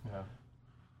fast.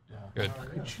 Good.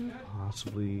 Could you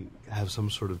possibly have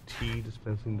some sort of tea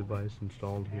dispensing device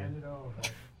installed here?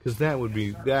 Because that would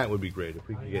be great if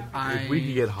we could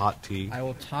get hot tea. I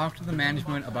will talk to the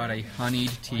management about a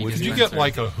honeyed tea. Could you get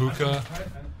like a hookah?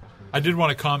 I did want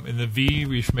to comment in the V.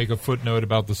 We should make a footnote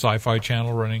about the Sci-Fi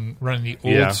Channel running the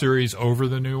old series over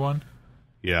the new one.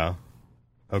 Yeah.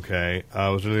 Okay.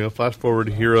 Was there anything else? Flash forward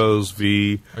to Heroes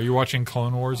V. Are you watching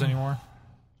Clone Wars anymore?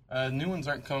 New ones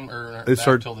aren't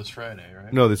back till this Friday,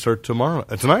 right? No, they start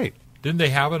tonight. Didn't they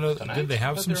have Didn't they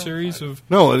have some series of?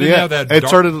 No, didn't they have that it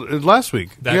started last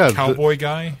week. That cowboy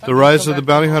guy. The Rise of the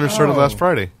Bounty Hunter started last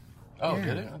Friday. Oh,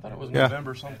 did it? I thought it was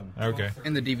November or something. Okay.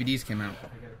 And the DVDs came out.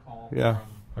 Yeah.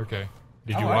 Okay.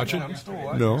 Did you watch it?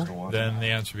 No. Then the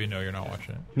answer would be no. You're not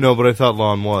watching it. No, but I thought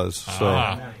Lon was. So.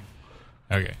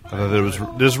 Okay. I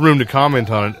thought there's room to comment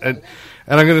on it, and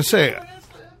I'm going to say,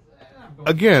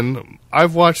 again,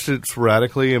 I've watched it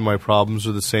sporadically, and my problems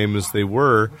are the same as they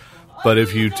were. But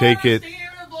if you take it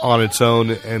on its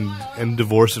own and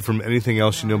divorce it from anything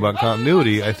else you know about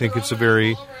continuity, I think it's a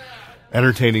very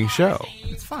entertaining show.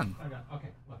 It's fun.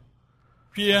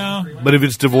 Yeah. But if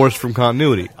it's divorced from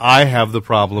continuity, I have the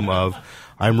problem of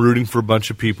I'm rooting for a bunch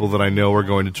of people that I know are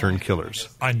going to turn killers.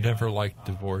 I never liked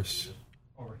divorce.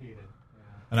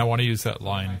 And I want to use that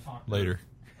line later.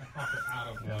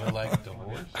 Never like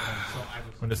divorce?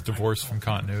 When it's divorced from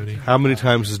continuity. How many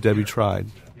times has Debbie tried?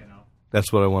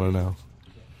 That's what I want to know.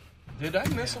 Did I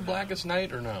miss a Blackest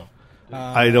Night or no?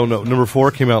 I don't know. Number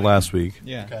 4 came out last week.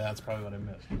 Yeah. Okay, that's probably what I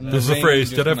missed. There's the phrase,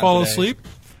 did I fall asleep?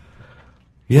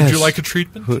 Yes. Would you like a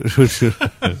treatment?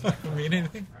 Mean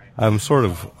anything? I'm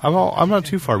not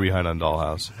too far behind on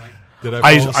Dollhouse. Did I fall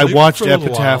I asleep watched for a little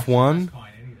Epitaph while? 1.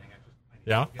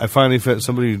 Yeah? I finally found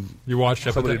somebody You watched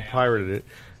Epitaph? pirated it.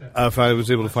 I was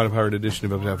able to find a pirated edition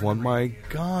of Epitaph 1. My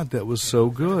God, that was so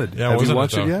good. Yeah, Have you wasn't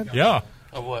watched it though? yet? Yeah.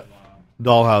 Of what?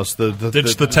 Dollhouse.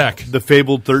 Ditch the tech. The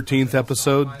fabled 13th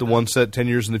episode, the one set 10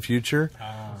 years in the future.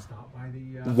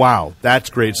 Wow,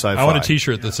 that's great sci-fi. I want a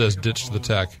T-shirt that says "Ditch the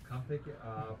Tech."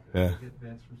 Yeah.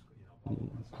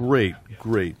 Great.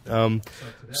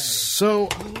 So,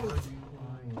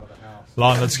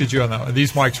 Lon, let's get you on that one.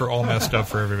 These mics are all messed up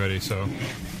for everybody, so.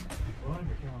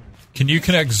 Can you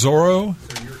connect Zorro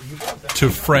to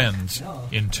Friends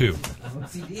in 2?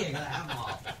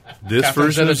 this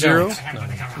version of Zero?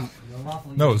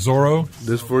 No, Zorro.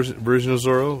 This version of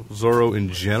Zorro? Zorro in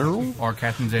general? Or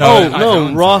Captain No, Zeta.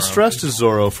 No, Ross dressed as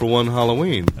Zorro for one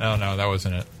Halloween. Oh no, that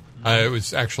wasn't it. It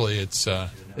was actually it's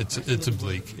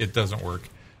oblique. It doesn't work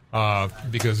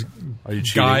because Are you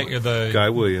cheating? Guy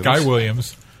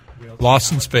Williams.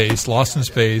 Lost in Space,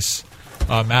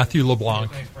 Matthew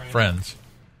LeBlanc, Friends.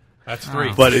 That's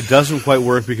 3. But it doesn't quite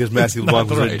work because Matthew LeBlanc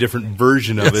was in a right. different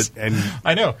version of Yes. it. And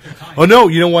I know. oh no,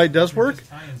 you know why it does work?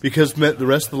 Because the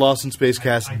rest of the Lost in Space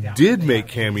cast did make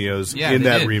cameos Yeah, in they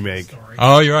that did. remake.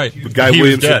 Oh, you're right. Guy He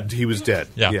Williams was dead. he was dead.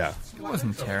 Yeah. It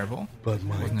wasn't terrible. But It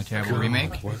wasn't a terrible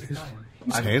remake.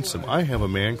 He's handsome. I have a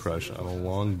man crush on a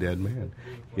long dead man.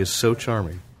 He is so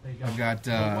charming. I've got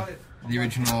the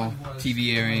original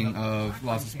TV airing of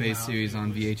Lost in Space series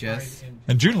on VHS.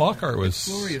 And June Lockhart was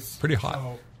Glorious. pretty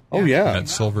hot. Oh yeah, That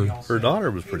silver. her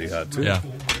daughter was pretty hot too. Yeah.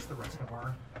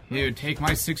 Here, take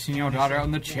my 16-year-old daughter out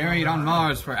on the chariot on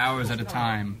Mars for hours at a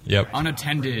time. Yep.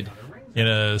 Unattended. In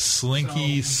a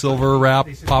slinky silver wrap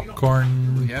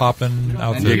popcorn Yep. popping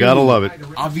outfit. You gotta love it.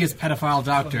 Obvious pedophile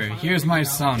doctor. Here's my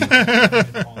son.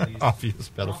 Obvious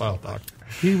pedophile doctor.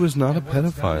 He was not a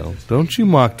pedophile. Don't you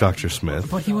mock Dr. Smith.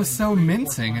 But he was so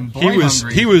mincing and boy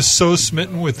hungry. He was so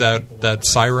smitten with that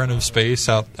siren of space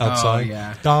outside. Oh,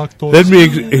 yeah. Doctor.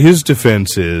 His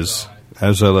defense is,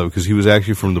 as I love, because he was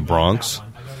actually from the Bronx.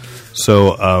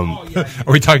 So Are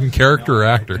we talking character or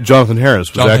actor? Jonathan Harris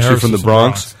was Jonathan actually Harris from the was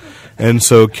Bronx. And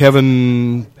so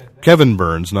Kevin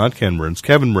Burns, not Ken Burns,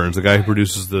 Kevin Burns, the guy who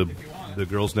produces the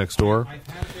Girls Next Door,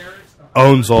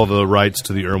 owns all the rights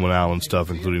to the Irwin Allen stuff,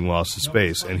 including Lost in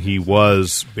Space. And he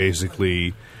was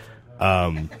basically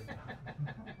kind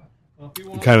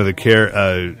of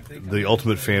the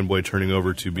ultimate fanboy, turning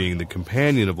over to being the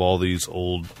companion of all these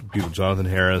old people. Jonathan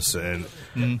Harris, and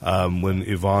when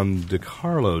Yvonne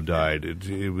DiCarlo died,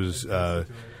 it was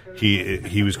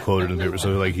he was quoted in the paper.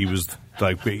 So like he was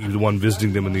the one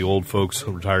visiting them in the old folks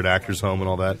retired actors home and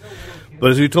all that. But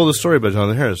as he told the story about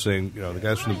Jonathan Harris, saying, the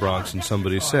guy's from the Bronx, and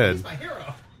somebody said,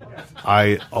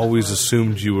 "I always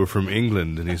assumed you were from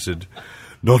England," and he said,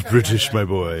 "Not British, my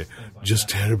boy, just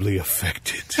terribly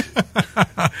affected."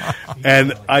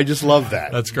 And I just love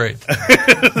that. That's great.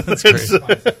 That's great.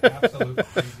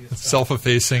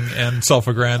 Self-effacing and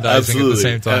self-aggrandizing at the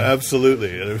same time.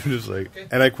 Absolutely. And I'm just like,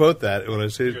 and I quote that when I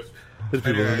say it to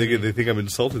people, and they think I'm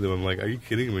insulting them. I'm like, "Are you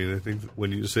kidding me?" And I think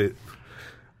when you say,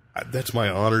 That's my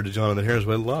honor to Jonathan Harris,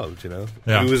 who I loved, you know.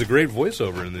 Yeah. He was a great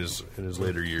voiceover in his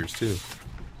later years, too.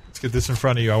 Let's get this in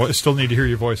front of you. I still need to hear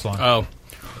your voice line. Oh.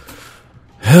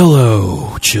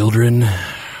 Hello, children.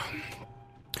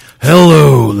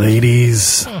 Hello,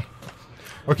 ladies.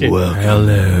 Okay. Well,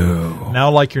 hello.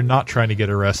 Now, like you're not trying to get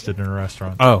arrested in a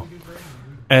restaurant. Oh.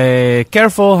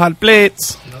 Careful, hot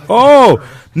plates. Oh,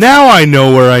 now I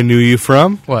know where I knew you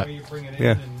from. What?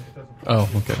 Yeah. Oh,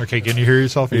 okay. Okay, can you hear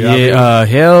yourself? Yeah,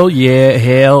 hell.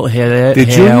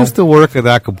 Did you used to work at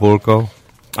Acapulco?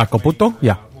 Acapulco?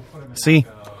 Yeah. See?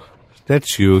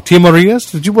 That's you. Tia Maria's?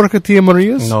 Did you work at Tia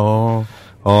Maria's? No.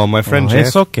 Oh, my friend Oh, Jeff.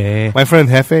 it's okay. My friend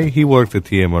Jefe, he worked at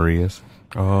Tia Maria's.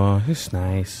 Oh, it's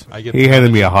nice. He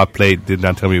handed me a hot plate, did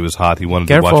not tell me it was hot. He wanted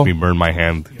to Careful. watch me burn my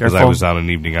hand because I Careful. was on an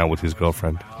evening out with his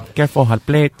girlfriend. Careful, hot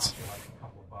plates.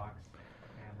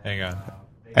 Hang on.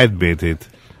 Admit it.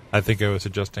 I think I was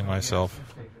adjusting myself.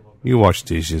 You wash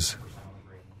dishes.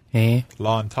 Hey.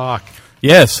 Lawn talk.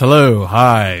 Yes, hello.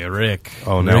 Hi, Rick.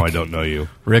 Oh, now Rick, I don't know you.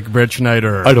 Rick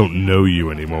Bretschneider. I don't know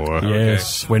you anymore.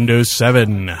 Yes, Windows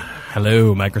 7.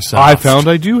 Hello, Microsoft. I found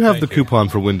I do have the coupon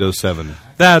for Windows 7.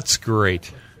 That's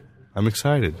great. I'm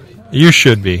excited. You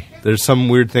should be. There's some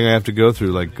weird thing I have to go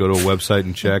through, like go to a website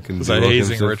and check and It's do a all kinds of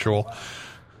hazing stuff. ritual.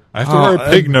 I have to wear a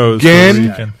pig nose. again? So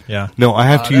you can, yeah. No, I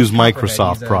have to use that's Microsoft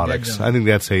Copperhead. products. He's, I think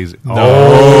that's hazing.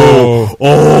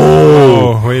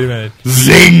 Oh, wait a minute.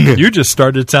 Zing! You just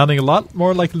started sounding a lot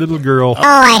more like a little girl. Oh,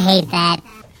 I hate that.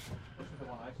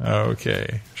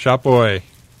 Okay. Shop boy.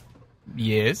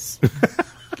 Yes.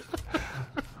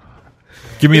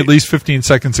 Give me at least 15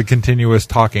 seconds of continuous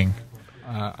talking.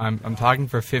 I'm talking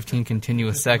for 15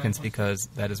 continuous seconds because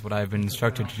that is what I've been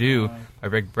instructed to do by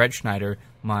Rick Bretschneider,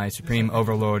 my supreme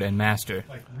overlord and master.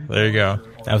 There you go.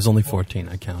 That was only 14,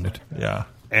 I counted. Yeah.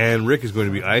 And Rick is going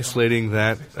to be isolating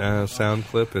that sound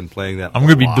clip and playing that. I'm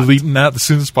going to be a lot. deleting that as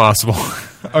soon as possible.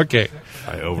 Okay.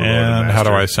 I overloaded And how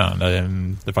do master. I sound?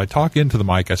 And if I talk into the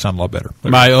mic, I sound a lot better.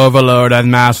 My overlord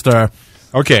and master.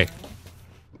 Okay.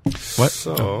 What?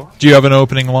 So, Do you have an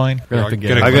opening line? We're gonna have to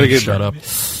get I it. gotta get- Shut up.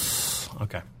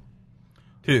 Okay.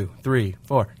 2, 3,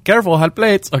 4. Careful, hot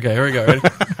plates. Okay, here we go. Ready?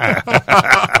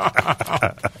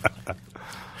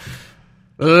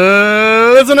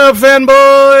 Listen up,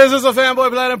 fanboys. This is a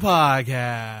Fanboy Planet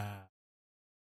podcast.